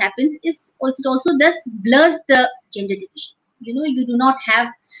 what happens is also it also thus blurs the gender divisions. You do not have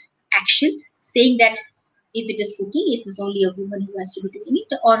actions saying that if it is cooking, it is only a woman who has to be doing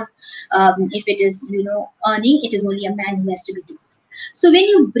it, or if it is earning, it is only a man who has to be doing it. So when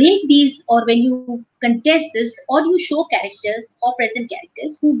you break these, or when you contest this, or you show characters or present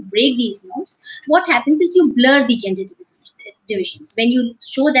characters who break these norms, what happens is you blur the gender divisions. When you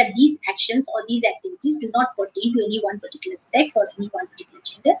show that these actions or these activities do not pertain to any one particular sex or any one particular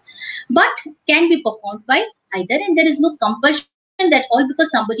gender, but can be performed by either, and there is no compulsion that all because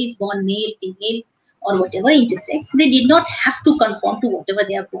somebody is born male, female, or whatever intersex, they did not have to conform to whatever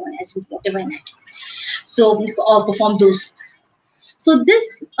they are born as with whatever anatomy. So, or perform those roles. So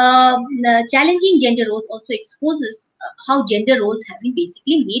this challenging gender roles also exposes how gender roles have been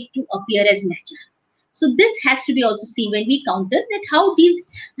basically made to appear as natural. So this has to be also seen when we counter that how these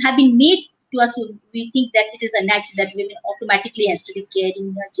have been made to us. We think that it is a natural that women automatically has to be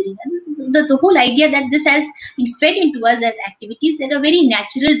caring, nurturing, and the whole idea that this has been fed into us as activities that are very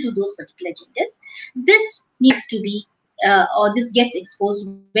natural to those particular genders. This needs to be or this gets exposed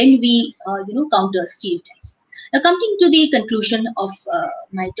when we counter stereotypes. Now, coming to the conclusion of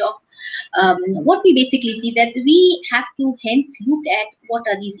my talk, what we basically see that we have to hence look at what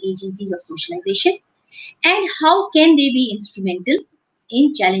are these agencies of socialization and how can they be instrumental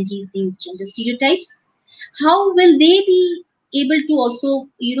in challenging the gender stereotypes. How will they be able to also,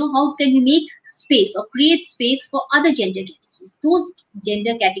 how can we make space or create space for other gender categories, those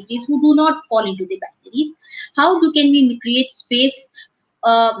gender categories who do not fall into the binaries? How can we create space?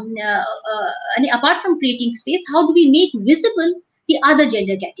 And apart from creating space, how do we make visible the other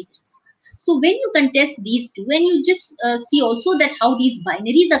gender categories? So when you contest these two, and you just see also that how these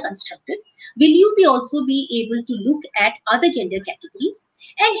binaries are constructed, will you be also be able to look at other gender categories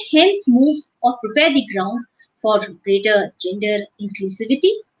and hence move or prepare the ground for greater gender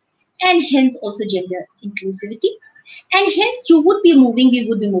inclusivity and hence also gender inclusivity, and hence we would be moving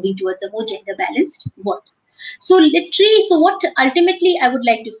towards a more gender balanced world. So literally, so what ultimately I would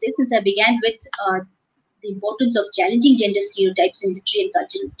like to say, since I began with the importance of challenging gender stereotypes in literary and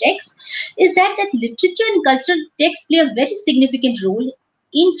cultural texts is that literature and cultural texts play a very significant role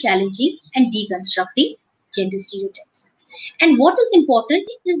in challenging and deconstructing gender stereotypes. And what is important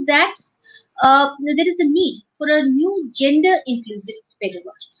is that there is a need for a new gender inclusive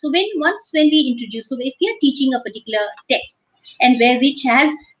pedagogy. So when we introduce, so if we are teaching a particular text and which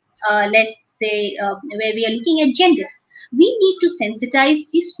has let's say where we are looking at gender, we need to sensitize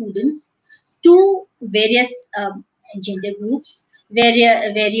the students to various gender groups,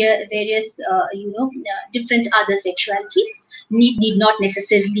 various different other sexualities. Need not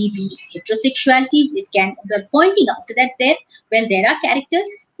necessarily be heterosexuality. It can, we're pointing out that there are characters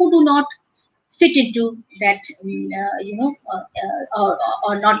who do not fit into that,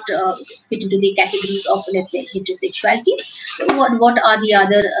 or not fit into the categories of, let's say, heterosexuality. What are the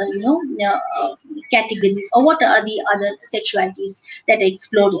other, categories, or what are the other sexualities that are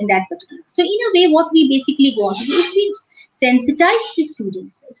explored in that particular? So, in a way, what we basically go on to do is we sensitize the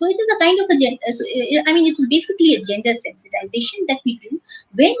students. So, it is a kind of a it is basically a gender sensitization that we do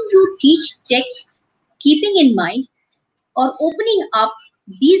when you teach text, keeping in mind or opening up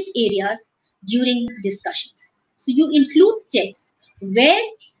these areas during discussions. So you include text where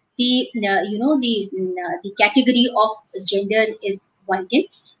the category of gender is widened,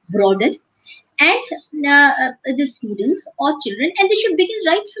 broadened, and the students or children, and they should begin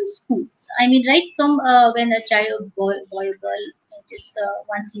right from schools. I mean, right from when a child, boy or girl, just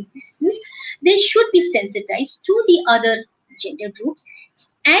once he's in school, they should be sensitized to the other gender groups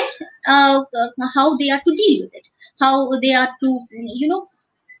and how they are to deal with it, how they are to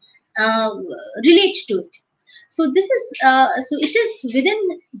uh, relate to it. So this is so it is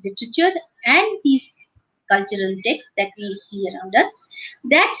within literature and these cultural texts that we see around us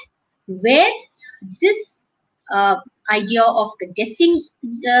that where this idea of contesting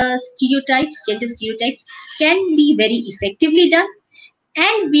stereotypes, gender stereotypes, can be very effectively done,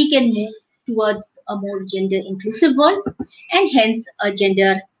 and we can move towards a more gender inclusive world and hence a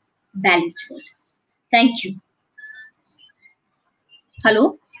gender balanced world. Thank you.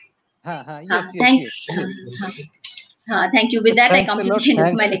 Hello. Yes, yes, Thank, yes, yes. thank you. With that, I Thanks come a to lot. the end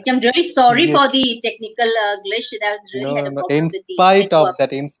of my lecture. I'm really sorry Yes. for the technical glitch. That was really had a problem In with the spite of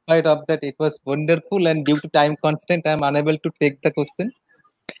network. that, it was wonderful, and due to time constraint, I'm unable to take the question.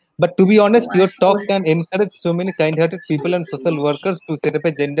 But to be honest, your talk can encourage so many kind-hearted people and social workers to set up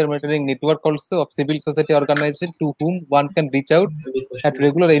a gender monitoring network also of civil society organization to whom one can reach out at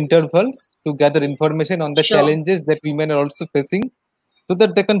regular intervals to gather information on the Sure. challenges that women are also facing, so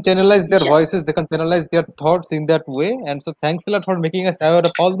that they can channelize their voices, they can channelize their thoughts in that way. And so thanks a lot for making us aware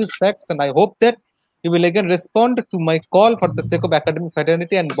of all these facts, and I hope that you will again respond to my call for the sake of academic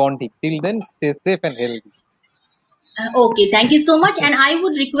fraternity and bonding. Till then, stay safe and healthy. Okay, thank you so much. And I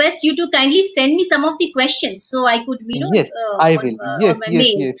would request you to kindly send me some of the questions so I could, Yes, I will. Yes, on my yes,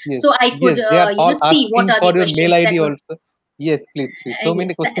 mail, yes, yes. so I could, Yes, they are all see what asking are for the your mail questions ID that would. also. Yes, please, please. So many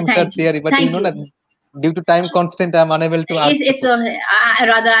Yes, questions are thank you. there, but Thank you. Due to time constraint, I'm unable to answer. It's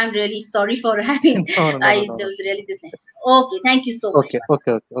rather, I'm really sorry for having. No. There was really this. Okay, thank you so much. Okay.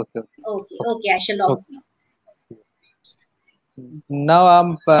 Okay, I shall log off now. Now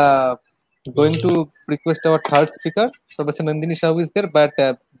I'm going to request our third speaker, Professor Nandini Sahu is there, but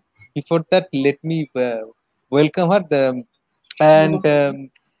before that, let me welcome her.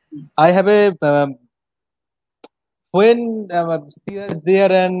 I have a when she was there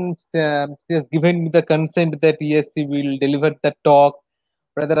and she has given me the consent that yes, she will deliver the talk.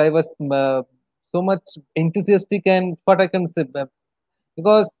 Rather, I was so much enthusiastic, and what I can say,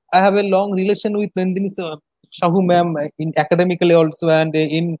 because I have a long relation with Nandini Sahu ma'am in academically also, and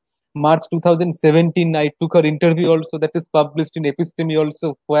in March 2017 I took her interview also, that is published in Episteme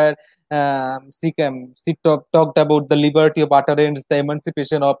also, where she talked about the liberty of utterance, the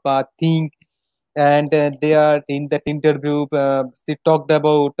emancipation of think, and they are in that interview she talked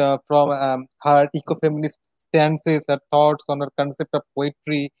about from her ecofeminist stances, her thoughts on her concept of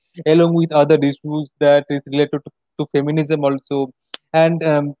poetry, along with other issues that is related to feminism also. And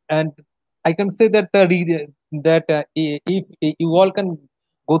I can say that if you all can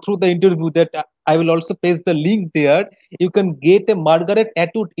go through the interview, that I will also paste the link there. You can get a Margaret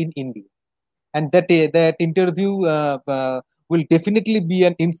Atwood in India, and that interview will definitely be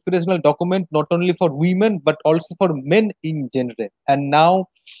an inspirational document, not only for women but also for men in general. And now,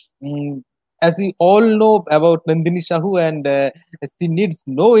 as we all know about Nandini Sahu, and she needs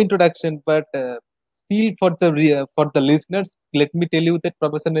no introduction, but still for the listeners, let me tell you that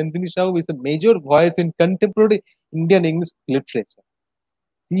Professor Nandini Sahu is a major voice in contemporary Indian English literature.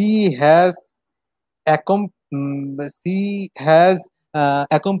 She has she has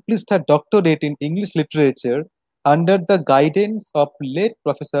accomplished her doctorate in English literature under the guidance of late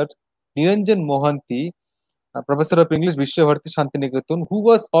Professor Niranjan Mohanty, Professor of English, Vishwabharati Shantiniketan, who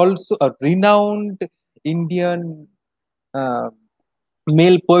was also a renowned Indian uh,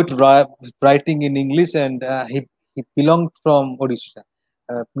 male poet writing in English, and he belonged from Odisha.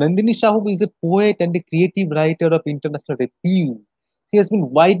 Nandini Sahu is a poet and a creative writer of international repute. She has been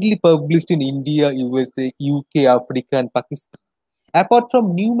widely published in India, USA, UK, Africa, and Pakistan. Apart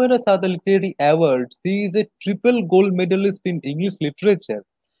from numerous other literary awards, she is a triple gold medalist in English literature.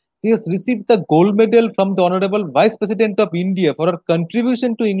 She has received the gold medal from the Honorable Vice President of India for her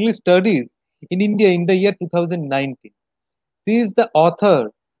contribution to English studies in India in the year 2019. She is the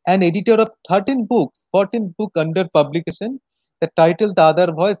author and editor of 13 books, 14 books under publication. The title The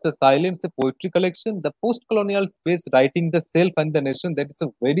Other Voice, The Silence, a poetry collection, The Post-Colonial Space, Writing the Self and the Nation. That is a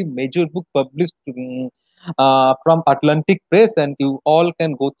very major book published from Atlantic Press, and you all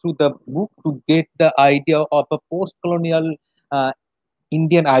can go through the book to get the idea of a post-colonial uh,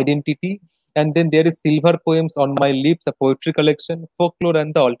 Indian identity. And then there is Silver Poems on My Lips, a poetry collection, Folklore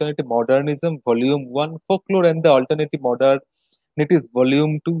and the Alternative Modernism, Volume 1, Folklore and the Alternative Modernities,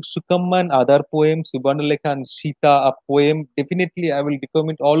 Volume 2, Sukamma and Other Poems, Subarnalekha and Sita, a poem. Definitely, I will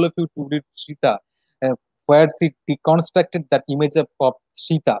recommend all of you to read Sita, uh, where she deconstructed that image of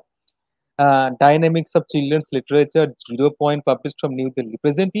Sita. Dynamics of Children's Literature, 0 Point, published from New Delhi.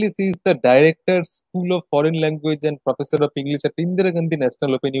 Presently, she is the Director, School of Foreign Language and Professor of English at Indira Gandhi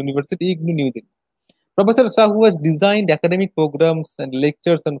National Open University, IGNOU, New Delhi. Professor Sahu has designed academic programs and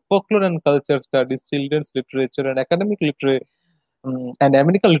lectures on folklore and culture studies, children's literature, and academic literature and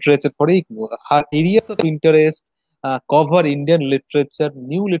American literature for IGNOU. Her areas of interest cover Indian literature,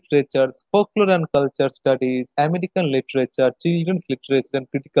 new literatures, folklore and culture studies, American literature, children's literature, and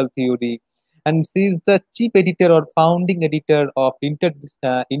critical theory. And she is the chief editor or founding editor of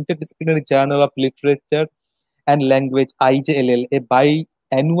Interdisciplinary Journal of Literature and Language, IJLL, a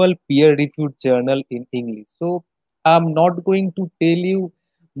biannual peer-reviewed journal in English. So I'm not going to tell you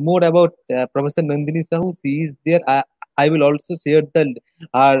more about Professor Nandini Sahu. She is there. I will also share the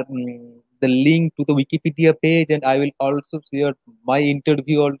link to the Wikipedia page, and I will also share my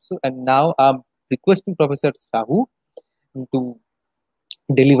interview also. And now I'm requesting Professor Sahu to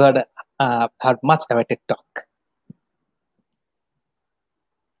deliver her much awaited talk.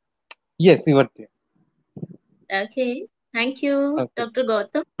 Yes, you are there. Okay. Thank you, Okay. Dr.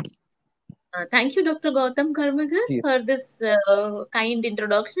 Gautam. Thank you, Dr. Gautam Karmakar, Yes. for this kind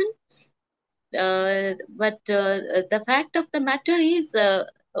introduction. But the fact of the matter is,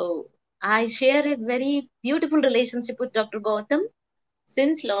 oh, I share a very beautiful relationship with Dr. Gautam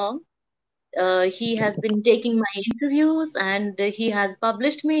since long. He has been taking my interviews, and he has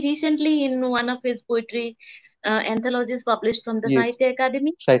published me recently in one of his poetry anthologies published from the Yes. Sahitya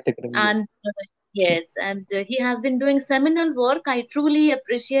Academy. Sahitya Academy, yes. And yes, and he has been doing seminal work. I truly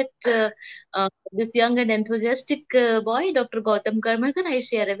appreciate this young and enthusiastic boy, Dr. Gautam Karmakar. I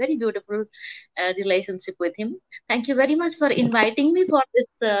share a very beautiful relationship with him. Thank you very much for inviting me for this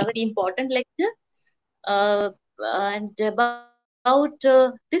very important lecture. And about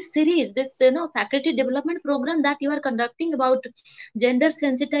this series, this faculty development program that you are conducting about gender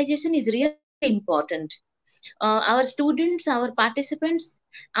sensitization is really important. Our students, our participants,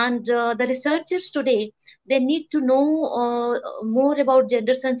 and the researchers today, they need to know more about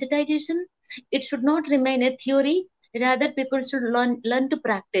gender sensitization. It should not remain a theory, rather people should learn to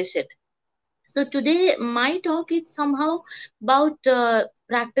practice it. So today my talk is somehow about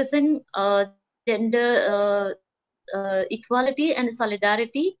practicing gender equality and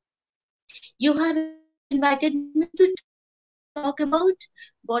solidarity. You have invited me to talk about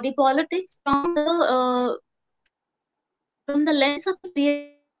body politics from the lens of a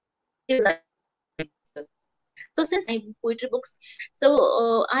creative writer. So since I have been writing my poetry books,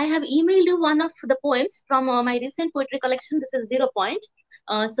 so I have emailed you one of the poems from my recent poetry collection. This is 0 Point.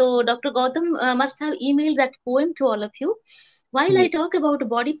 So Dr. Gautam must have emailed that poem to all of you. While I talk Yes. about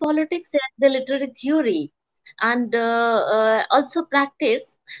body politics and the literary theory, and also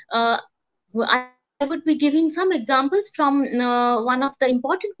practice, uh, I would be giving some examples from one of the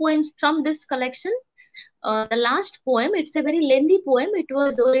important poems from this collection. The last poem, it's a very lengthy poem. It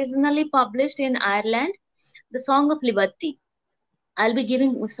was originally published in Ireland, The Song of Liberty. I'll be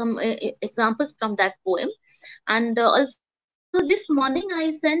giving some examples from that poem. And also this morning,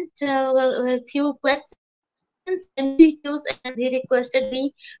 I sent a few questions, MCQs, as he requested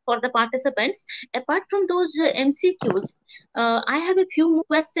me for the participants. Apart from those MCQs, I have a few more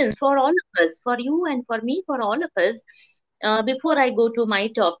questions for all of us, for you and for me, for all of us, before I go to my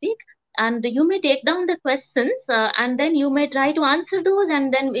topic. and you may take down the questions, and then you may try to answer those,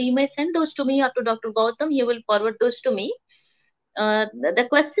 and then you may send those to me or to Dr. Gautam. He will forward those to me. The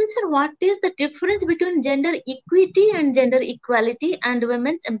questions are: what is the difference between gender equity and gender equality and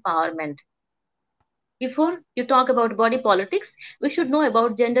women's empowerment? Before you talk about body politics, we should know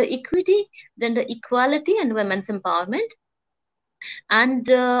about gender equity, gender equality, and women's empowerment. And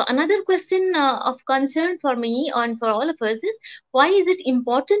another question of concern for me and for all of us is: why is it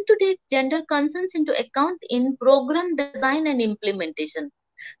important to take gender concerns into account in program design and implementation?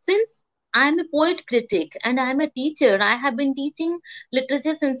 Since I am a poet critic and I am a teacher, I have been teaching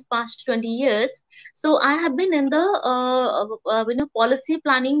literature since past 20 years. So I have been in the policy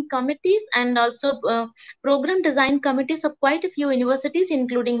planning committees and also program design committees of quite a few universities,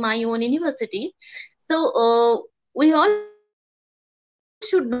 including my own university. So we all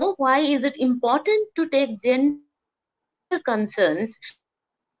should know why is it important to take gender concerns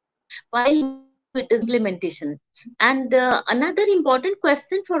while we design implementation. And another important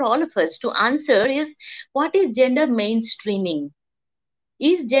question for all of us to answer is: what is gender mainstreaming?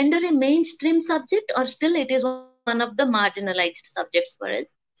 Is gender a mainstream subject, or still it is one of the marginalized subjects for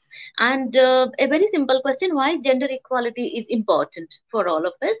us? And a very simple question: why gender equality is important for all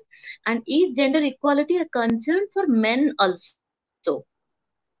of us? And is gender equality a concern for men also?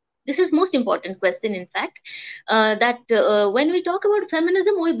 This is most important question, in fact. That when we talk about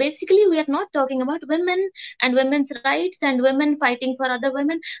feminism, we are not talking about women and women's rights and women fighting for other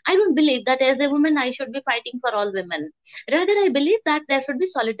women. I don't believe that as a woman I should be fighting for all women. Rather, I believe that there should be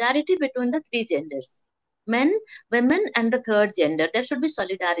solidarity between the three genders: men, women, and the third gender. There should be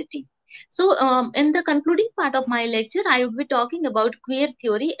solidarity. So, in the concluding part of my lecture, I will be talking about queer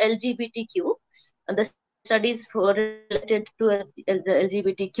theory, LGBTQ, the studies for related to the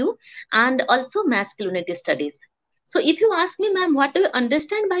LGBTQ, and also masculinity studies. So if you ask me, ma'am, what do you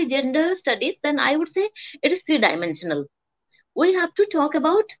understand by gender studies, then I would say it is three-dimensional. We have to talk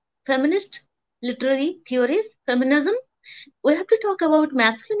about feminist literary theories, feminism. We have to talk about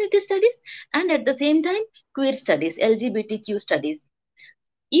masculinity studies, and at the same time, queer studies, LGBTQ studies.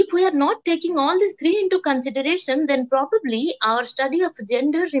 If we are not taking all these three into consideration, then probably our study of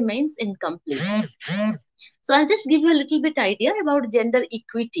gender remains incomplete. So I'll just give you a little bit idea about gender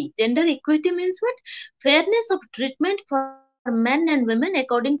equity. Gender equity means what? Fairness of treatment for men and women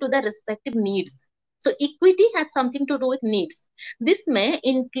according to their respective needs. So equity has something to do with needs. This may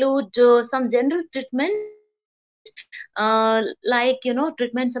include some general treatment, like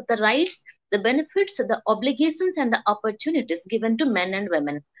treatments of the rights, the benefits, the obligations, and the opportunities given to men and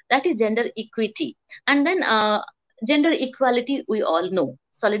women. That is gender equity. And then gender equality, we all know: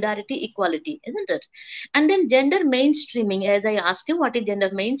 solidarity, equality, isn't it? And then gender mainstreaming, as I asked you, what is gender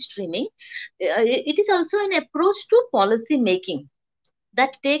mainstreaming? It is also an approach to policy making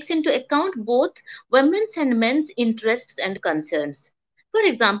that takes into account both women's and men's interests and concerns. For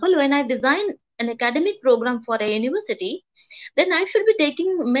example, when I design an academic program for a university, then I should be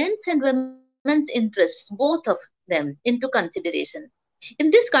taking men's and women's interests, both of them, into consideration. In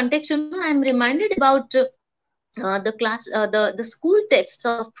this context, I am reminded about the school texts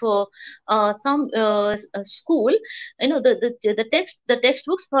of some school. The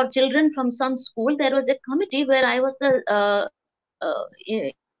textbooks for children from some school. There was a committee where I was the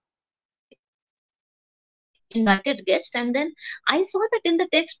invited guest, and then I saw that in the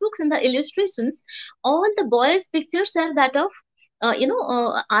textbooks, in the illustrations, all the boys pictures are that of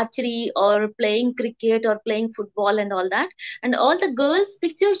archery or playing cricket or playing football and all that, and all the girls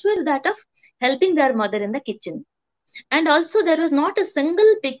pictures were that of helping their mother in the kitchen. And also there was not a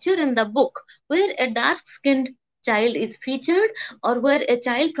single picture in the book where a dark skinned child is featured or where a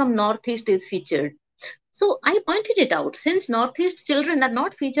child from northeast is featured. So I pointed it out. Since northeast children are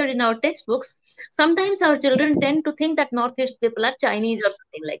not featured in our textbooks, sometimes our children tend to think that northeast people are Chinese or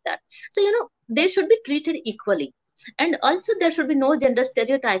something like that. So they should be treated equally. And also there should be no gender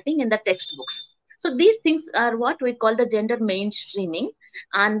stereotyping in the textbooks. So these things are what we call the gender mainstreaming.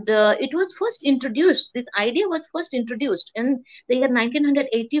 And it was first introduced, this idea was first introduced in the year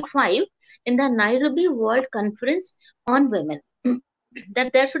 1985 in the Nairobi World Conference on Women,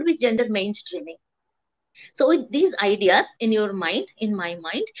 that there should be gender mainstreaming. So with these ideas in your mind, in my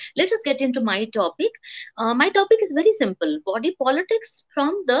mind, let us get into my topic. My topic is very simple: body politics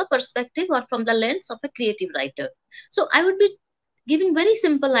from the perspective or from the lens of a creative writer. So I would be giving very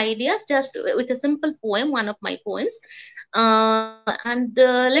simple ideas just with a simple poem, one of my poems. And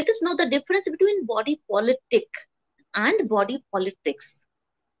let us know the difference between body politic and body politics.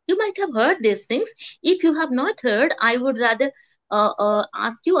 You might have heard these things. If you have not heard, I would rather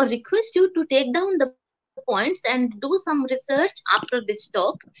ask you or request you to take down the poem points and do some research after this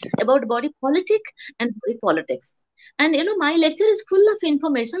talk about body politic and body politics. And my lecture is full of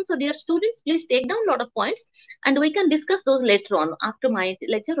information. So dear students, please take down a lot of points and we can discuss those later on. After my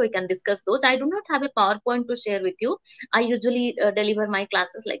lecture, we can discuss those. I do not have a PowerPoint to share with you. I usually deliver my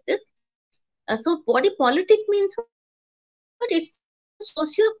classes like this. So body politic means what? It's a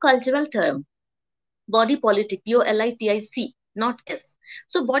socio-cultural term. Body politic, Politic, not S.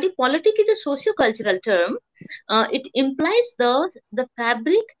 So body politic is a socio-cultural term. It implies the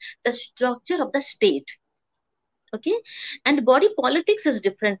fabric, the structure of the state. Okay, and body politics is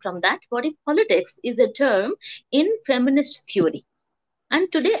different from that. Body politics is a term in feminist theory. And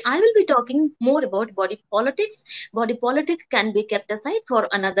today I will be talking more about body politics. Body politic can be kept aside for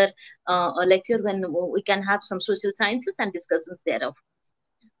another lecture when we can have some social sciences and discussions thereof.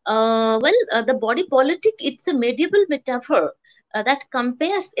 The body politic, it's a medieval metaphor that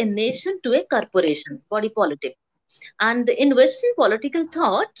compares a nation to a corporation, body politic. And in Western political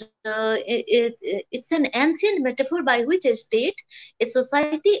thought, it's an ancient metaphor by which a state, a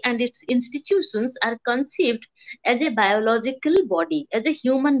society, and its institutions are conceived as a biological body, as a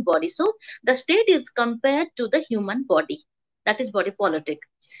human body. So the state is compared to the human body. That is body politic.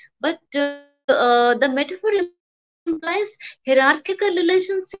 But the metaphor implies hierarchical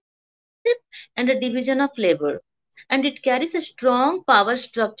relationship and a division of labor. And it carries a strong power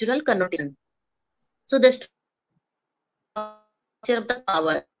structural connotation. So the structure of the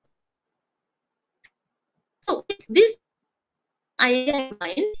power. So with this idea in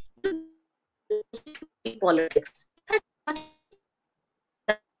mind, you just proceed to body politics. If I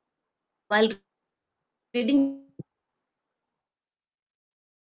started while reading this lecture,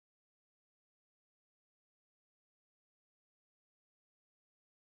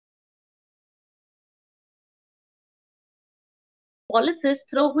 policies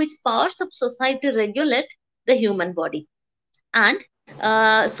through which parts of society regulate the human body and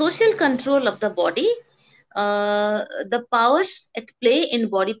social control of the body. The powers at play in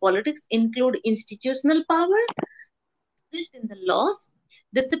body politics include institutional power expressed in the laws,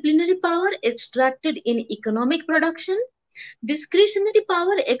 disciplinary power extracted in economic production, discretionary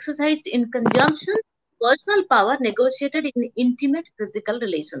power exercised in consumption, personal power negotiated in intimate physical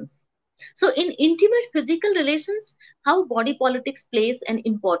relations. So, in intimate physical relations, how body politics plays an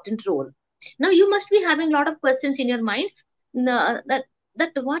important role. Now, you must be having a lot of questions in your mind.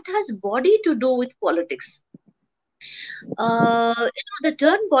 That what has body to do with politics? The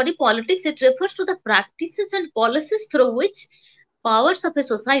term body politics, it refers to the practices and policies through which powers of a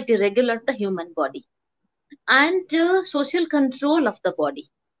society regulate the human body and social control of the body.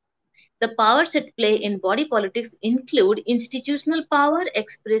 The powers at play in body politics include institutional power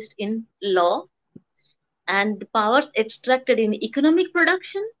expressed in law and powers extracted in economic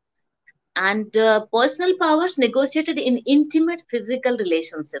production and personal powers negotiated in intimate physical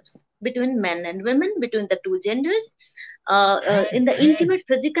relationships between men and women, between the two genders, in the intimate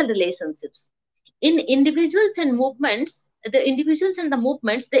physical relationships. In individuals and movements, the individuals and the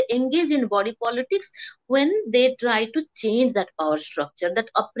movements, they engage in body politics when they try to change that power structure,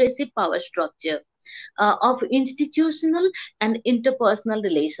 that oppressive power structure of institutional and interpersonal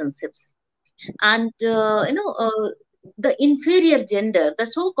relationships. And the inferior gender, the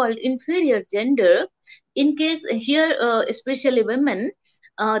so-called inferior gender, in case here especially women,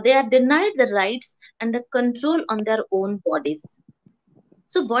 they are denied the rights and the control on their own bodies.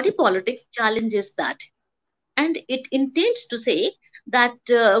 So body politics challenges that, and it intends to say that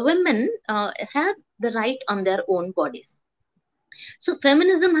women have the right on their own bodies. So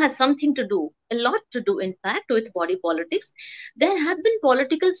feminism has something to do, a lot to do, in fact, with body politics. There have been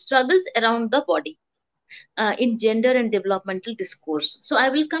political struggles around the body in gender and developmental discourse. So I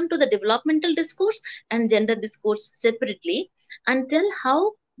will come to the developmental discourse and gender discourse separately and tell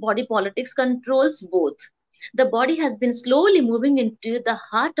how body politics controls both. The body has been slowly moving into the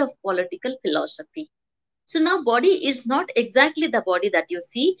heart of political philosophy. So now body is not exactly the body that you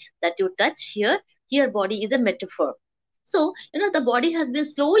see, that you touch here. Here body is a metaphor. So, the body has been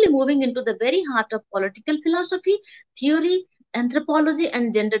slowly moving into the very heart of political philosophy, theory, anthropology,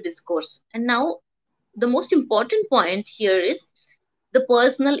 and gender discourse. And now the most important point here is the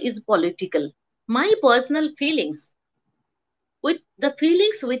personal is political. My personal feelings, with the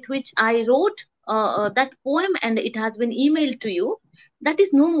feelings with which I wrote that poem and it has been emailed to you, that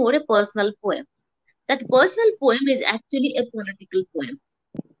is no more a personal poem. That personal poem is actually a political poem.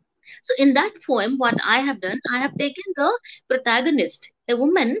 So in that poem, what I have done, I have taken the protagonist, a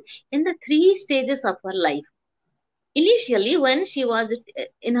woman, in the three stages of her life. Initially, when she was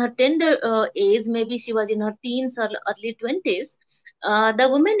in her tender age, maybe she was in her teens or early 20s, the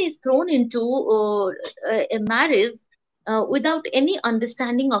woman is thrown into a marriage without any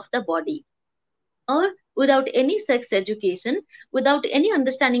understanding of the body, or without any sex education, without any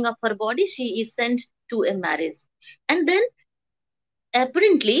understanding of her body, she is sent to a marriage. And then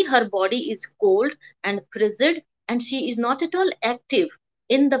apparently her body is cold and frigid, and she is not at all active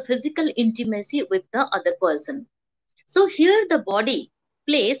in the physical intimacy with the other person. So here the body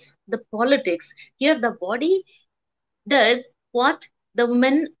plays the politics. Here the body does what the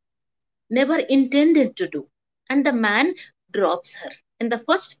woman never intended to do, and the man drops her. In the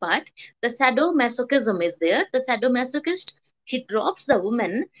first part, the sadomasochism is there. The sadomasochist, he drops the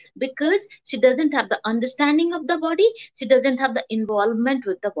woman because she doesn't have the understanding of the body, she doesn't have the involvement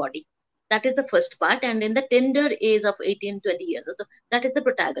with the body. That is the first part, and in the tender age of 18-20 years. So that is the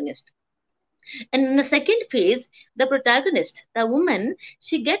protagonist. And in the second phase, the protagonist, the woman,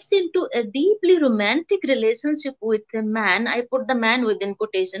 she gets into a deeply romantic relationship with a man. I put the man within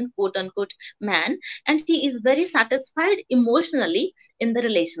quotation, quote unquote, man, and she is very satisfied emotionally in the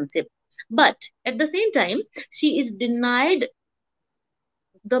relationship. But at the same time, she is denied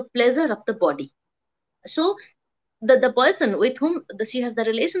the pleasure of the body. So the person with whom she has the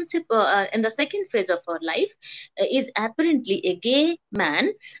relationship in the second phase of her life is apparently a gay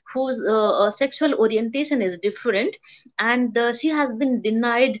man whose sexual orientation is different, and she has been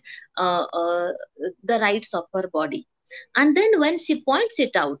denied uh, uh, the rights of her body. And then when she points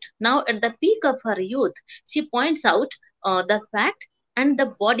it out, now at the peak of her youth, she points out the fact and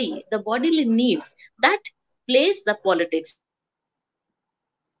the bodily needs that plays the politics. So the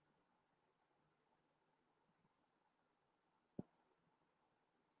second phase of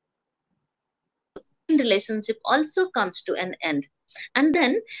her life, the second relationship also comes to an end. And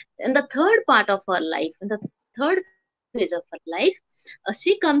then in the third part of her life, in the third phase of her life,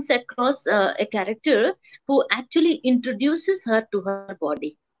 she comes across a character who actually introduces her to her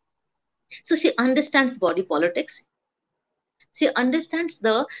body. So she understands body politics, she understands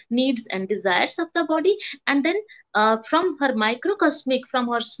the needs and desires of the body, and then from her microcosmic, from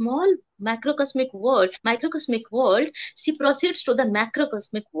her small microcosmic world, she proceeds to the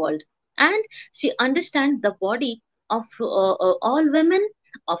macrocosmic world, and she understands the body of all women,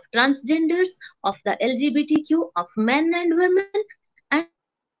 of transgenders, of the LGBTQ, of men and women, and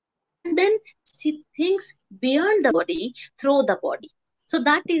then she thinks beyond the body through the body. So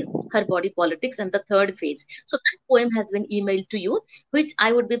that is her body politics in the third phase. So that poem has been emailed to you, which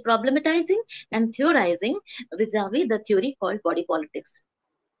I would be problematizing and theorizing vis-a-vis the theory called body politics.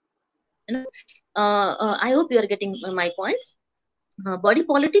 I hope you are getting my points. Body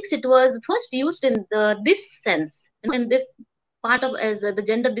politics, it was first used in this sense, in this part of as the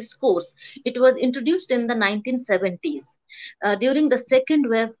gender discourse. It was introduced in the 1970s during the second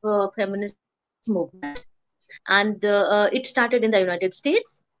wave feminist movement, and it started in the United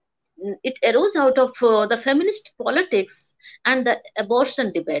States. It arose out of the feminist politics and the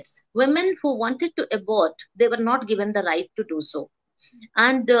abortion debates. Women who wanted to abort, they were not given the right to do so,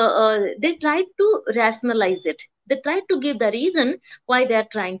 and they tried to rationalize it. They tried to give the reason why they are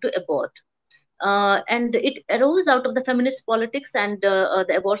trying to abort. And it arose out of the feminist politics and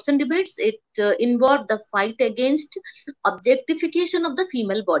the abortion debates. It involved the fight against objectification of the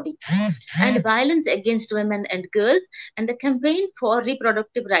female body and violence against women and girls, and the campaign for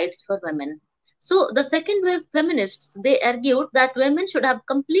reproductive rights for women. So the second wave feminists, they argued that women should have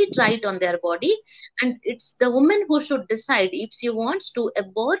complete right on their body, and it's the woman who should decide if she wants to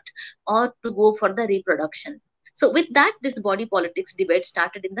abort or to go for the reproduction. So with that, this body politics debate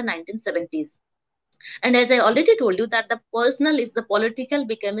started in the 1970s. And as I already told you, that the personal is the political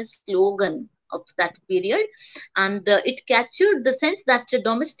became a slogan of that period, and it captured the sense that the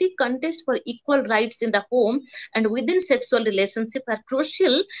domestic contest for equal rights in the home and within sexual relationship are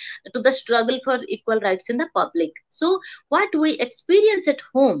crucial to the struggle for equal rights in the public. So what we experience at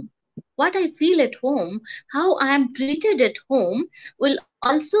home, what I feel at home, how I am treated at home will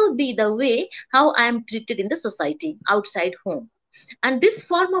also be the way how I am treated in the society outside home. And this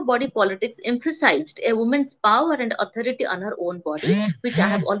form of body politics emphasized a woman's power and authority on her own body, which I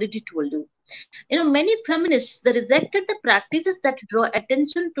have already told you. You know, many feminists, they rejected the practices that draw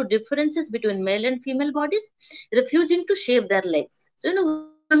attention to differences between male and female bodies, refusing to shave their legs. So, you know,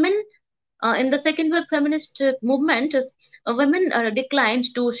 women in the second wave feminist movement, women declined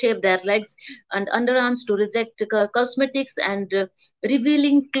to shave their legs and underarms, to reject cosmetics and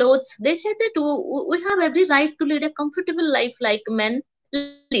revealing clothes. They said that we have every right to lead a comfortable life like men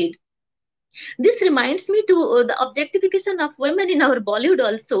lead. This reminds me to the objectification of women in our Bollywood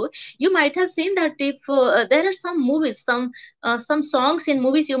also. You might have seen that if there are some movies, some songs in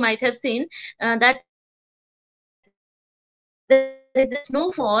movies you might have seen that there is a line, there is a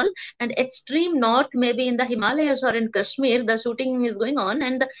snowfall and extreme north, maybe in the Himalayas or in Kashmir, the shooting is going on,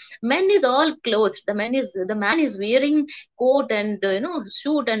 and the man is all clothed. The man is wearing coat and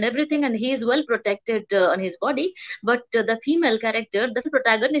suit and everything, and he is well protected on his body. But the female character, the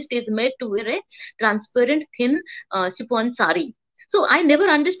protagonist, is made to wear a transparent thin chiffon sari. So I never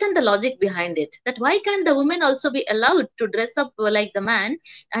understand the logic behind it. That why can't the woman also be allowed to dress up like the man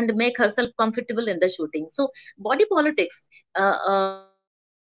and make herself comfortable in the shooting? So body politics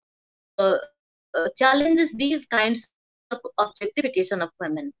challenges these kinds of objectification of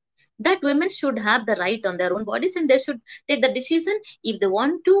women. That women should have the right on their own bodies, and they should take the decision if they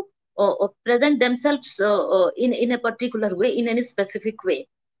want to present themselves in a particular way, in any specific way.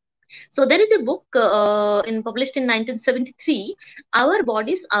 So there is a book published in 1973, Our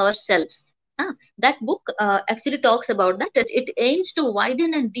Bodies, Ourselves. That book actually talks about that. It aims to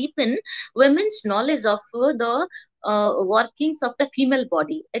widen and deepen women's knowledge of the workings of the female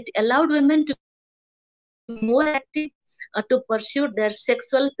body. It allowed women to be more active, to pursue their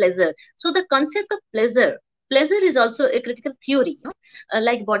sexual pleasure. So the concept of pleasure is also a critical theory.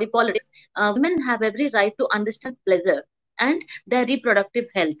 Like body politics, women have every right to understand pleasure and their reproductive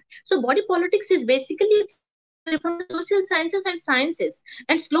health. So body politics is basically a theory from the social sciences and sciences,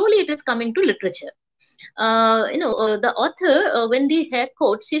 and slowly it is coming to literature. The author, Wendy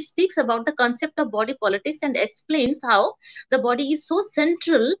Harecourt, she speaks about the concept of body politics and explains how the body is so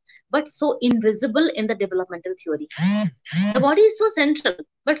central but so invisible in the developmental theory. The body is so central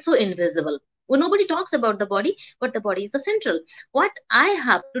but so invisible. Well, nobody talks about the body, but the body is the central. What I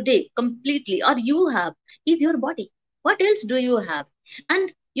have today completely, or you have, is your body. What else do you have?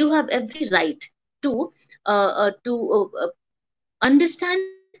 And you have every right to understand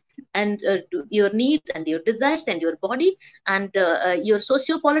and to your needs and your desires and your body and your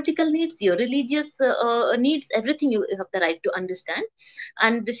socio-political needs, your religious needs, everything you have the right to understand.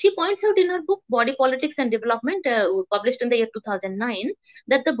 And she points out in her book Body Politics and Development, published in the year 2009,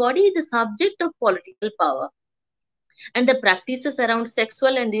 that the body is a subject of political power, and the practices around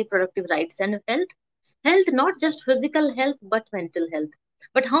sexual and reproductive rights and health, not just physical health but mental health.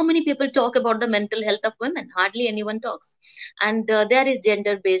 But how many people talk about the mental health of women? Hardly anyone talks. And there is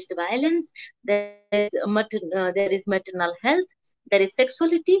gender-based violence, there is maternal health, there is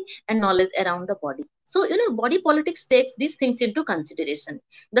sexuality and knowledge around the body. So body politics takes these things into consideration: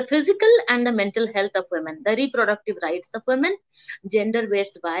 the physical and the mental health of women, the reproductive rights of women,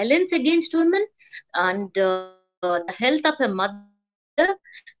 gender-based violence against women, and the health of a mother,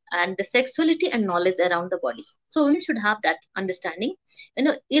 and the sexuality and knowledge around the body. So women should have that understanding.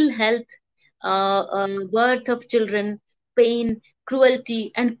 Ill health, birth of children, pain,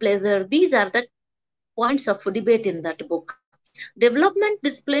 cruelty, and pleasure, these are the points of debate in that book. Development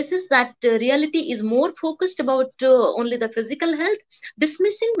displaces that reality is more focused about only the physical health,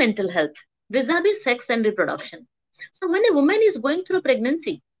 dismissing mental health vis-a-vis sex and reproduction. So when a woman is going through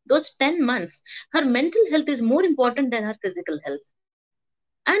pregnancy, those 10 months, her mental health is more important than her physical health.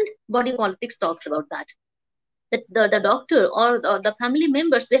 And body politics talks about that. That the doctor or the family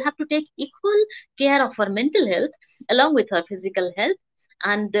members, they have to take equal care of her mental health along with her physical health,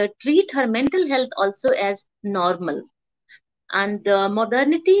 and treat her mental health also as normal. And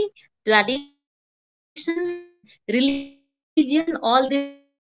modernity, tradition, religion, all these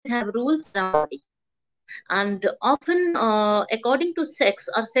have rules around the body. And often, according to sex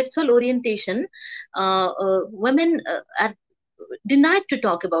or sexual orientation, women are denied to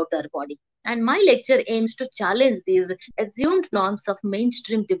talk about their body. And my lecture aims to challenge these assumed norms of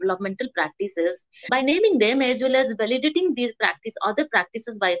mainstream developmental practices by naming them, as well as validating these other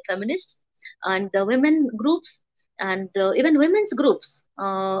practices by feminists and the women groups, and even women's groups.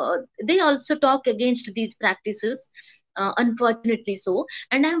 They also talk against these practices, unfortunately so.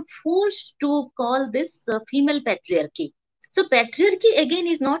 And I'm forced to call this female patriarchy. So patriarchy again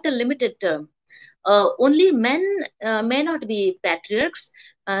is not a limited term. Only men may not be patriarchs.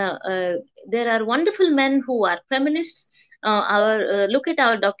 There are wonderful men who are feminists. Look at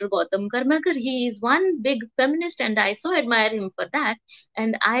our Dr. Gautam Karmakar. He is one big feminist, and I so admire him for that.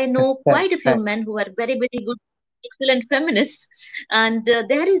 And I know quite a few Thanks. men who are very, very good, excellent feminists. And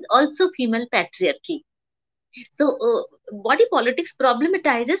there is also female patriarchy. So, body politics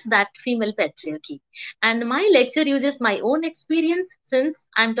problematizes that female patriarchy. And my lecture uses my own experience, since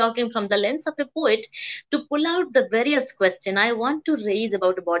I'm talking from the lens of a poet, to pull out the various questions I want to raise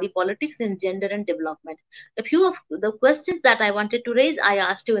about body politics in gender and development. A few of the questions that I wanted to raise, I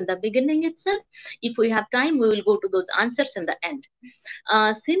asked you in the beginning itself. If we have time, we will go to those answers in the end.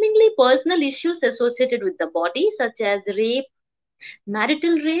 Seemingly personal issues associated with the body, such as rape,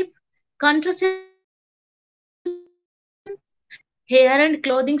 marital rape, contraception, health, hair and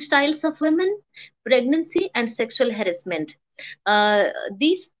clothing styles of women, pregnancy, and sexual harassment.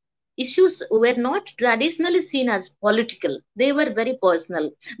 These issues were not traditionally seen as political, they were very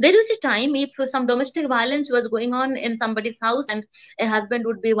personal. There was a time if some domestic violence was going on in somebody's house and a husband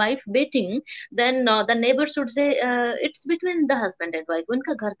would be wife beating, then the neighbors would say, it's between the husband and wife,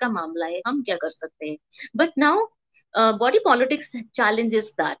 unka ghar ka mamla hai, hum kya kar sakte hain. But now body politics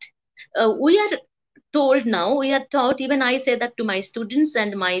challenges that. We are told now, we are taught, even I say that to my students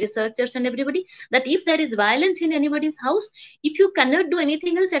and my researchers and everybody, that if there is violence in anybody's house, if you cannot do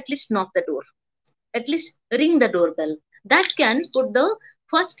anything else, at least knock the door, at least ring the doorbell. That can put the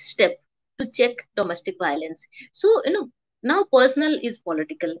first step to check domestic violence. So now personal is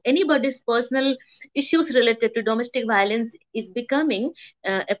political, anybody's personal issues related to domestic violence is becoming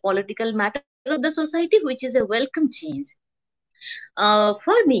a political matter of the society, which is a welcome change.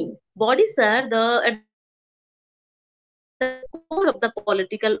 For me, bodies are at the core of the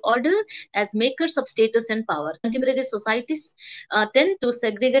political order as makers of status and power. Contemporary societies tend to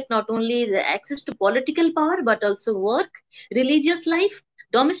segregate not only the access to political power but also work, religious life,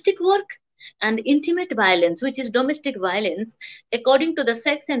 domestic work, and intimate violence, which is domestic violence, according to the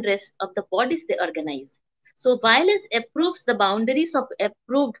sex and race of the bodies they organize. So violence approves the boundaries of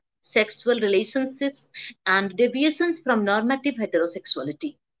approved sexual relationships and deviations from normative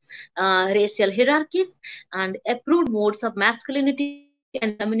heterosexuality. Racial hierarchies and approved modes of masculinity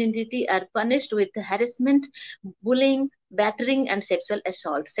and femininity are punished with harassment, bullying, battering, and sexual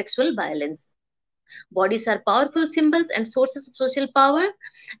assault, sexual violence. Bodies are powerful symbols and sources of social power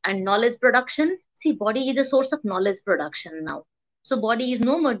and knowledge production. See, body is a source of knowledge production now. So body is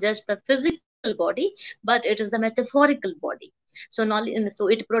no more just a physical body, but it is the metaphorical body. So knowledge, so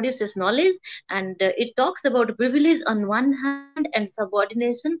it produces knowledge, and it talks about privilege on one hand and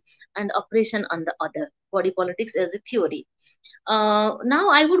subordination and oppression on the other. Body politics as a theory. Now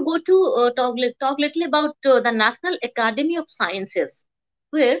I would go to talk little about the National Academy of Sciences,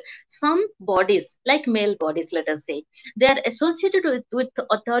 where some bodies, like male bodies, let us say, they are associated with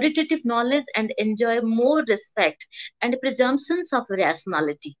authoritative knowledge and enjoy more respect and presumptions of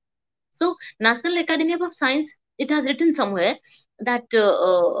rationality. So, National Academy of Science, it has written somewhere that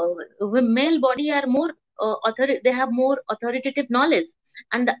male body are more they have more authoritative knowledge,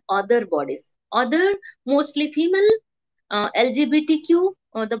 and the other bodies, other mostly female, LGBTQ,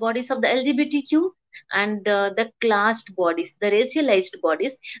 the bodies of the LGBTQ, and the classed bodies, the racialized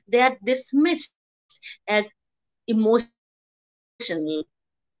bodies, they are dismissed as emotional.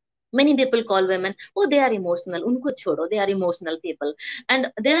 Many people call women, oh, they are emotional, unko chodo, they are emotional people,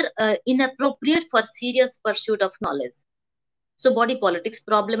 and they are inappropriate for serious pursuit of knowledge. So body politics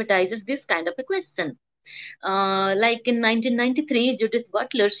problematizes this kind of a question. Like in 1993, Judith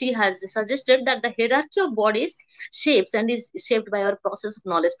Butler, she has suggested that the hierarchy of bodies shapes and is shaped by our process of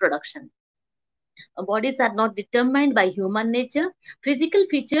knowledge production. Bodies are not determined by human nature. Physical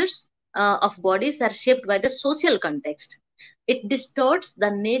features of bodies are shaped by the social context. It distorts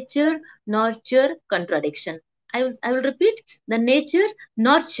the nature nurture contradiction. I will repeat, the nature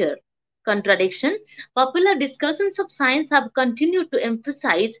nurture contradiction. Popular discussions of science have continued to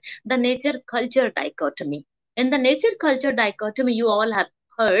emphasize the nature culture dichotomy. In the nature culture dichotomy, you all have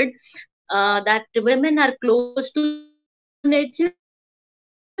heard that women are close to nature.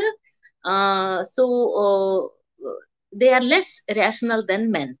 They are less rational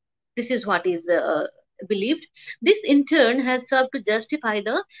than men. This is what is believed. This in turn has served to justify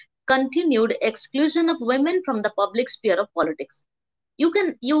the continued exclusion of women from the public sphere of politics. You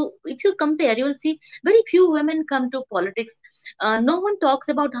if you compare, you will see very few women come to politics. No one talks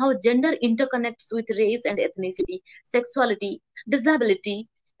about how gender interconnects with race and ethnicity, sexuality, disability,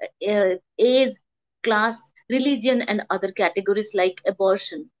 age, class, religion, and other categories like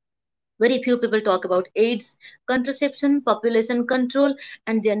abortion. Very few people talk about AIDS, contraception, population control,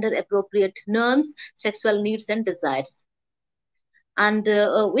 and gender appropriate norms, sexual needs, and desires. And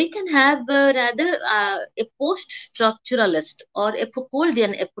we can have rather a post-structuralist or a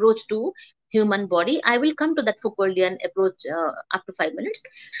Foucauldian approach to human body. I will come to that Foucauldian approach after 5 minutes.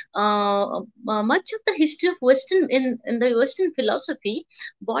 Much of the history of in the Western philosophy,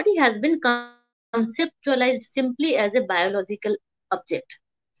 body has been conceptualized simply as a biological object.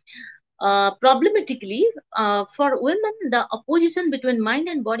 Problematically, for women, the opposition between mind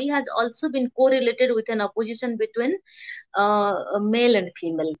and body has also been correlated with an opposition between male and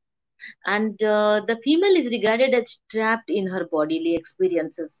female. And the female is regarded as trapped in her bodily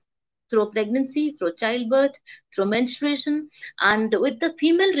experiences through pregnancy, through childbirth, through menstruation, and with the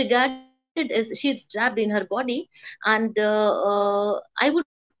female regarded as she is trapped in her body. And I would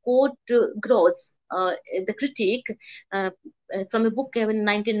quote Gross, the critic, uh, from a book in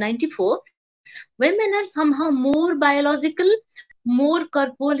 1994, women are somehow more biological, more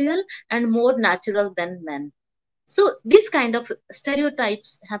corporeal, and more natural than men. So these kind of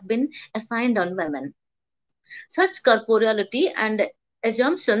stereotypes have been assigned on women. Such corporeality and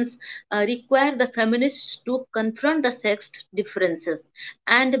assumptions require the feminists to confront the sex differences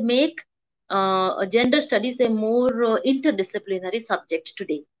and make gender studies a more interdisciplinary subject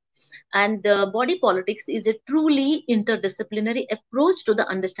today. And body politics is a truly interdisciplinary approach to the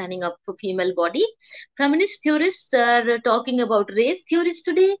understanding of the female body. Feminist theorists are talking about race theories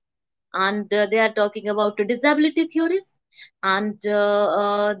today, and they are talking about disability theories, and they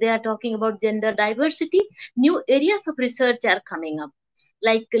are talking about gender diversity. New areas of research are coming up,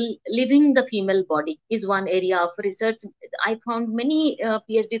 like living the female body is one area of research. I found many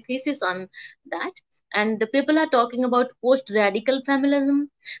PhD theses on that. And the people are talking about post radical feminism,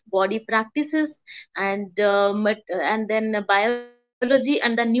 body practices, and and then biology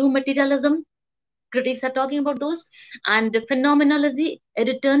and the new materialism. Critics are talking about those. And phenomenology, a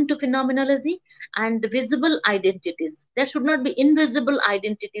return to phenomenology, and visible identities. There should not be invisible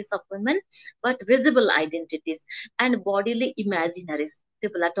identities of women, but visible identities, and bodily imaginaries.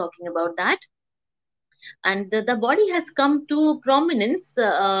 People are talking about that. And the body has come to prominence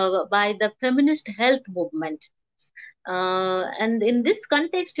by the feminist health movement. And in this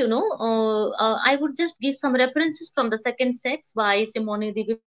context, I would just give some references from The Second Sex by Simone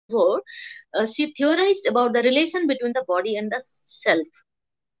de Beauvoir. She theorized about the relation between the body and the self.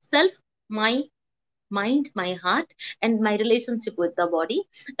 Self, my mind, my heart, and my relationship with the body.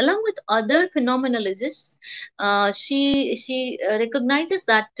 Along with other phenomenologists, she recognizes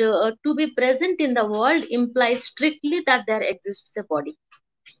that to be present in the world implies strictly that there exists a body.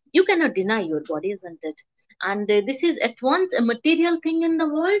 You cannot deny your body, isn't it? And this is at once a material thing in the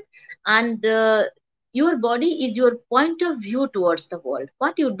world, and your body is your point of view towards the world.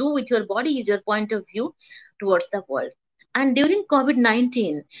 What you do with your body is your point of view towards the world. And during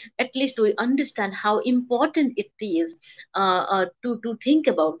COVID-19, at least we understand how important it is to think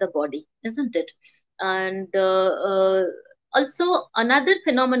about the body, isn't it? And also another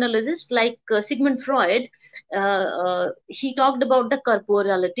phenomenologist like Sigmund Freud, he talked about the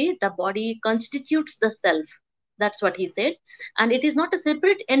corporeality. The body constitutes the self. That's what he said. And it is not a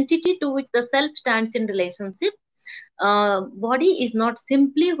separate entity to which the self stands in relationship. Body is not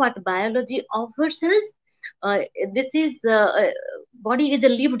simply what biology offers us. Uh, this is body is a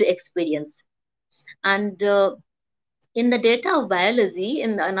lived experience. And in the data of biology,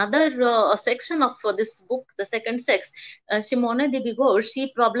 in another section of this book, The Second Sex, Simone de Beauvoir,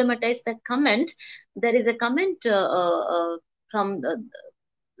 she problematized the comment. There is a comment from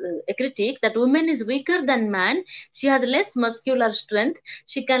a critique that woman is weaker than man. She has less muscular strength.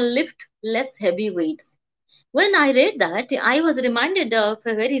 She can lift less heavy weights. When I read that, I was reminded of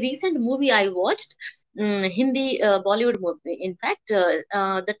a very recent movie I watched, Hindi Bollywood movie. In fact,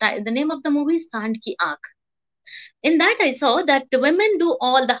 the name of the movie is Sand Ki Aankh. In that, I saw that the women do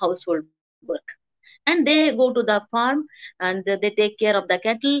all the household work, and they go to the farm, and they take care of the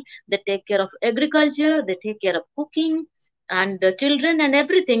cattle, they take care of agriculture, they take care of cooking, and the children and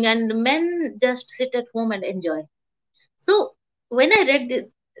everything, and men just sit at home and enjoy. So when I read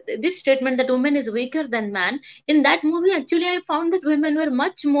this statement that woman is weaker than man, in that movie, actually, I found that women were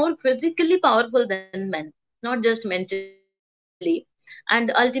much more physically powerful than men, not just mentally.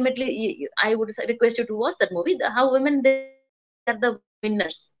 And ultimately, I would request you to watch that movie. How women, they are the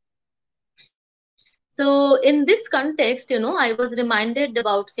winners. So in this context, I was reminded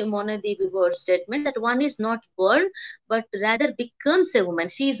about Simone de Beauvoir's statement that one is not born, but rather becomes a woman.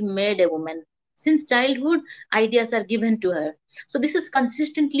 She is made a woman. Since childhood, ideas are given to her. So this is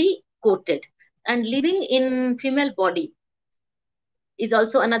consistently quoted. And living in female body is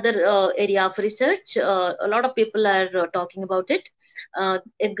also another area of research. A lot of people are talking about it.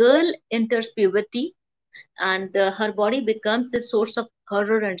 A girl enters puberty, and her body becomes a source of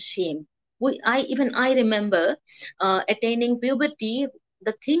horror and shame. Even I remember attaining puberty.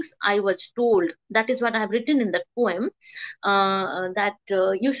 The things I was told, that is what I have written in that poem, that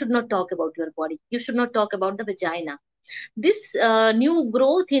you should not talk about your body. You should not talk about the vagina. This new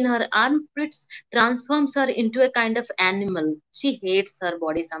growth in her armpits transforms her into a kind of animal. She hates her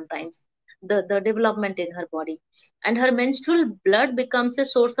body sometimes, the development in her body. And her menstrual blood becomes a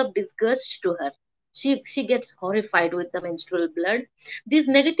source of disgust to her. She gets horrified with the menstrual blood. These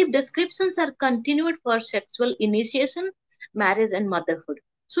negative descriptions are continued for sexual initiation, marriage, and motherhood.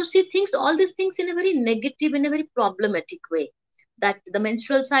 So she thinks all these things in a very negative, in a very problematic way. that the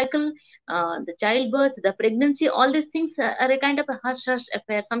menstrual cycle, the childbirth, the pregnancy, all these things are a kind of a hush hush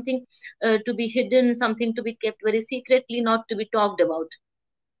affair, something to be hidden, something to be kept very secretly, not to be talked about.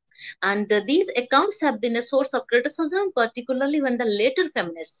 And these accounts have been a source of criticism, particularly when the later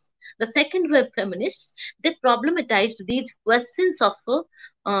feminists, the second wave feminists, they problematized these questions of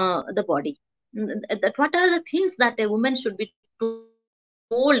the body. That what are the things that a woman should be told about her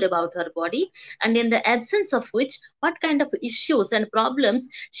body, and in the absence of which, what kind of issues and problems she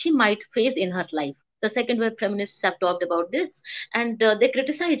might face in her life. The second wave feminists have talked about this, and they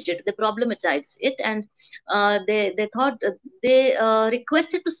criticized it, they problematized it, and they thought they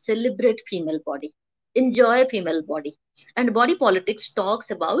requested to celebrate female body, enjoy female body. And body politics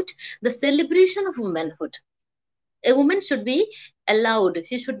talks about the celebration of womanhood. A woman should be allowed,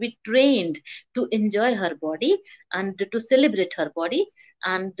 she should be trained to enjoy her body and to celebrate her body.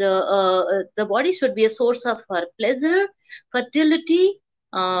 And the body should be a source of her pleasure, fertility,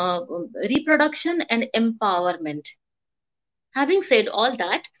 reproduction, and empowerment. Having said all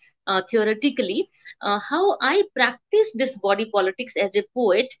that, theoretically, how I practice this body politics as a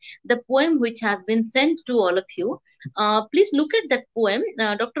poet, the poem which has been sent to all of you, please look at that poem.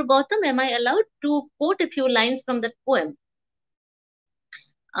 Dr. Gautam, am I allowed to quote a few lines from that poem?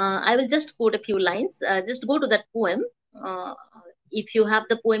 I will just quote a few lines. Just go to that poem uh, if you have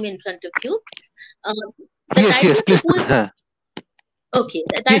the poem in front of you. Uh, the Yes, title yes, of the please do. poem, okay,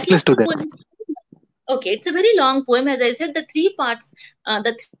 the Please, title please of do the that. poem is, okay, it's a very long poem. As I said, the three parts,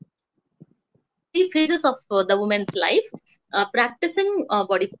 the three phases of the woman's life, practicing body politics.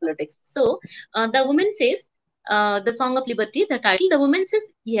 So the woman says, the Song of Liberty, the title, the woman says,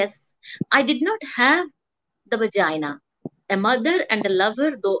 yes, I did not have the vagina, a mother and a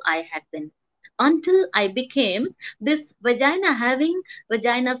lover though I had been, until I became this vagina having,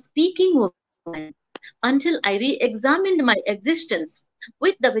 vagina speaking woman, until I re examined my existence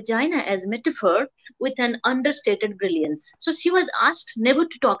with the vagina as metaphor with an understated brilliance. So she was asked never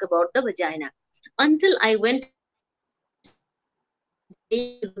to talk about the vagina until I went days, weeks, months, and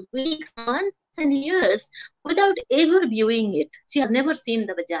years without ever viewing it. She has never seen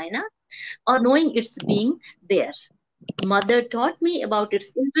the vagina or knowing it's being there. Mother taught me about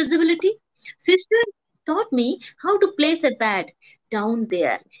its invisibility. Sister taught me how to place a pad down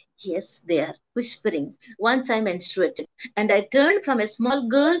there. Yes, there, whispering. Once I menstruated, and I turned from a small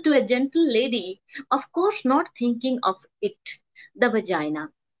girl to a gentle lady, of course, not thinking of it, the vagina,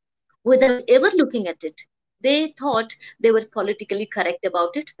 without ever looking at it. They thought they were politically correct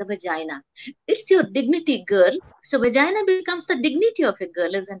about it, the vagina. It's your dignity, girl. So, vagina becomes the dignity of a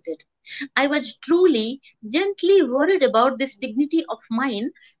girl, isn't it? I was truly, gently worried about this dignity of mine,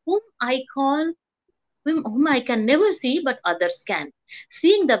 whom I can never see, but others can.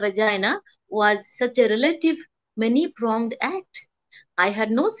 Seeing the vagina was such a relative, many pronged act. I had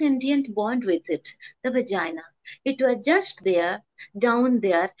no sentient bond with it, the vagina. It was just there, down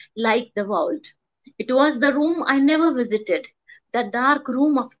there, like the vault. It was the room I never visited, the dark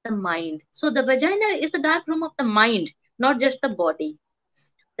room of the mind. So the vagina is the dark room of the mind, not just the body.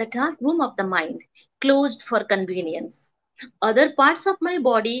 The dark room of the mind, closed for convenience. Other parts of my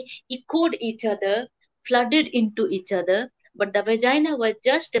body echoed each other, flooded into each other, but the vagina was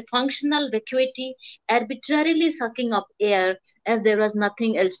just a functional vacuity, arbitrarily sucking up air as there was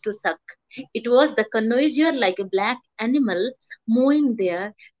nothing else to suck. It was the connoisseur like a black animal mowing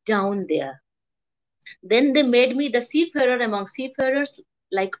there, down there. Then they made me the seafarer among seafarers,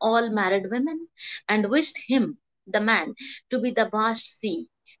 like all married women, and wished him, the man, to be the vast sea.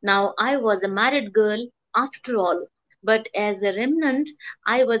 Now I was a married girl after all, but as a remnant,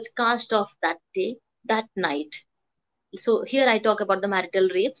 I was cast off that day, that night. So here I talk about the marital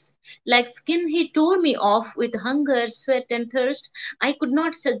rapes. Like skin, he tore me off with hunger, sweat, and thirst. I could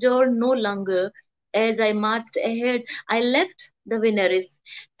not sojourn no longer. As I marched ahead, I left the Veneris,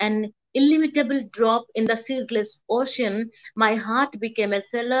 an illimitable drop in the ceaseless ocean. My heart became a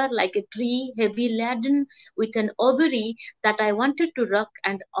cellar like a tree, heavy laden with an ovary that I wanted to rock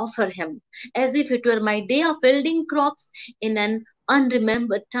and offer him, as if it were my day of yielding crops in an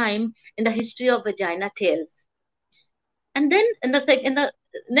unremembered time in the history of vagina tales. And then in the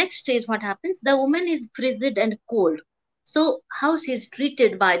next stage, what happens? The woman is frigid and cold. So how she is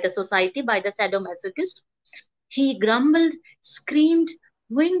treated by the society, by the sadomasochist? He grumbled, screamed,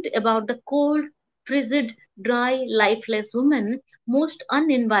 whined about the cold, frigid, dry, lifeless woman, most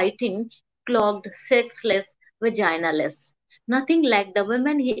uninviting, clogged, sexless, vaginaless. Nothing like the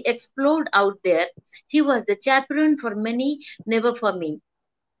women he explored out there. He was the chaperone for many, never for me.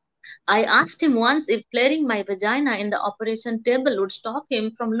 I asked him once if flaring my vagina in the operation table would stop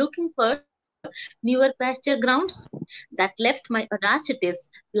him from looking for newer pasture grounds that left my audacities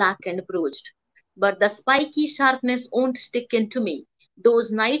black and bruised. But the spiky sharpness won't stick into me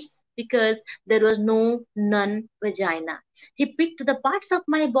those nights because there was no nun vagina. He picked the parts of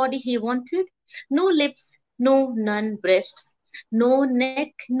my body he wanted. No lips, no nun breasts, no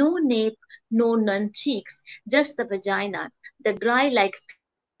neck, no nape, no nun cheeks, just the vagina, the dry like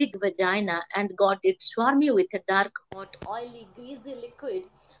pig vagina, and got it swarmy with a dark, hot, oily, greasy liquid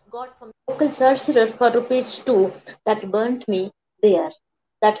got from the local sorcerer for rupees 2 that burnt me there,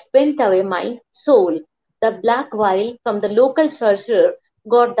 that spent away my soul. The black vial from the local sorcerer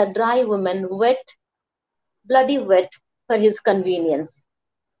got the dry woman wet, bloody wet for his convenience.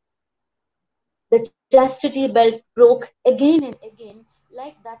 The chastity belt broke again and again,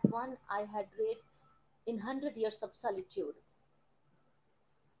 like that one I had read in 100 Years of Solitude.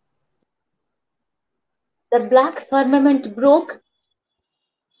 The black firmament broke.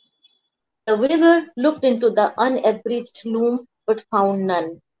 The weaver looked into the unabridged loom but found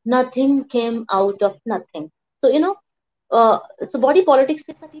none. Nothing came out of nothing. So, so body politics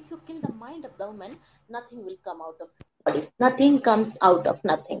says that if you kill the mind of the woman, nothing will come out of the body. Nothing comes out of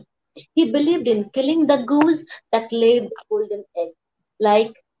nothing. He believed in killing the goose that laid the golden egg,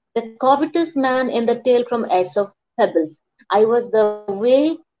 like the covetous man in the tale from Aesop's Fables. I was the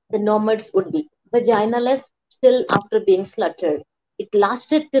way the nomads would be, vaginaless still after being slaughtered. It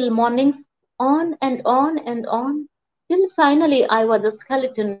lasted till mornings, on and on and on, till finally I was a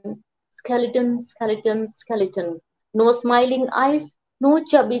skeleton, skeleton, skeleton, skeleton. No smiling eyes, no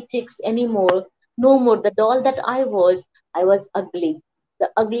chubby cheeks anymore, no more the doll that I was ugly. The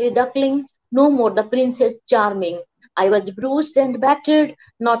ugly duckling, no more the princess charming. I was bruised and battered,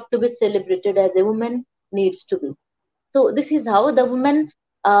 not to be celebrated as a woman needs to be. So this is how the woman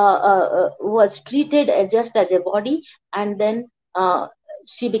was treated just as a body, and then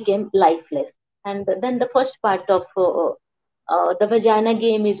she became lifeless. And then the first part of the vagina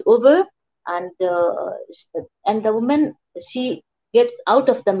game is over, and the woman, she gets out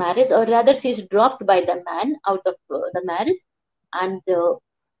of the marriage, or rather she is dropped by the man out of the marriage, and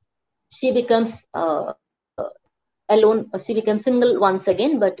she becomes alone. She becomes single once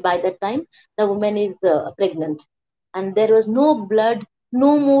again, but by that time the woman is pregnant, and there was no blood,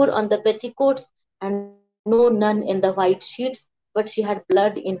 no more on the petticoats, and no nun in the white sheets, but she had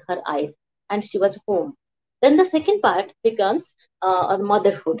blood in her eyes, and she was home. Then the second part becomes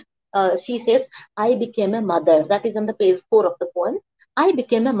motherhood. She says, I became a mother. That is on the page 4 of the poem. I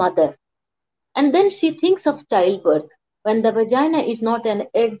became a mother. And then she thinks of childbirth, when the vagina is not an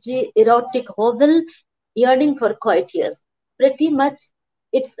edgy, erotic hovel yearning for coitus. Pretty much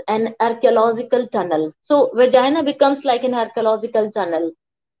it's an archaeological tunnel. So vagina becomes like an archaeological tunnel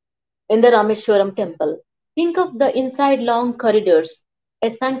in the Rameshwaram temple. Think of the inside long corridors, a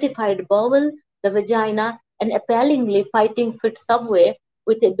sanctified bowel, the vagina, an appallingly fighting fit subway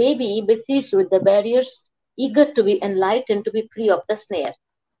with a baby besieged with the barriers, eager to be enlightened, to be free of the snare.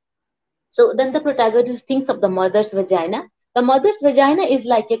 So then the protagonist thinks of the mother's vagina. The mother's vagina is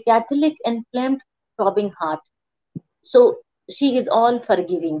like a Catholic inflamed throbbing heart. So she is all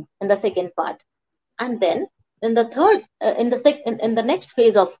forgiving in the second part. And then in the third, in the next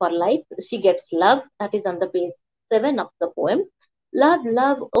phase of her life, she gets love. That is on the page 7 of the poem. Love,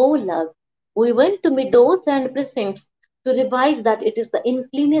 love, oh love. We went to meadows and precincts to revise that it is the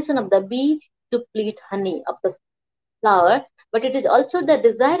inclination of the bee to plead honey of the flower, but it is also the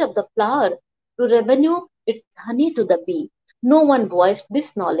desire of the flower to revenue its honey to the bee. No one voiced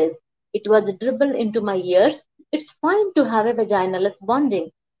this knowledge. It was dribbled into my ears. It's fine to have a vaginalist bonding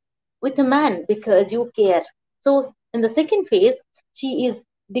with a man because you care. So in the second phase, she is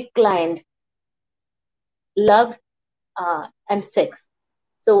declined love and sex.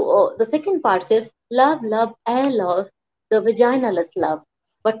 So the second part says love, love, I love the vaginalist love.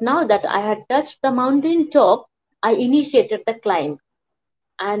 But now that I had touched the mountain top, I initiated the climb,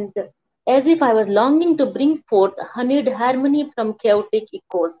 and as if I was longing to bring forth honeyed harmony from chaotic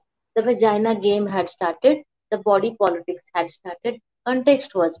echoes. The vagina game had started, the body politics had started,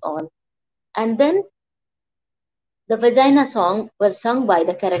 context was all. And then the vagina song was sung by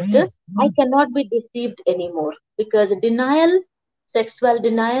the character. I cannot be deceived anymore because denial, sexual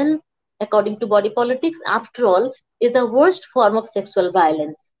denial, according to body politics, after all, is the worst form of sexual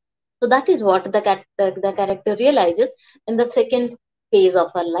violence. So that is what the character realizes in the second phase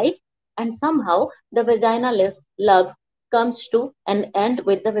of her life. And somehow the vaginaless love comes to an end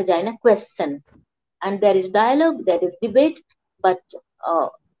with the vagina question. And there is dialogue, there is debate, but uh,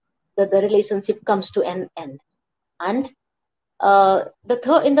 the relationship comes to an end. And in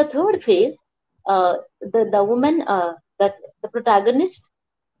the third phase, the woman, that the protagonist,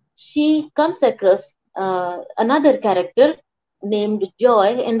 she comes across another character named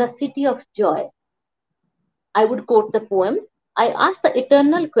Joy in the City of Joy. I would quote the poem. I ask the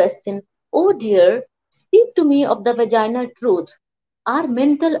eternal question, oh dear, speak to me of the vaginal truth. Are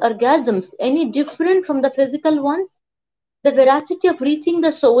mental orgasms any different from the physical ones? The veracity of reaching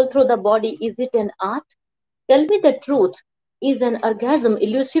the soul through the body, is it an art? Tell me the truth. Is an orgasm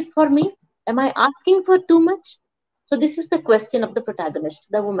elusive for me? Am I asking for too much? So, this is the question of the protagonist,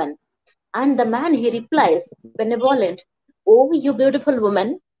 the woman. And the man, he replies, benevolent, oh, you beautiful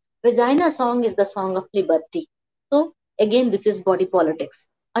woman, vagina song is the song of liberty. So, again, this is body politics.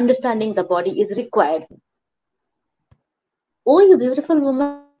 Understanding the body is required. Oh, you beautiful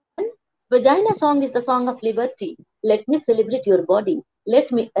woman, vagina song is the song of liberty. Let me celebrate your body.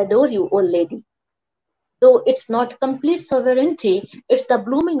 Let me adore you, O lady. Though it's not complete sovereignty, it's the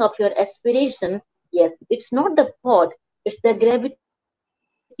blooming of your aspiration. Yes, it's not the pod, it's the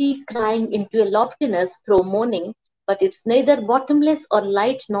gravity crying into a loftiness through moaning, but it's neither bottomless or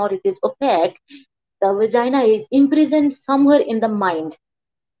light nor it is opaque. The vagina is imprisoned somewhere in the mind.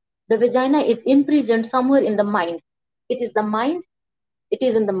 The vagina is imprisoned somewhere in the mind. It is the mind, it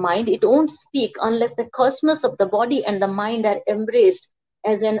is in the mind. It won't speak unless the cosmos of the body and the mind are embraced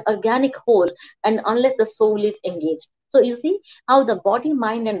as an organic whole and unless the soul is engaged. So you see how the body,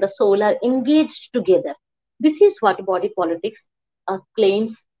 mind, and the soul are engaged together. This is what body politics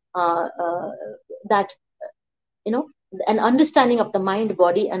claims that you know an understanding of the mind,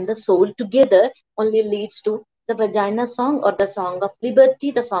 body, and the soul together only leads to the vagina song or the song of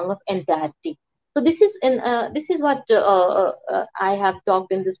liberty, the song of entirety. So this is what I have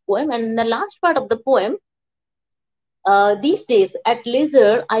talked in this poem. And in the last part of the poem, these days at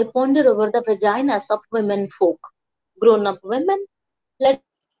leisure I ponder over the vaginas of women folk, grown up women,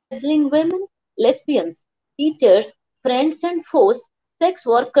 fledgling women, lesbians, teachers, friends and foes, sex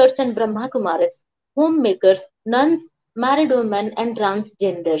workers and Brahmakumaris, homemakers, nuns, married women, and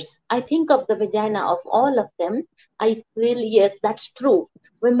transgenders. I think of the vagina of all of them. I feel, yes, that's true.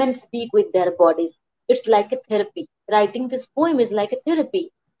 Women speak with their bodies. It's like a therapy. Writing this poem is like a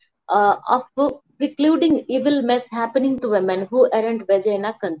therapy of precluding evil mess happening to women who aren't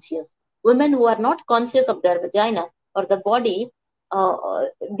vagina conscious. Women who are not conscious of their vagina or the body,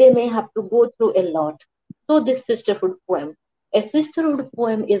 they may have to go through a lot. So, this sisterhood poem. A sisterhood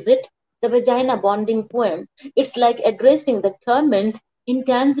poem, is it? The vagina bonding poem. It's like addressing the torment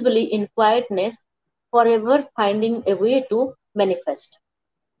intangibly in quietness, forever finding a way to manifest.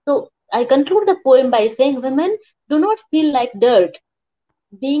 So, I conclude the poem by saying, women, do not feel like dirt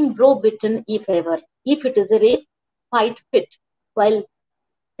being browbeaten if ever. If it is a rape, fight fit, while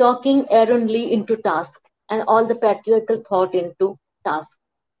talking errantly into task and all the patriarchal thought into task.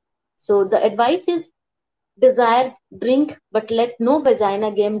 So the advice is desire, drink, but let no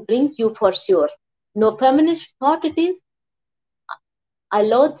vagina game drink you for sure. No feminist thought it is. I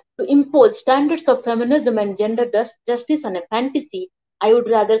loathe to impose standards of feminism and gender justice on a fantasy. I would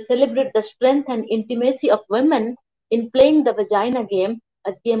rather celebrate the strength and intimacy of women in playing the vagina game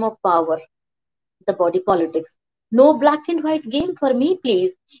as game of power, the body politics. No black and white game for me,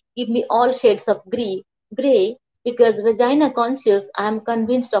 please. Give me all shades of gray, because vagina conscious, I am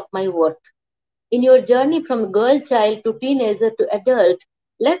convinced of my worth. In your journey from girl child to teenager to adult,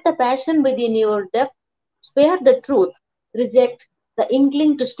 let the passion within your depth spare the truth, reject the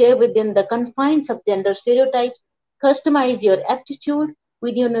inkling to stay within the confines of gender stereotypes, customize your aptitude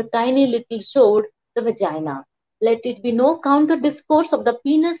within a tiny little sword, the vagina. Let it be no counter discourse of the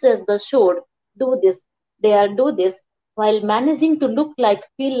penis as the sword. Do this, dare do this, while managing to look like,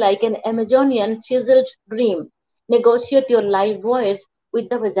 feel like an Amazonian chiseled dream. Negotiate your live voice with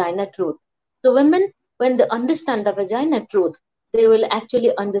the vagina truth. So women, when they understand the vagina truth, they will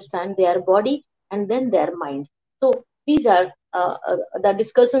actually understand their body and then their mind. So these are the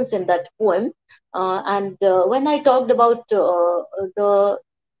discussions in that poem. And when I talked about the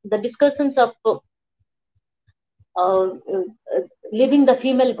the discussions of uh, living the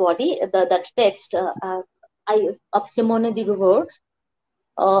female body, that text of Simone de Beauvoir,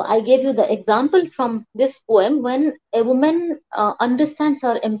 I gave you the example from this poem when a woman understands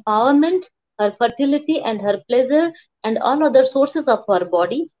her empowerment, her fertility, and her pleasure, and all other sources of her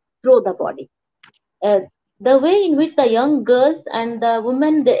body through the body. Uh, the way in which the young girls and the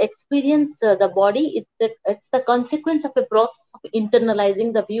women they experience the body, it's the consequence of a process of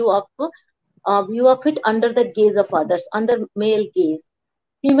internalizing the view of it under the gaze of others, under male gaze.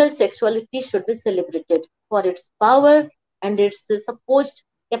 Female sexuality should be celebrated for its power and its supposed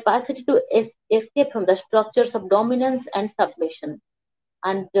capacity to escape from the structures of dominance and submission.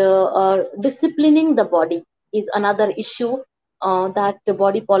 And disciplining the body is another issue that the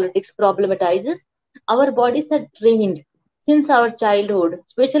body politics problematizes. Our bodies are trained since our childhood,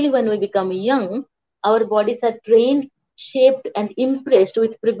 especially when we become young. Our bodies are trained, shaped, and impressed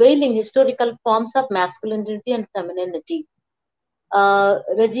with prevailing historical forms of masculinity and femininity.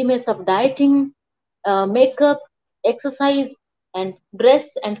 Regimes of dieting, makeup, exercise, and dress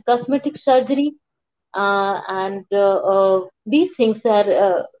and cosmetic surgery, and these things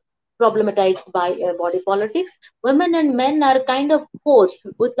are problematized by body politics. Women and men are kind of forced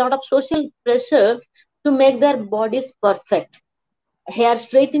with a lot of social pressure to make their bodies perfect. Hair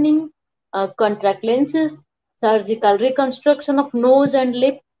straightening, contact lenses, surgical reconstruction of nose and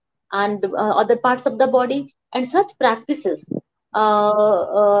lip, and other parts of the body, and such practices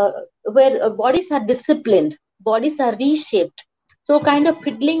where bodies are disciplined, bodies are reshaped. So, kind of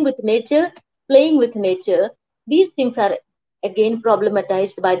fiddling with nature, playing with nature, these things are again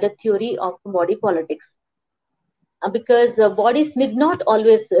problematized by the theory of body politics, because bodies need not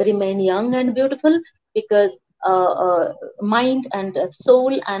always remain young and beautiful, because mind and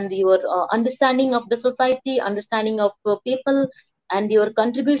soul and your understanding of the society, understanding of people, and your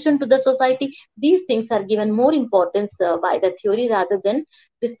contribution to the society, these things are given more importance by the theory rather than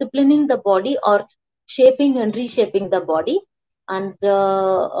disciplining the body or shaping and reshaping the body. And you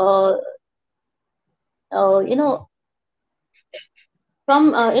know,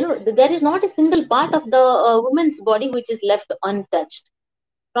 there is not a single part of the woman's body which is left untouched.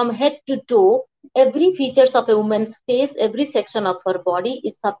 From head to toe, every features of a woman's face, every section of her body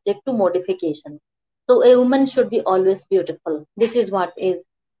is subject to modification. So a woman should be always beautiful. This is what is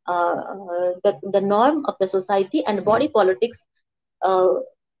the norm of the society, and body politics uh,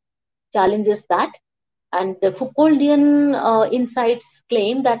 challenges that. And the Foucauldian insights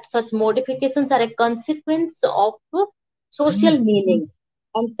claim that such modifications are a consequence of social meanings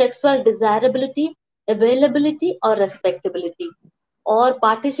and sexual desirability, availability, or respectability, or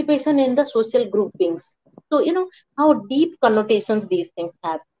participation in the social groupings. So, how deep connotations these things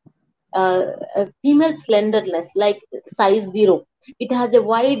have. Female slenderness, like size zero, it has a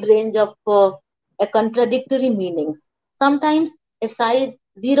wide range of contradictory meanings. Sometimes a size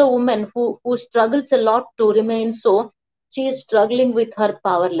zero woman who struggles a lot to remain so, she is struggling with her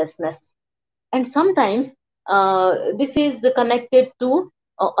powerlessness. And sometimes this is connected to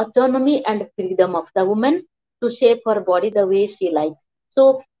autonomy and freedom of the woman to shape her body the way she likes.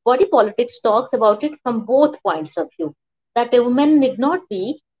 So, body politics talks about it from both points of view, that a woman need not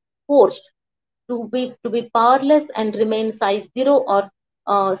be forced to be powerless and remain size zero or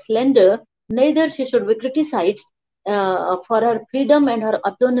slender. Neither she should be criticized for her freedom and her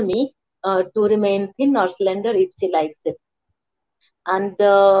autonomy to remain thin or slender if she likes it. And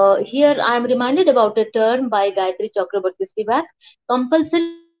here I am reminded about a term by Gayatri Chakraborty Spivak: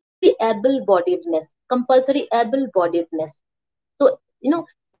 compulsory able-bodiedness. Compulsory able-bodiedness. So,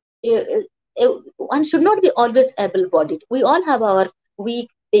 one should not be always able-bodied. We all have our weak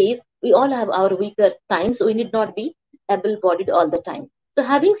days. We all have our weaker times. We need not be able-bodied all the time. So,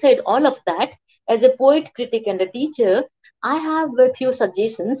 having said all of that, as a poet, critic, and a teacher, I have a few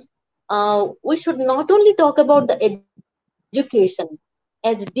suggestions. We should not only talk about the education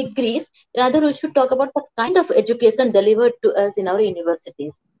as degrees, rather we should talk about the kind of education delivered to us in our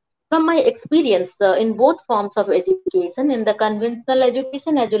universities. From my experience in both forms of education, in the conventional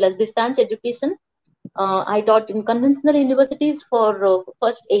education as well as distance education, I taught in conventional universities for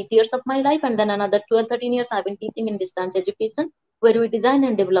first 8 years of my life, and then another 12, 13 years I've been teaching in distance education, where we design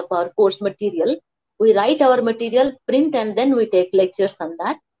and develop our course material. We write our material, print, and then we take lectures on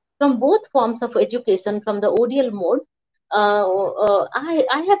that. From both forms of education, from the ODL mode,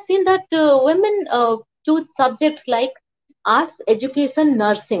 I have seen that women choose subjects like arts, education,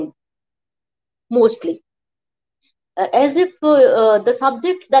 nursing mostly, as if the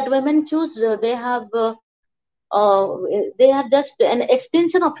subjects that women choose, uh, they are just an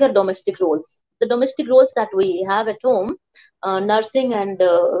extension of your domestic roles. The domestic roles that we have at home, nursing and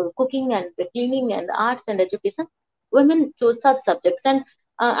cooking and cleaning and arts and education, women choose such subjects. And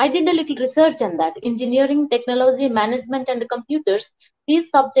I did a little research on that. Engineering, technology, management, and computers, these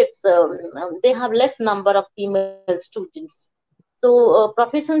subjects, they have less number of female students. So,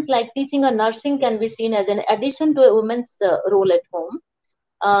 professions like teaching or nursing can be seen as an addition to a woman's role at home.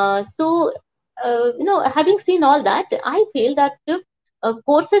 Having seen all that, I feel that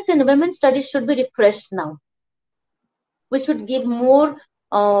courses in women's studies should be refreshed now. We should give more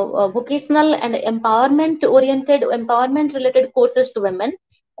vocational and empowerment related courses to women,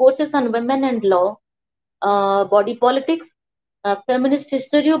 courses on women and law, body politics, feminist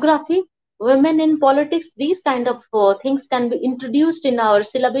historiography, women in politics. These kind of things can be introduced in our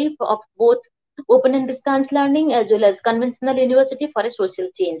syllabi of both open and distance learning, as well as conventional university for a social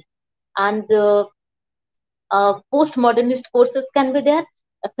change. And postmodernist courses can be there.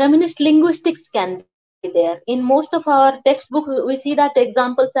 Feminist linguistics can be there. In most of our textbook, we see that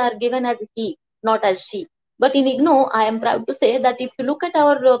examples are given as he, not as she. But in IGNO, I am proud to say that if you look at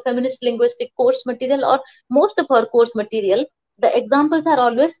our feminist linguistic course material, or most of our course material, the examples are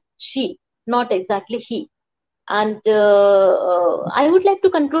always she, not exactly he. And I would like to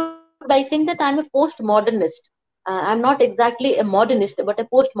conclude by saying that I'm a postmodernist. I'm not exactly a modernist, but a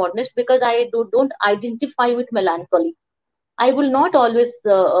postmodernist, because don't identify with melancholy. I will not always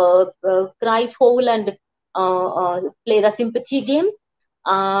cry foul and play the sympathy game.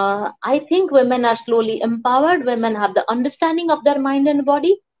 I think women are slowly empowered. Women have the understanding of their mind and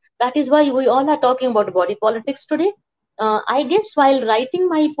body. That is why we all are talking about body politics today. I guess while writing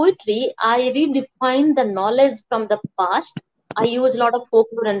my poetry, I redefine the knowledge from the past. I use a lot of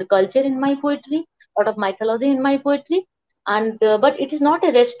folklore and culture in my poetry, a lot of mythology in my poetry, and but it is not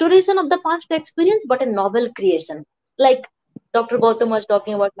a restoration of the past experience, but a novel creation. Like Dr. Gautam was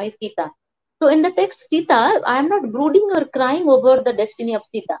talking about my Sita. So in the text Sita, I am not brooding or crying over the destiny of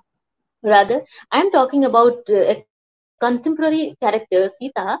Sita. Rather, I am talking about a contemporary character,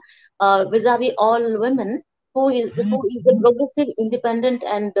 Sita, vis-a-vis all women, who is a progressive, independent,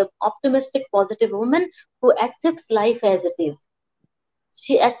 and optimistic, positive woman who accepts life as it is.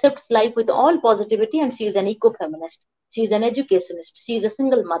 She accepts life with all positivity, and she is an eco-feminist. She is an educationist. She is a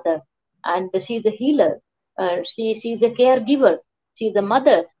single mother, and she is a healer. She is a caregiver. She is a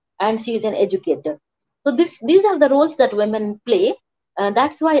mother, and she is an educator. So these are the roles that women play.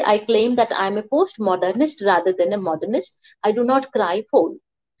 That's why I claim that I'm a postmodernist rather than a modernist. I do not cry foul.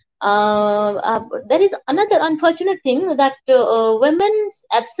 There is another unfortunate thing that women's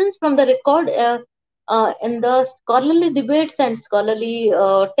absence from the record in the scholarly debates and scholarly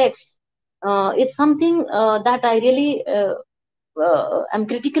texts is something that I really am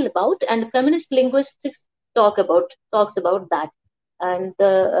critical about, and feminist linguistics talks about that, and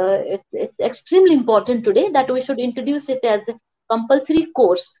it's extremely important today that we should introduce it as a compulsory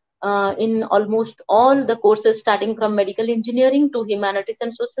course in almost all the courses, starting from medical engineering to humanities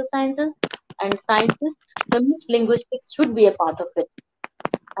and social sciences and sciences. Feminist linguistics should be a part of it,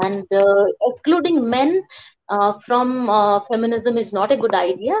 and excluding men from feminism is not a good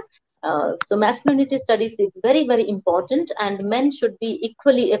idea. So masculinity studies is very, very important, and men should be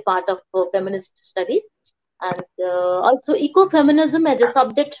equally a part of feminist studies. And also ecofeminism as a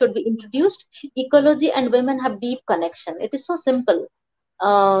subject should be introduced. Ecology and women have deep connection. It is so simple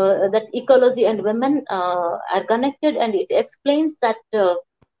that ecology and women are connected, and it explains that the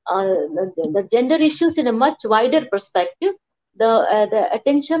gender issues in a much wider perspective. The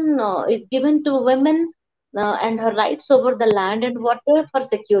attention is given to women and her rights over the land and water for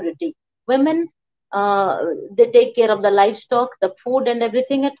security. Women, uh, they take care of the livestock, the food, and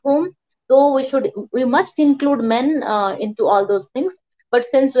everything at home. So we must include men into all those things. But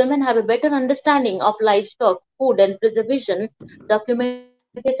since women have a better understanding of livestock, food, and preservation,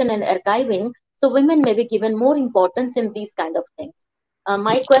 documentation, and archiving, so women may be given more importance in these kind of things.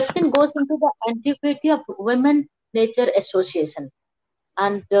 My question goes into the antipathy of Women Nature Association,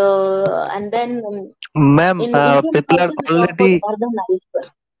 and then Ma'am, in Indian people are culture, God was already. Ardhanarishwar.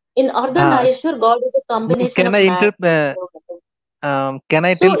 In Uh, Ardhanarishwar, God is a Ma'am, combination of man and woman. can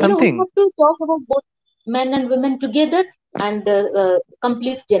I tell So, we something? have to talk about both men and women together, and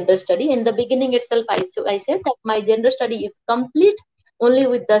complete gender study. In the beginning itself, I said that my gender study is complete only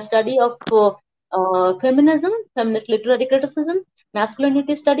with the study of feminism, feminist literary criticism,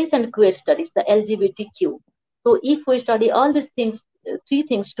 masculinity studies, and queer studies, the LGBTQ. So, if we study all these things, three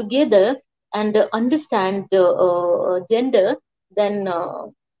things together, and understand gender, then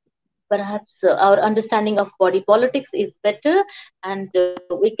perhaps our understanding of body politics is better, and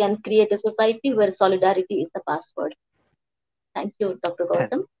we can create a society where solidarity is the password. Thank you, Dr. Th-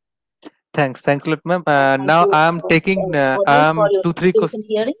 Gautam. Thanks a lot, ma'am. Thank Now you, I'm taking audience, for your two three questions. patient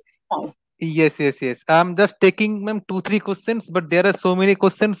hearing. Thanks. Yes. I'm just taking, ma'am, two three questions, but there are so many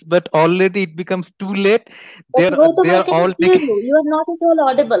questions, but already it becomes too late. Dr. They Gautam, are I all cannot hear taking. you. You are not at all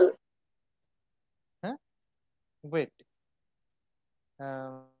audible. Huh? Wait.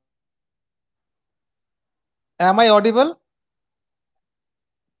 Um, am I audible?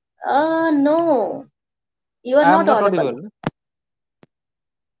 No, you are I am not not audible. audible.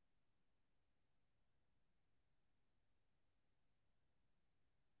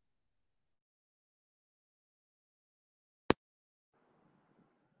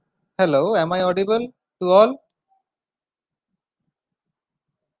 Hello, am I audible to all?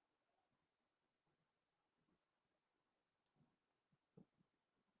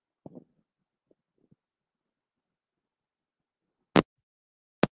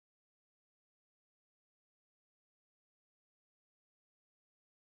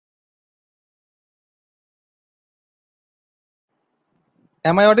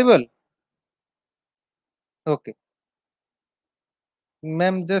 Am I audible? Okay.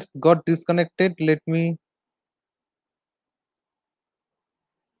 Ma'am just got disconnected. Let me.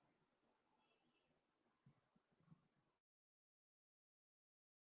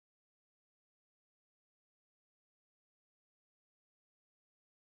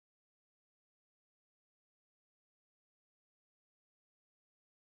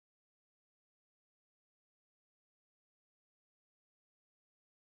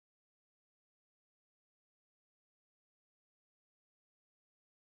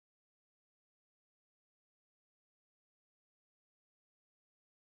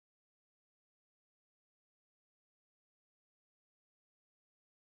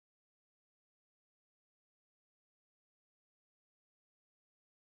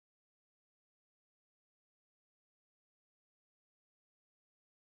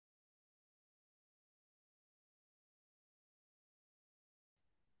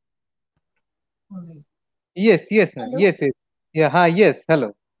 Yes, yes, ma'am. Hello? Yes, yes. Yeah, yes.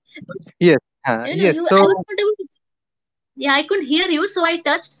 Hello. Yes, No, yes. you, I So, was not able to, yeah, I couldn't hear you, so I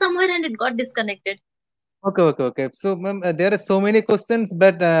touched somewhere and it got disconnected. okay, okay, okay. So, ma'am, there are so many questions,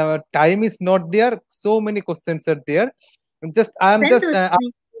 but time is not there. So many questions are there. Send those to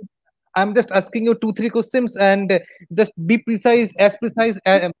me I'm just asking you two, three questions, and just be precise, as precise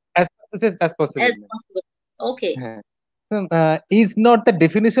as possible, as ma'am. possible. Okay. So, is not the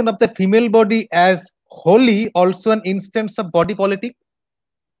definition of the female body as holy also an instance of body politics?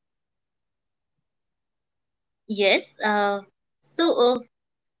 Yes. So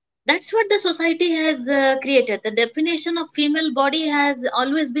that's what the society has created. The definition of female body has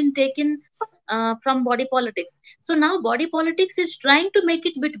always been taken from body politics. So now body politics is trying to make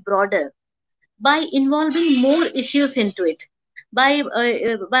it a bit broader by involving more issues into it, by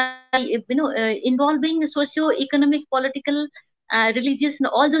involving socio-economic, political, religious, and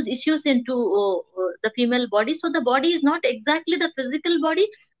all those issues into the female body. So the body is not exactly the physical body,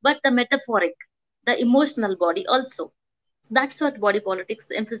 but the metaphoric, the emotional body also. So that's what body politics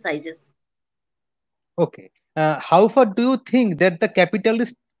emphasizes. Okay. How far do you think that the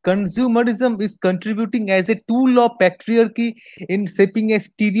capitalist consumerism is contributing as a tool of patriarchy in shaping a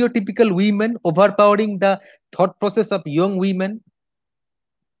stereotypical women, overpowering the thought process of young women?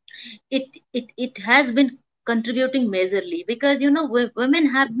 It has been contributing majorly, because women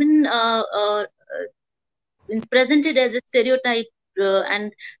have been presented as a stereotype,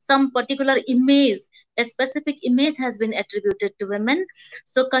 and some particular image, a specific image has been attributed to women.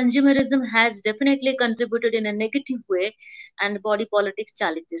 So consumerism has definitely contributed in a negative way, and body politics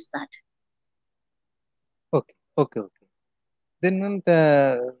challenges that. Okay, okay, okay. Then, ma'am,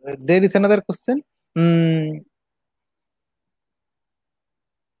 there is another question. Mm,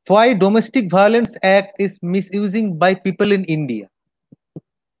 why domestic violence act is misusing by people in India?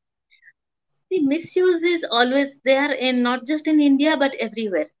 The misuse is always there, in not just in India but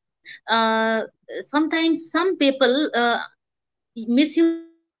everywhere. uh, Sometimes some people misuse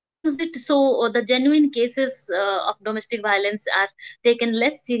it, so the genuine cases of domestic violence are taken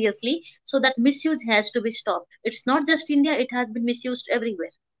less seriously, so that misuse has to be stopped. It's not just India, it has been misused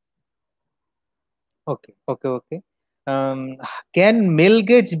everywhere. Okay, okay, okay. Um, can male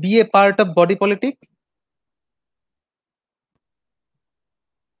gaze be a part of body politics?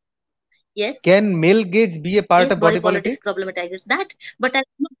 Yes, Can male gaze be a yes, part of body body politics politics? problematizes that, but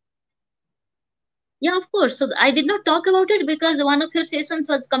yeah, of course. So I did not talk about it because one of your sessions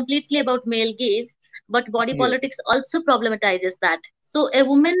was completely about male gaze, but body Yes. politics also problematizes that. So a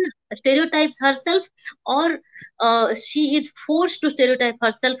woman stereotypes herself, or she is forced to stereotype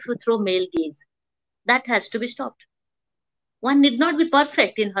herself through male gaze. That has to be stopped. One need not be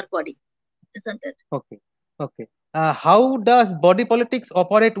perfect in her body, isn't it? Okay. Okay. How does body politics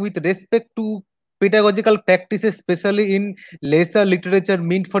operate with respect to pedagogical practices, especially in lesser literature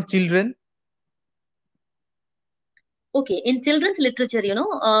meant for children? Okay, in children's literature,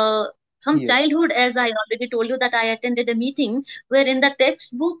 from Yes. childhood, as I already told you, that I attended a meeting where in the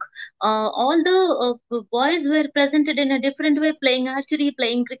textbook, all the boys were presented in a different way, playing archery,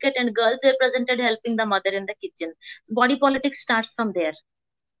 playing cricket, and girls were presented helping the mother in the kitchen. Body politics starts from there.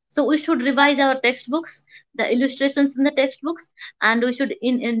 So we should revise our textbooks, the illustrations in the textbooks, and we should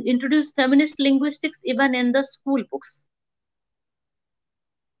introduce feminist linguistics even in the school books.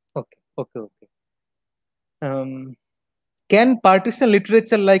 Okay. Okay. Okay. Um, can partition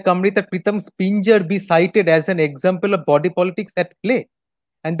literature like Amrita Pritam's Pinjar be cited as an example of body politics at play?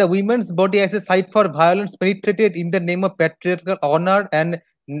 And the women's body as a site for violence perpetrated in the name of patriarchal honor and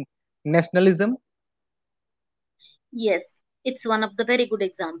nationalism? Yes, it's one of the very good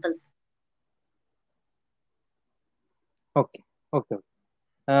examples. Okay. Okay.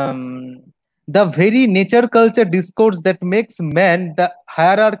 um, the very nature culture discourse that makes man the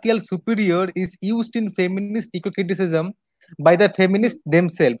hierarchical superior is used in feminist eco-criticism by the feminists Hmm.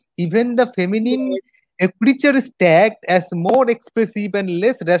 themselves. Even the feminine Yes. creature is tagged as more expressive and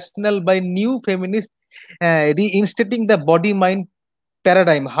less rational by new feminists, reinstating the body-mind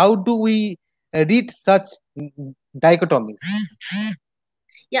paradigm. How do we read such dichotomies?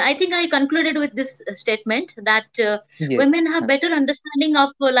 Yeah, I think I concluded with this statement that Yes. women have better understanding of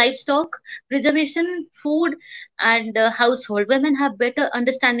livestock preservation, food, and household. Women have better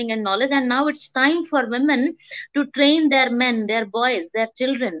understanding and knowledge, and now it's time for women to train their men, their boys, their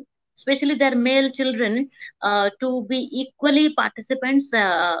children, especially their male children, to be equally participants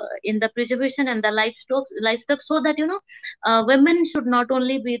in the preservation and the livestock, so that women should not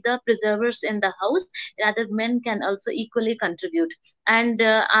only be the preservers in the house, rather men can also equally contribute. And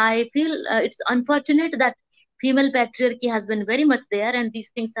I feel it's unfortunate that female patriarchy has been very much there, and these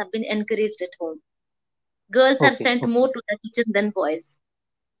things have been encouraged at home. Girls are Okay. sent Okay. more to the kitchen than boys.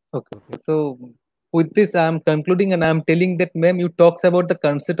 Okay, okay. So with this, I'm concluding and I'm telling that, ma'am, you talks about the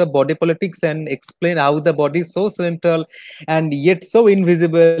concept of body politics and explain how the body is so central and yet so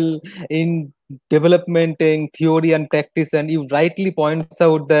invisible in development in theory and practice. And you rightly points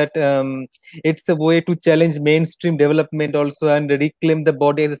out that it's a way to challenge mainstream development also and reclaim the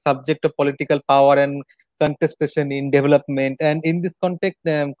body as a subject of political power and contestation in development. And in this context,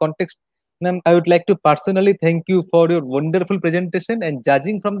 ma'am, I would like to personally thank you for your wonderful presentation. And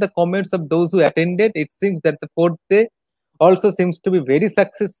judging from the comments of those who attended, it seems that the fourth day also seems to be very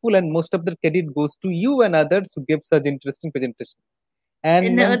successful, and most of the credit goes to you and others who gave such interesting presentations. And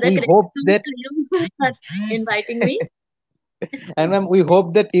And ma'am, the we credit hope comes that to you for inviting me. and ma'am, we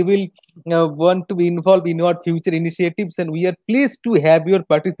hope that you will want to be involved in our future initiatives. And we are pleased to have your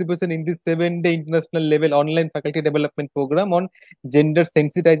participation in this 7-day international level online faculty development program on gender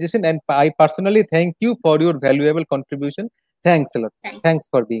sensitization. And I personally thank you for your valuable contribution. Thanks a lot. Thank, Thanks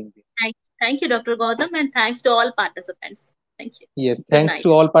for being there. thank you, Dr. Gautam, and thanks to all participants. Thank you. Yes, Good thanks to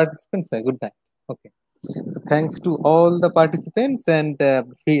night. all participants. Good night. Okay. So thanks to all the participants, and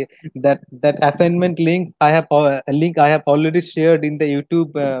that assignment links I have a link I have already shared in the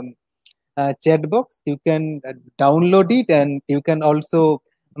YouTube chat box. You can download it, and you can also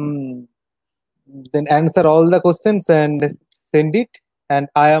um, then answer all the questions and send it. And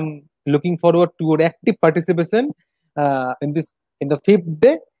I am looking forward to your active participation in this in the fifth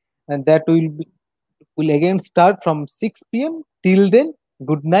day, and that will again start from 6 p.m. Till then,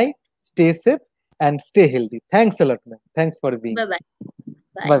 good night, stay safe, and stay healthy. Thanks a lot, man. Thanks for being Bye bye. here.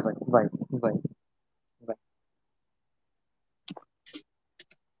 Bye. Bye bye. Bye bye.